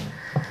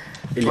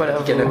 Et les Voilà,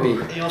 petits canapés.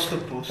 Et on se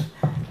repose.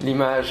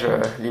 l'image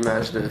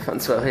de fin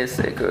de soirée,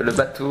 c'est que le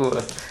bateau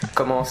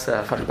commence à...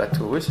 Enfin le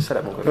bateau, oui c'est ça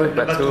la montgolfière. Ouais, le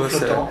bateau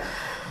flottant.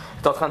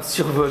 est en train de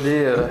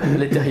survoler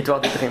les territoires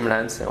des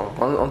Dreamlands.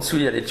 En dessous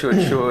il y a les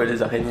chocho et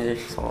les araignées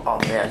qui sont... Oh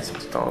merde, ils sont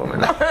tout en haut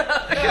maintenant.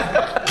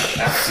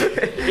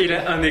 Et il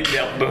a un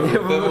éclair.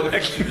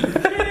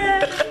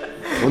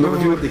 On aurait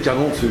dû mettre des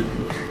canons dessus.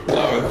 Ah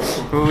ouais.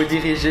 Vous vous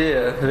dirigez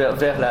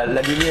vers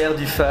la lumière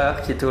du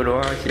phare qui est au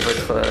loin, qui est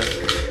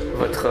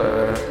votre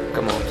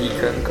comment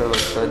beacon, quoi,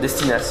 votre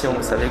destination.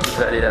 Vous savez que vous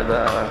pouvez aller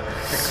là-bas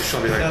Est-ce que je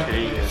chante des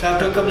Valkyries? C'est un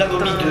peu comme la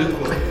momie 2,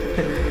 quoi.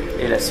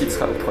 et la suite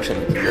sera au prochain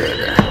épisode.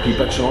 Puis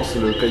pas de chance,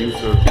 le caillou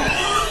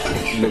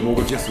le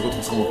montgolfière se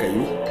retransforme en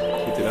caillou.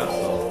 Qui était là.